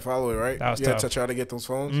 and they had to follow it, right? That was tough. To try to get those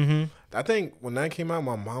phones. Mm-hmm. I think when that came out,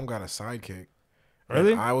 my mom got a sidekick.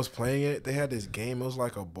 Really? I was playing it. They had this game. It was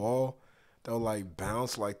like a ball that would like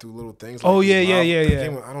bounce like through little things. Like yeah.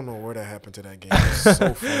 I don't know where that happened to that game. It was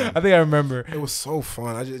so fun. I think I remember. It was so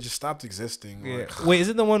fun. It just stopped existing. Yeah. Wait, is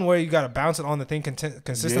it the one where you got to bounce it on the thing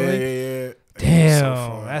consistently? Yeah.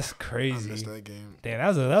 Damn, that's crazy. I missed that game. Damn,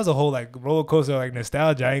 that was a whole like roller coaster like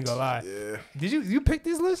nostalgia. I ain't gonna lie. Yeah. Did you pick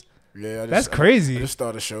this list? Yeah. That's crazy. I just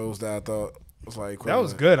started shows that I thought was like that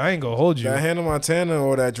was good. I ain't gonna hold you. That Hannah Montana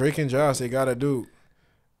or that Drake and Josh, they gotta do.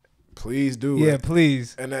 Please do. Yeah,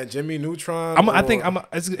 please. And that Jimmy Neutron.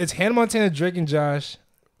 It's Hannah Montana, Drake and Josh,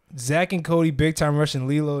 Zach and Cody, Big Time Rush, and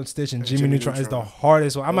Lilo and Stitch, and Jimmy Neutron is the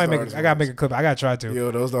hardest one. I gotta make a clip. I gotta try to.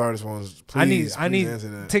 Yo, those are the hardest ones. Please, I need answer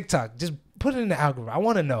that. TikTok. Just put it in the algorithm. I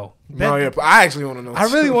want to know. No, yeah, but I actually want to know. I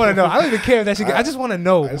really want to know. I don't even care if that shit. I just want to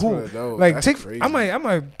know who. Know. Like, that's crazy. I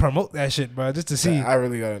might promote that shit, bro, just to see. I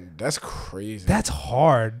really gotta. That's crazy. That's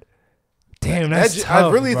hard. Damn, that's tough, I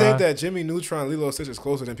really bro. think that Jimmy Neutron, Lilo Stitch is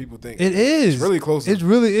closer than people think. It is. It's really close. It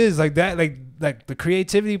really is. Like that. Like the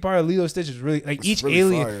creativity part of Lilo Stitch is really like each really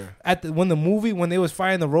alien fire. when they was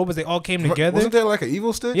fighting the robots, they all came together. Wasn't there like an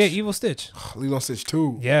Evil Stitch? Yeah, Evil Stitch. Lilo Stitch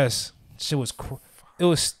 2. Yes, shit was. It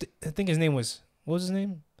was. I think his name was. What was his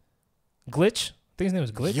name? Glitch. I think his name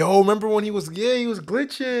was Glitch. Yo, remember when he was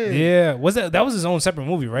glitching? Yeah, was that was his own separate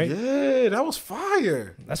movie, right? Yeah, that was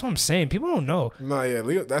fire. That's what I'm saying. People don't know. Nah, yeah,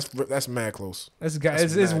 Leo, that's mad close.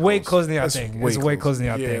 It's way closer than y'all think. It's way closer than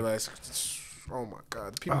y'all think. Like, oh my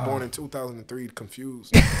god, people born in 2003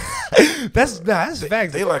 confused. that's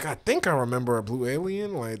facts. They like, I think I remember a blue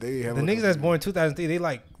alien. Like they have the niggas that's born in 2003.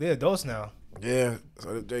 They're adults now. Yeah,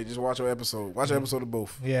 so they just watch an episode. Watch an episode of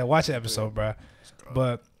both. Yeah, watch an episode, bro.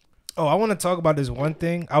 But I want to talk about this one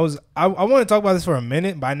thing. I want to talk about this for a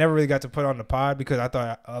minute, but I never really got to put it on the pod because I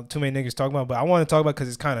thought too many niggas talking about it. But I want to talk about it because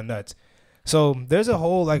it's kind of nuts. So there's a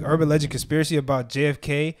whole like urban legend conspiracy about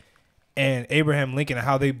JFK and Abraham Lincoln and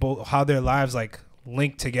how their lives like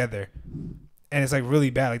linked together, and it's like really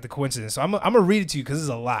bad, like the coincidence. So I'm gonna read it to you because it's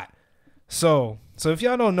a lot. So if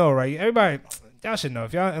y'all don't know, right, everybody, y'all should know.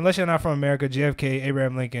 Unless you're not from America, JFK,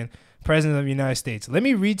 Abraham Lincoln, President of the United States. Let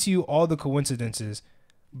me read to you all the coincidences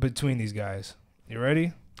between these guys. You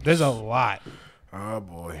ready? There's a lot. Oh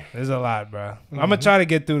boy. There's a lot, bro. I'm gonna try to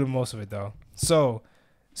get through to most of it though. So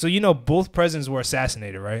both presidents were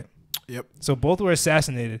assassinated, right? Yep. So both were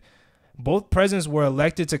assassinated. Both presidents were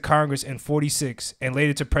elected to Congress in 46 and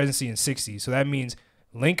later to presidency in 60. So that means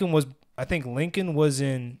Lincoln was in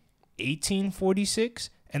 1846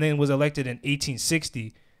 and then was elected in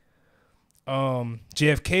 1860.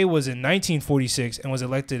 JFK was in 1946 and was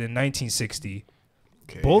elected in 1960.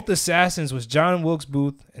 Okay. Both assassins was John Wilkes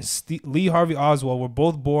Booth and Lee Harvey Oswald were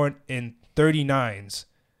both born in 39s.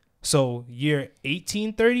 So year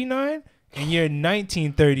 1839 and year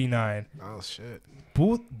 1939. Oh shit.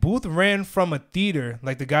 Booth ran from a theater,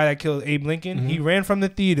 like the guy that killed Abe Lincoln. Mm-hmm. He ran from the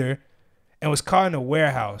theater and was caught in a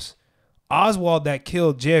warehouse. Oswald that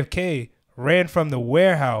killed JFK ran from the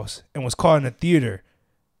warehouse and was caught in a theater.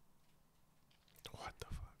 What the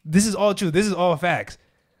fuck? This is all true. This is all facts.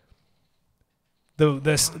 Both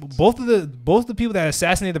the people that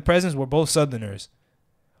assassinated the presidents were both Southerners.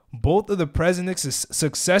 Both of the president's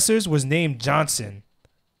successors was named Johnson.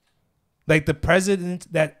 Like the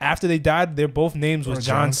president that after they died, their both names was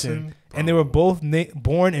Johnson, and they were both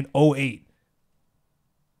born in 08.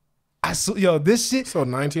 This shit. So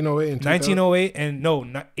 1908 and 1908 and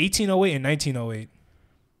 1808 and 1908.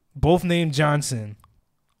 Both named Johnson.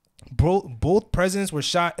 Both presidents were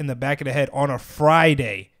shot in the back of the head on a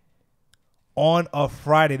Friday.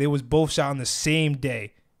 They was both shot on the same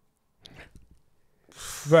day.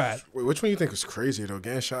 Right. Wait, which one you think was crazy though?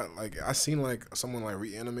 Getting shot, like I seen like someone like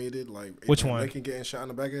reanimated, like which one? Lincoln getting shot in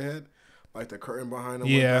the back of the head, like the curtain behind him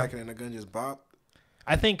went back and then the gun just bopped.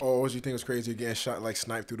 I think. Or what you think was crazy? Getting shot like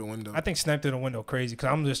sniped through the window. I think sniped through the window crazy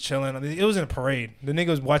because I'm just chilling. I mean, it was in a parade. The nigga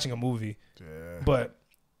was watching a movie. Yeah. But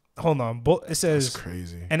hold on, it says that's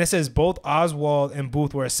crazy, and it says both Oswald and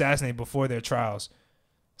Booth were assassinated before their trials,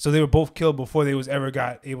 so they were both killed before they was ever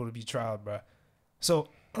got able to be trialed, bro. So.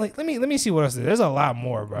 Like let me see what else there's a lot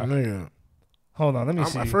more, bro. Nigga. Hold on, let me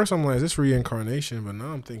see. At first I'm like, is this reincarnation? But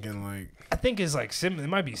now I'm thinking like I think it's like it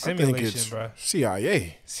might be simulation, bro.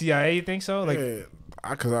 CIA. CIA, you think so? Like, yeah,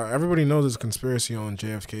 because everybody knows there's a conspiracy on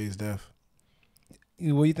JFK's death.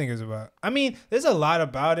 What do you think it's about? I mean, there's a lot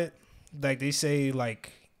about it. Like they say,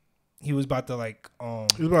 like he was about to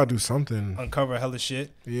he was about to do something, uncover hella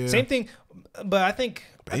shit. Yeah, same thing. But I think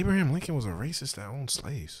Abraham Lincoln was a racist that owned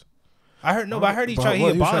slaves. I heard but I heard he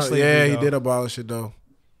abolished slavery. Yeah, he did abolish it though.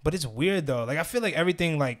 But it's weird though. Like I feel like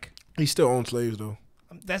everything like he still owns slaves though.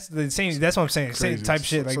 That's the same. That's what I'm saying. Crazy. Same type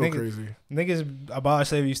shit. Like niggas abolish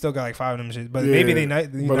slavery. You still got like 5 of them shit. But yeah, maybe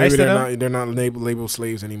they're not labeled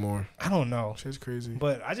slaves anymore. I don't know. Shit's crazy.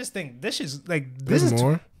 But I just think this is like there's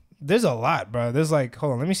more. There's a lot, bro. There's like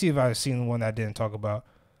hold on. Let me see if I've seen one that I didn't talk about.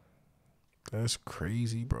 That's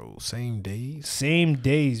crazy, bro. Same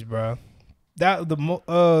days, bro.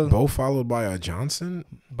 Both followed by a Johnson.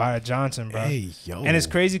 By a Johnson, bro. Hey yo. And it's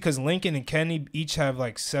crazy because Lincoln and Kennedy each have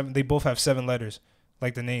like 7. They both have 7 letters,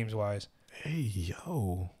 like the names wise. Hey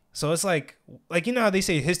yo. So it's like you know how they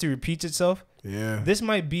say history repeats itself. Yeah. This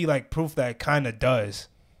might be like proof that it kind of does.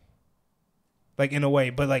 Like in a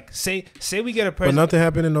way, but like say we get a president. But nothing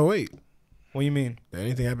happened in 08. What do you mean? Did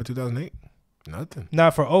anything happen in 2008? Nothing.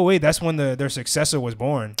 Nah, for 08, that's when their successor was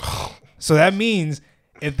born. So that means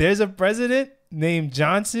if there's a president named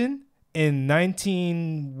Johnson in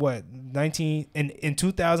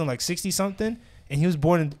 2000 like 60 something, and he was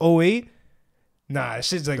born in 08, nah, that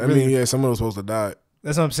shit's like I really. mean, yeah, someone was supposed to die.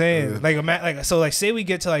 That's what I'm saying. Like say we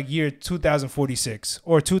get to like year 2046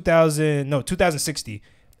 or 2060,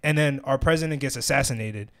 and then our president gets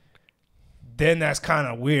assassinated. Then that's kind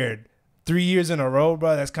of weird. 3 years in a row,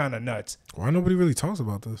 bro. That's kind of nuts. Why nobody really talks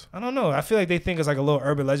about this? I don't know. I feel like they think it's like a little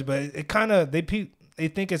urban legend, but it kind of they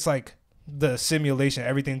think it's like the simulation.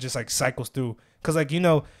 Everything just like cycles through. Cause like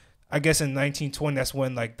I guess in 1920 that's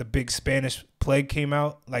when like the big Spanish plague came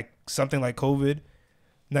out, like something like COVID,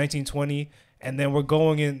 1920. And then we're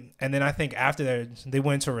going in, and then I think after that, they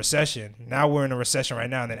went into a recession. Now we're in a recession right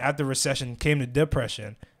now. And then after the recession came the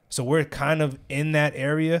depression. So we're kind of in that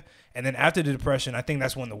area. And then after the depression, I think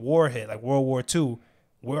that's when the war hit, like World War II.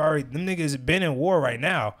 Them niggas been in war right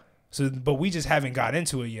now. So, but we just haven't got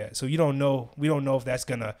into it yet. So we don't know if that's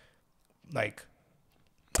going to like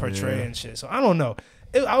portray and shit. So I don't know.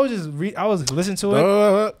 I was listening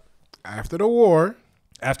to it. After the war,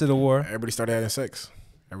 everybody started having sex.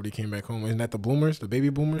 Everybody came back home. Isn't that the boomers? The baby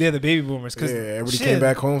boomers? Yeah, the baby boomers. Yeah, everybody came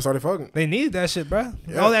back home, started fucking. They needed that shit, bro.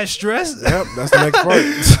 Yep. All that stress. Yep, that's the next part.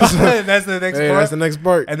 That's the next part. That's the next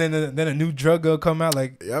part. And then a new drug gonna come out.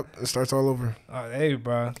 Like, yep, it starts all over. Hey,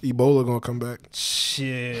 bro. Ebola gonna come back.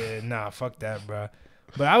 Shit, nah, fuck that, bro.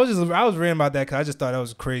 But I was reading about that because I just thought that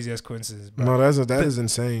was crazy as coincidence, bro. No, that is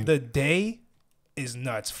insane. The day is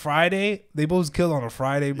nuts. Friday, they both killed on a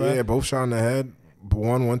Friday, bro. Yeah, both shot in the head.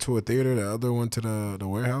 One went to a theater, the other went to the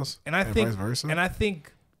warehouse, and vice versa. And I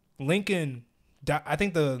think Lincoln, I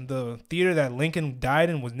think the theater that Lincoln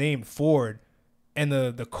died in was named Ford, and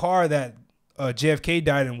the car that JFK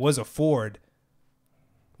died in was a Ford.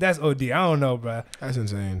 That's OD. I don't know, bro. That's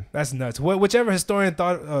insane. That's nuts. Whichever historian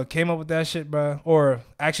came up with that shit, bro, or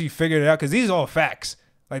actually figured it out, because these are all facts.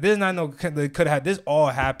 Like, there's not they could have had this all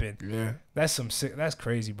happened. Yeah, that's some sick. That's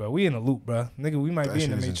crazy, bro. We in a loop, bro. Nigga, we might be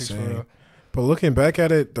in the Matrix for real. But looking back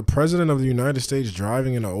at it, the president of the United States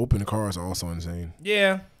driving in an open car is also insane.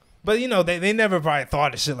 Yeah. But, they never probably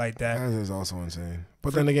thought of shit like that. That is also insane.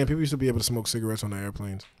 But then again, people used to be able to smoke cigarettes on the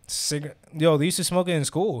airplanes. Yo, they used to smoke it in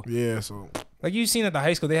school. Yeah, so. Like, you seen at the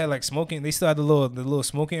high school, they had, like, smoking. They still had the little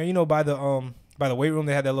smoking area. By the weight room,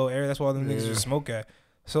 they had that little area. That's where all them niggas just smoke at.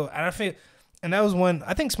 So, and I feel... And that was when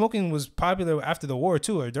I think smoking was popular after the war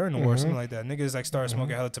too, or during the war, something like that. Niggas like started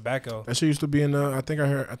smoking hella tobacco. That shit used to be in. I think I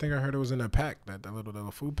heard it was in that pack, that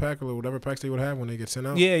little food pack or whatever packs they would have when they get sent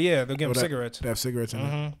out. Yeah, they'll give them cigarettes. They have cigarettes in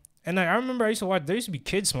it. And I remember I used to watch. There used to be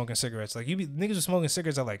kids smoking cigarettes. Like niggas were smoking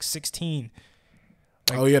cigarettes at like 16.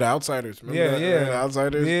 Like, oh yeah, the Outsiders. Remember the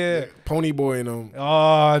Outsiders. Yeah, Pony Boy and them.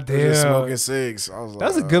 Oh damn, they just smoking cigs. I was like, that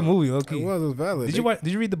was a good movie. Okay, it was valid.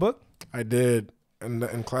 Did you read the book? I did.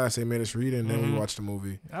 In class, they made us read it, and then we watched the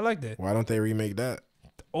movie. I liked it. Why don't they remake that?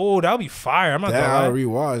 Oh, that would be fire. I'm not gonna lie. That I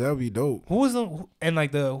rewatch. That would be dope. Who was who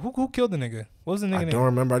killed the nigga? What was the nigga name? I don't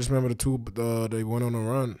remember. I just remember the two. They went on a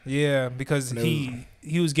run. Yeah, because he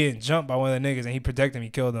was getting jumped by one of the niggas, and he protected him.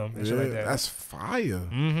 He killed him. And shit like that. That's fire.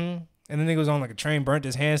 And the nigga was on like a train, burnt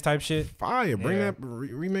his hands type shit. Fire. Bring that.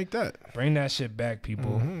 Remake that. Bring that shit back,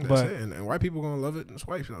 people. That's it. And white people gonna love it. It's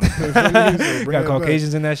white. So got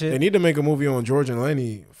Caucasians in that shit. They need to make a movie on George and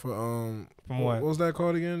Lenny for From what? What was that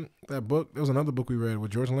called again? That book. There was another book we read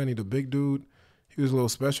with George and Lenny, the big dude. He was a little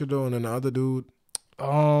special though, and then the other dude.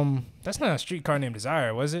 That's not a streetcar named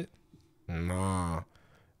Desire, was it? Nah.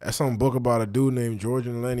 That's some book about a dude named George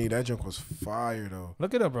and Lenny. That junk was fire though.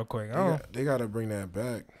 Look it up real quick. They gotta bring that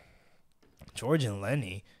back. George and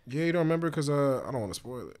Lenny. Yeah, you don't remember because I don't want to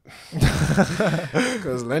spoil it.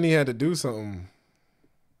 Because Lenny had to do something.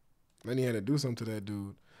 Lenny had to do something to that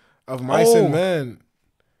dude. Of Mice and Men.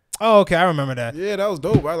 Oh, okay, I remember that. Yeah, that was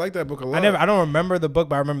dope. I like that book a lot. I don't remember the book,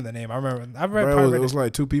 but I remember the name. I've read. It was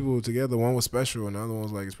like two people together. One was special, and the other one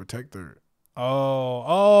was like his protector.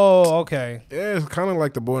 Oh, okay. Yeah, it's kind of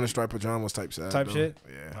like the Boy in the Striped Pajamas type sad. Type shit.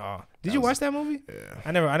 Yeah. Oh. Did you watch that movie? Yeah.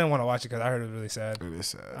 I didn't want to watch it because I heard it was really sad. It is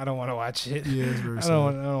sad. I don't want to watch it. Yeah, it's very sad.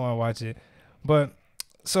 I don't want to watch it. But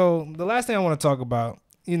so the last thing I want to talk about,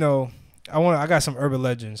 I got some urban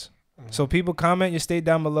legends. So people comment your state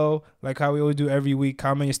down below, like how we always do every week.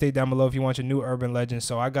 Comment your state down below if you want your new urban legend.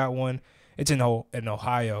 So I got one. It's in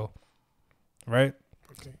Ohio, right?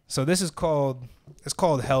 Okay. So this is called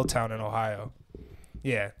HellTown in Ohio.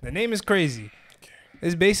 Yeah, the name is crazy. Okay.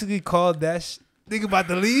 It's basically called that. Think about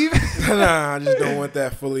to leave? Nah, I just don't want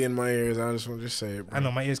that fully in my ears. I just want to say it, bro. I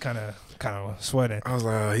know my ears kind of sweating. I was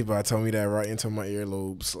like, oh, he about to tell me that right into my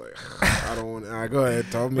earlobes. Like, I don't want. All right, go ahead.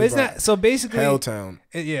 Tell me. But it's not. So basically, HellTown.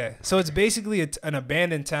 Yeah. So it's basically an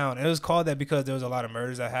abandoned town. It was called that because there was a lot of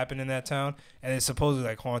murders that happened in that town, and it's supposedly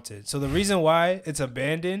like haunted. So the reason why it's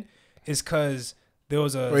abandoned is because there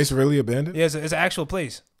was a. Wait, it's really abandoned? Yeah, it's an actual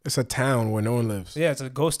place. It's a town where no one lives. Yeah, it's a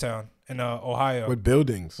ghost town in Ohio. With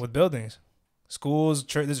buildings. Schools,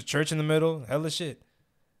 church. There's a church in the middle. Hella shit.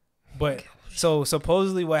 But so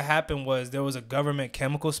supposedly what happened was there was a government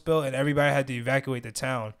chemical spill and everybody had to evacuate the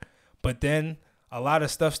town. But then a lot of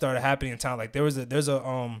stuff started happening in town. Like there's a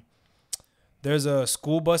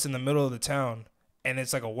school bus in the middle of the town, and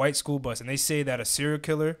it's like a white school bus, and they say that a serial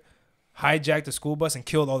killer hijacked the school bus and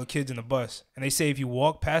killed all the kids in the bus. And they say if you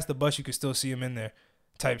walk past the bus, you can still see him in there,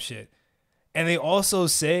 type shit. And they also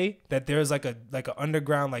say that there's like a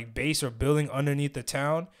underground like base or building underneath the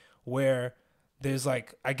town where there's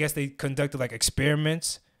like, I guess they conducted like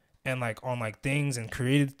experiments and like on like things and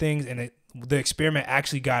created things, and the experiment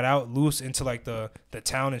actually got out loose into like the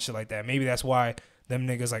town and shit like that. Maybe that's why them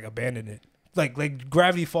niggas like abandoned it. Like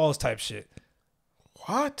Gravity Falls type shit.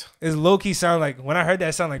 What? It's low key sound like, when I heard that,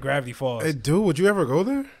 it sound like Gravity Falls. Hey, dude, would you ever go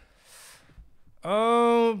there?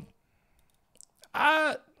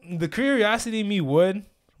 The curiosity in me would,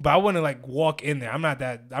 but I wouldn't like walk in there. I'm not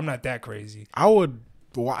that crazy. I would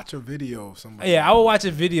watch a video of somebody. Yeah, I would watch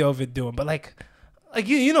a video of it doing, but like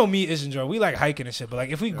you know me, Ish and Joe, we like hiking and shit. But like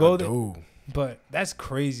if we go there, but that's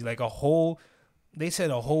crazy. Like they said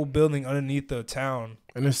a whole building underneath the town,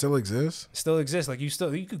 and it still exists. Like you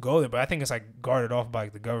could go there, but I think it's like guarded off by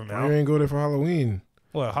like, the government. Why you ain't go there for Halloween?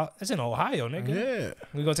 Well, it's in Ohio, nigga. Yeah,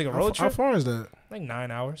 we gonna take a road trip. How far is that? Like 9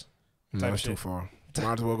 hours. No, that's too far.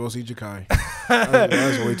 Might as well go see Jakai.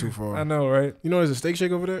 That's way too far. I know, right? You know there's a steak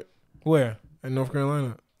shake over there? Where? In North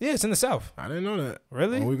Carolina. Yeah, it's in the South. I didn't know that.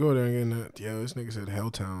 Really? When we go there and get that, this nigga said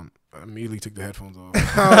HellTown. I immediately took the headphones off.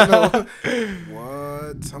 I don't know.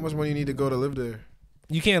 What? How much money you need to go to live there?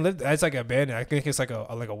 You can't live there. It's like abandoned. I think it's like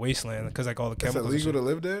a wasteland because like all the chemicals. It's illegal to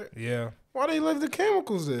live there? Yeah. Why they leave the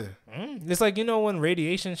chemicals there? It's like, you know, when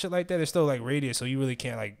radiation shit like that, there's still like radius, so you really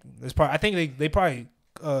can't like. There's probably, I think they probably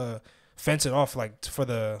fence it off like for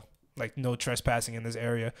the like no trespassing in this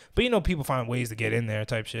area. But you know, people find ways to get in there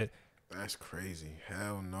type shit. That's crazy.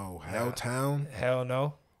 Hell no. HellTown? Hell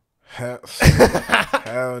no. Hell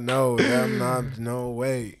no. Damn, not no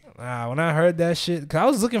way. When I heard that shit, cause I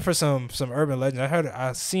was looking for some urban legends.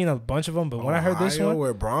 I seen a bunch of them, but when I heard this one,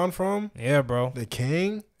 where Braun from? Yeah, bro. The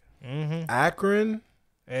King. Akron.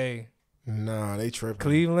 Hey. Nah, they tripping.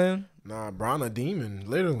 Cleveland. Nah, Braun a demon,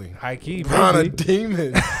 literally. High key, Braun a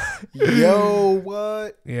demon. Yo,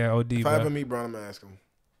 what? Yeah, OD. If bro. I ever meet Braun, I'm gonna ask him.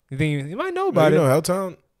 You think you might know about it? You know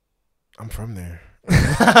HellTown? I'm from there.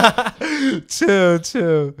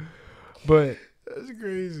 Chill. But that's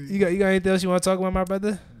crazy. You got anything else you want to talk about, my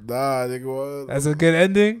brother? Nah, nigga, what? That's a good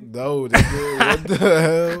ending? No, nigga. What the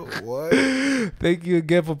hell? What? Thank you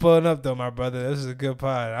again for pulling up, though, my brother. This is a good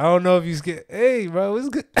pod. I don't know if you scared. Hey, bro, it's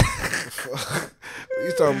good.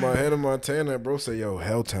 You talking about Hannah Montana, bro? Say, yo,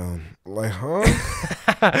 HellTown. Like, huh?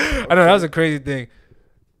 I know, that was a crazy thing.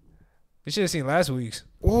 You should have seen last week's.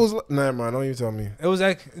 What was? Never mind. Don't you tell me. It was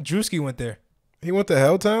like Drewski went there. He went to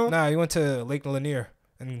HellTown? Nah, he went to Lake Lanier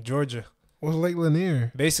in Georgia. What's Lake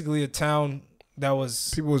Lanier? Basically a town that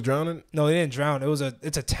was people was drowning. No, they didn't drown.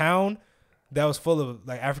 It's a town that was full of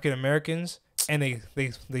like African Americans, and they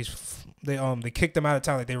kicked them out of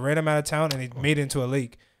town. Like they ran them out of town, and they made it into a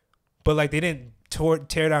lake. But like they didn't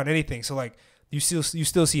tear down anything. So like you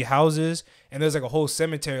still see houses, and there's like a whole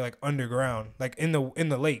cemetery like underground, like in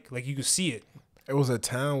the lake. Like you could see it. It was a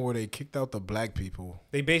town where they kicked out the black people.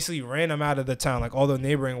 They basically ran them out of the town. Like all the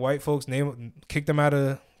neighboring white folks, kicked them out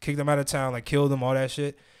of town, like killed them, all that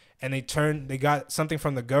shit. And they got something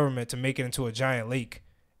from the government to make it into a giant lake.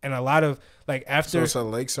 And a lot of like after. So it's a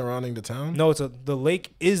lake surrounding the town? No, the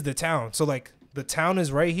lake is the town. So like the town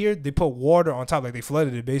is right here. They put water on top, like they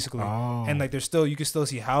flooded it basically. Oh. And like you can still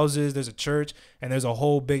see houses. There's a church, and there's a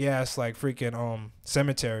whole big ass like freaking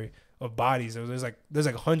cemetery of bodies. There's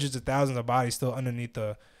like hundreds of thousands of bodies still underneath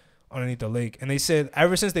the lake. And they said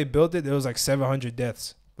ever since they built it, there was like 700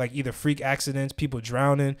 deaths. Like either freak accidents, people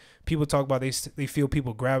drowning. People talk about they feel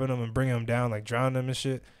people grabbing them and bringing them down, like drowning them and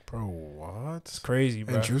shit. Bro, what? It's crazy,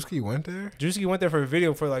 bro. And Drewski went there? Drewski went there for a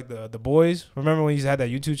video for like the boys. Remember when he had that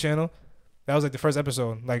YouTube channel? That was like the first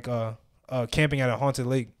episode, like camping at a haunted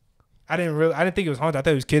lake. I didn't think it was haunted. I thought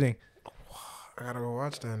he was kidding. I gotta go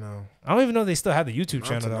watch that now. I don't even know if they still have the YouTube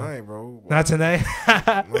channel tonight, though. bro. Not tonight.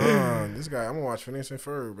 Nah, this guy. I'm gonna watch Phineas and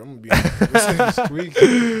Ferb. I'm gonna be this is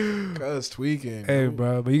tweaking. Cuz tweaking. Hey,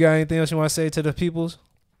 bro. But you got anything else you want to say to the peoples?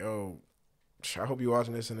 Yo, I hope you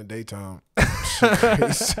watching this in the daytime. Shit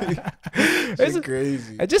crazy. Shit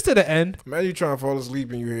crazy. Just to the end. Imagine you trying to fall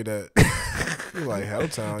asleep and you hear that. You like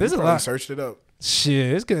HellTown. There's you a lot. Searched it up.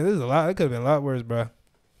 Shit, there's a lot. It could have been a lot worse, bro.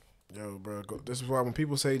 Yo, bro, this is why when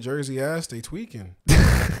people say Jersey ass, they tweaking.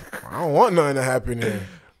 I don't want nothing to happen here.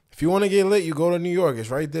 If you want to get lit, you go to New York. It's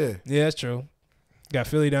right there. Yeah, that's true. Got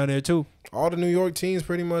Philly down there too. All the New York teams,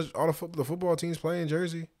 pretty much, all the football teams play in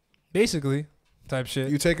Jersey. Basically, type shit.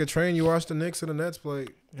 You take a train, you watch the Knicks or the Nets play.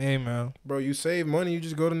 Hey, man. Bro, you save money, you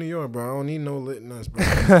just go to New York, bro. I don't need no litness, bro.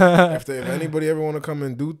 if anybody ever want to come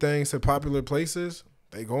and do things to popular places,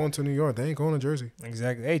 they going to New York. They ain't going to Jersey.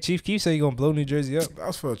 Exactly. Hey, Chief Keef said you going to blow New Jersey up. That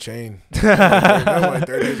was for a chain. That was like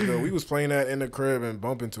 30 years ago. We was playing that in the crib and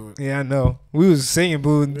bumping to it. Yeah, I know. We was singing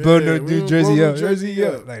blow New Jersey up. Jersey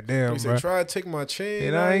up. Like, damn, he bro. said, try to take my chain.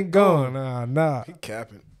 And I ain't going. Nah. He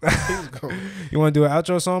capping. He's going. You want to do an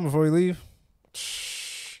outro song before we leave?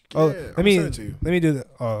 Yeah, let me do the.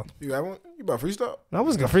 You got one? You about freestyle? No, I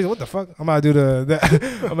was gonna freestyle. What the fuck? I'm about to do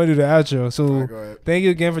I'm gonna do the outro. So thank you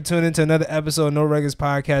again for tuning in to another episode of No Regulars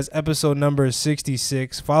Podcast, episode number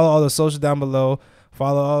 66. Follow all the socials down below.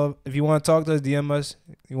 If you want to talk to us, DM us.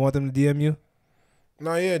 You want them to DM you?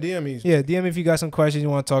 No, yeah, DM me. Yeah, DM me if you got some questions. You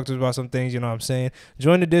want to talk to us about some things. You know what I'm saying?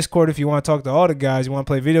 Join the Discord if you want to talk to all the guys. You want to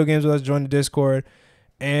play video games with us? Join the Discord.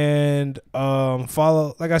 And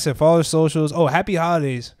follow the socials. Oh, happy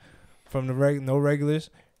holidays from the No Regulars.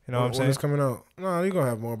 You know what I'm saying? When it's coming out? No, you're going to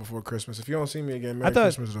have more before Christmas. If you don't see me again, Merry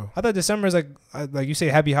Christmas, though. I thought December is like you say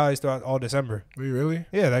happy holidays throughout all December. Are you really?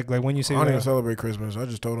 Yeah, like when you say. I don't even celebrate Christmas. I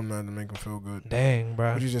just told them not to make them feel good. Dang,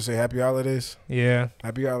 bro. Would you just say happy holidays? Yeah.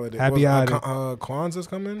 Happy holidays. Happy holidays. Kwanzaa's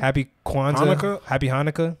coming? Happy Kwanzaa. Hanukkah? Happy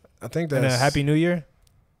Hanukkah. I think that's. And a Happy New Year.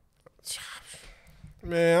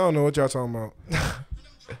 Man, I don't know what y'all talking about.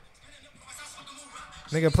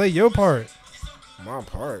 Nigga, play your part. My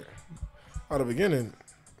part? At the beginning.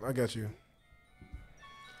 I got you.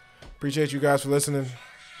 Appreciate you guys for listening.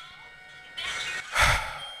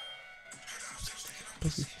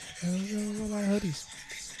 Hoodies.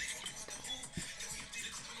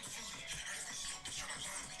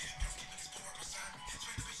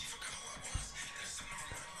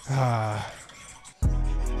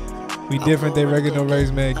 We different than regular race,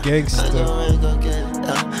 man. Gangsta. I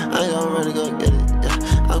ain't gonna really go get it.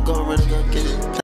 I'm gonna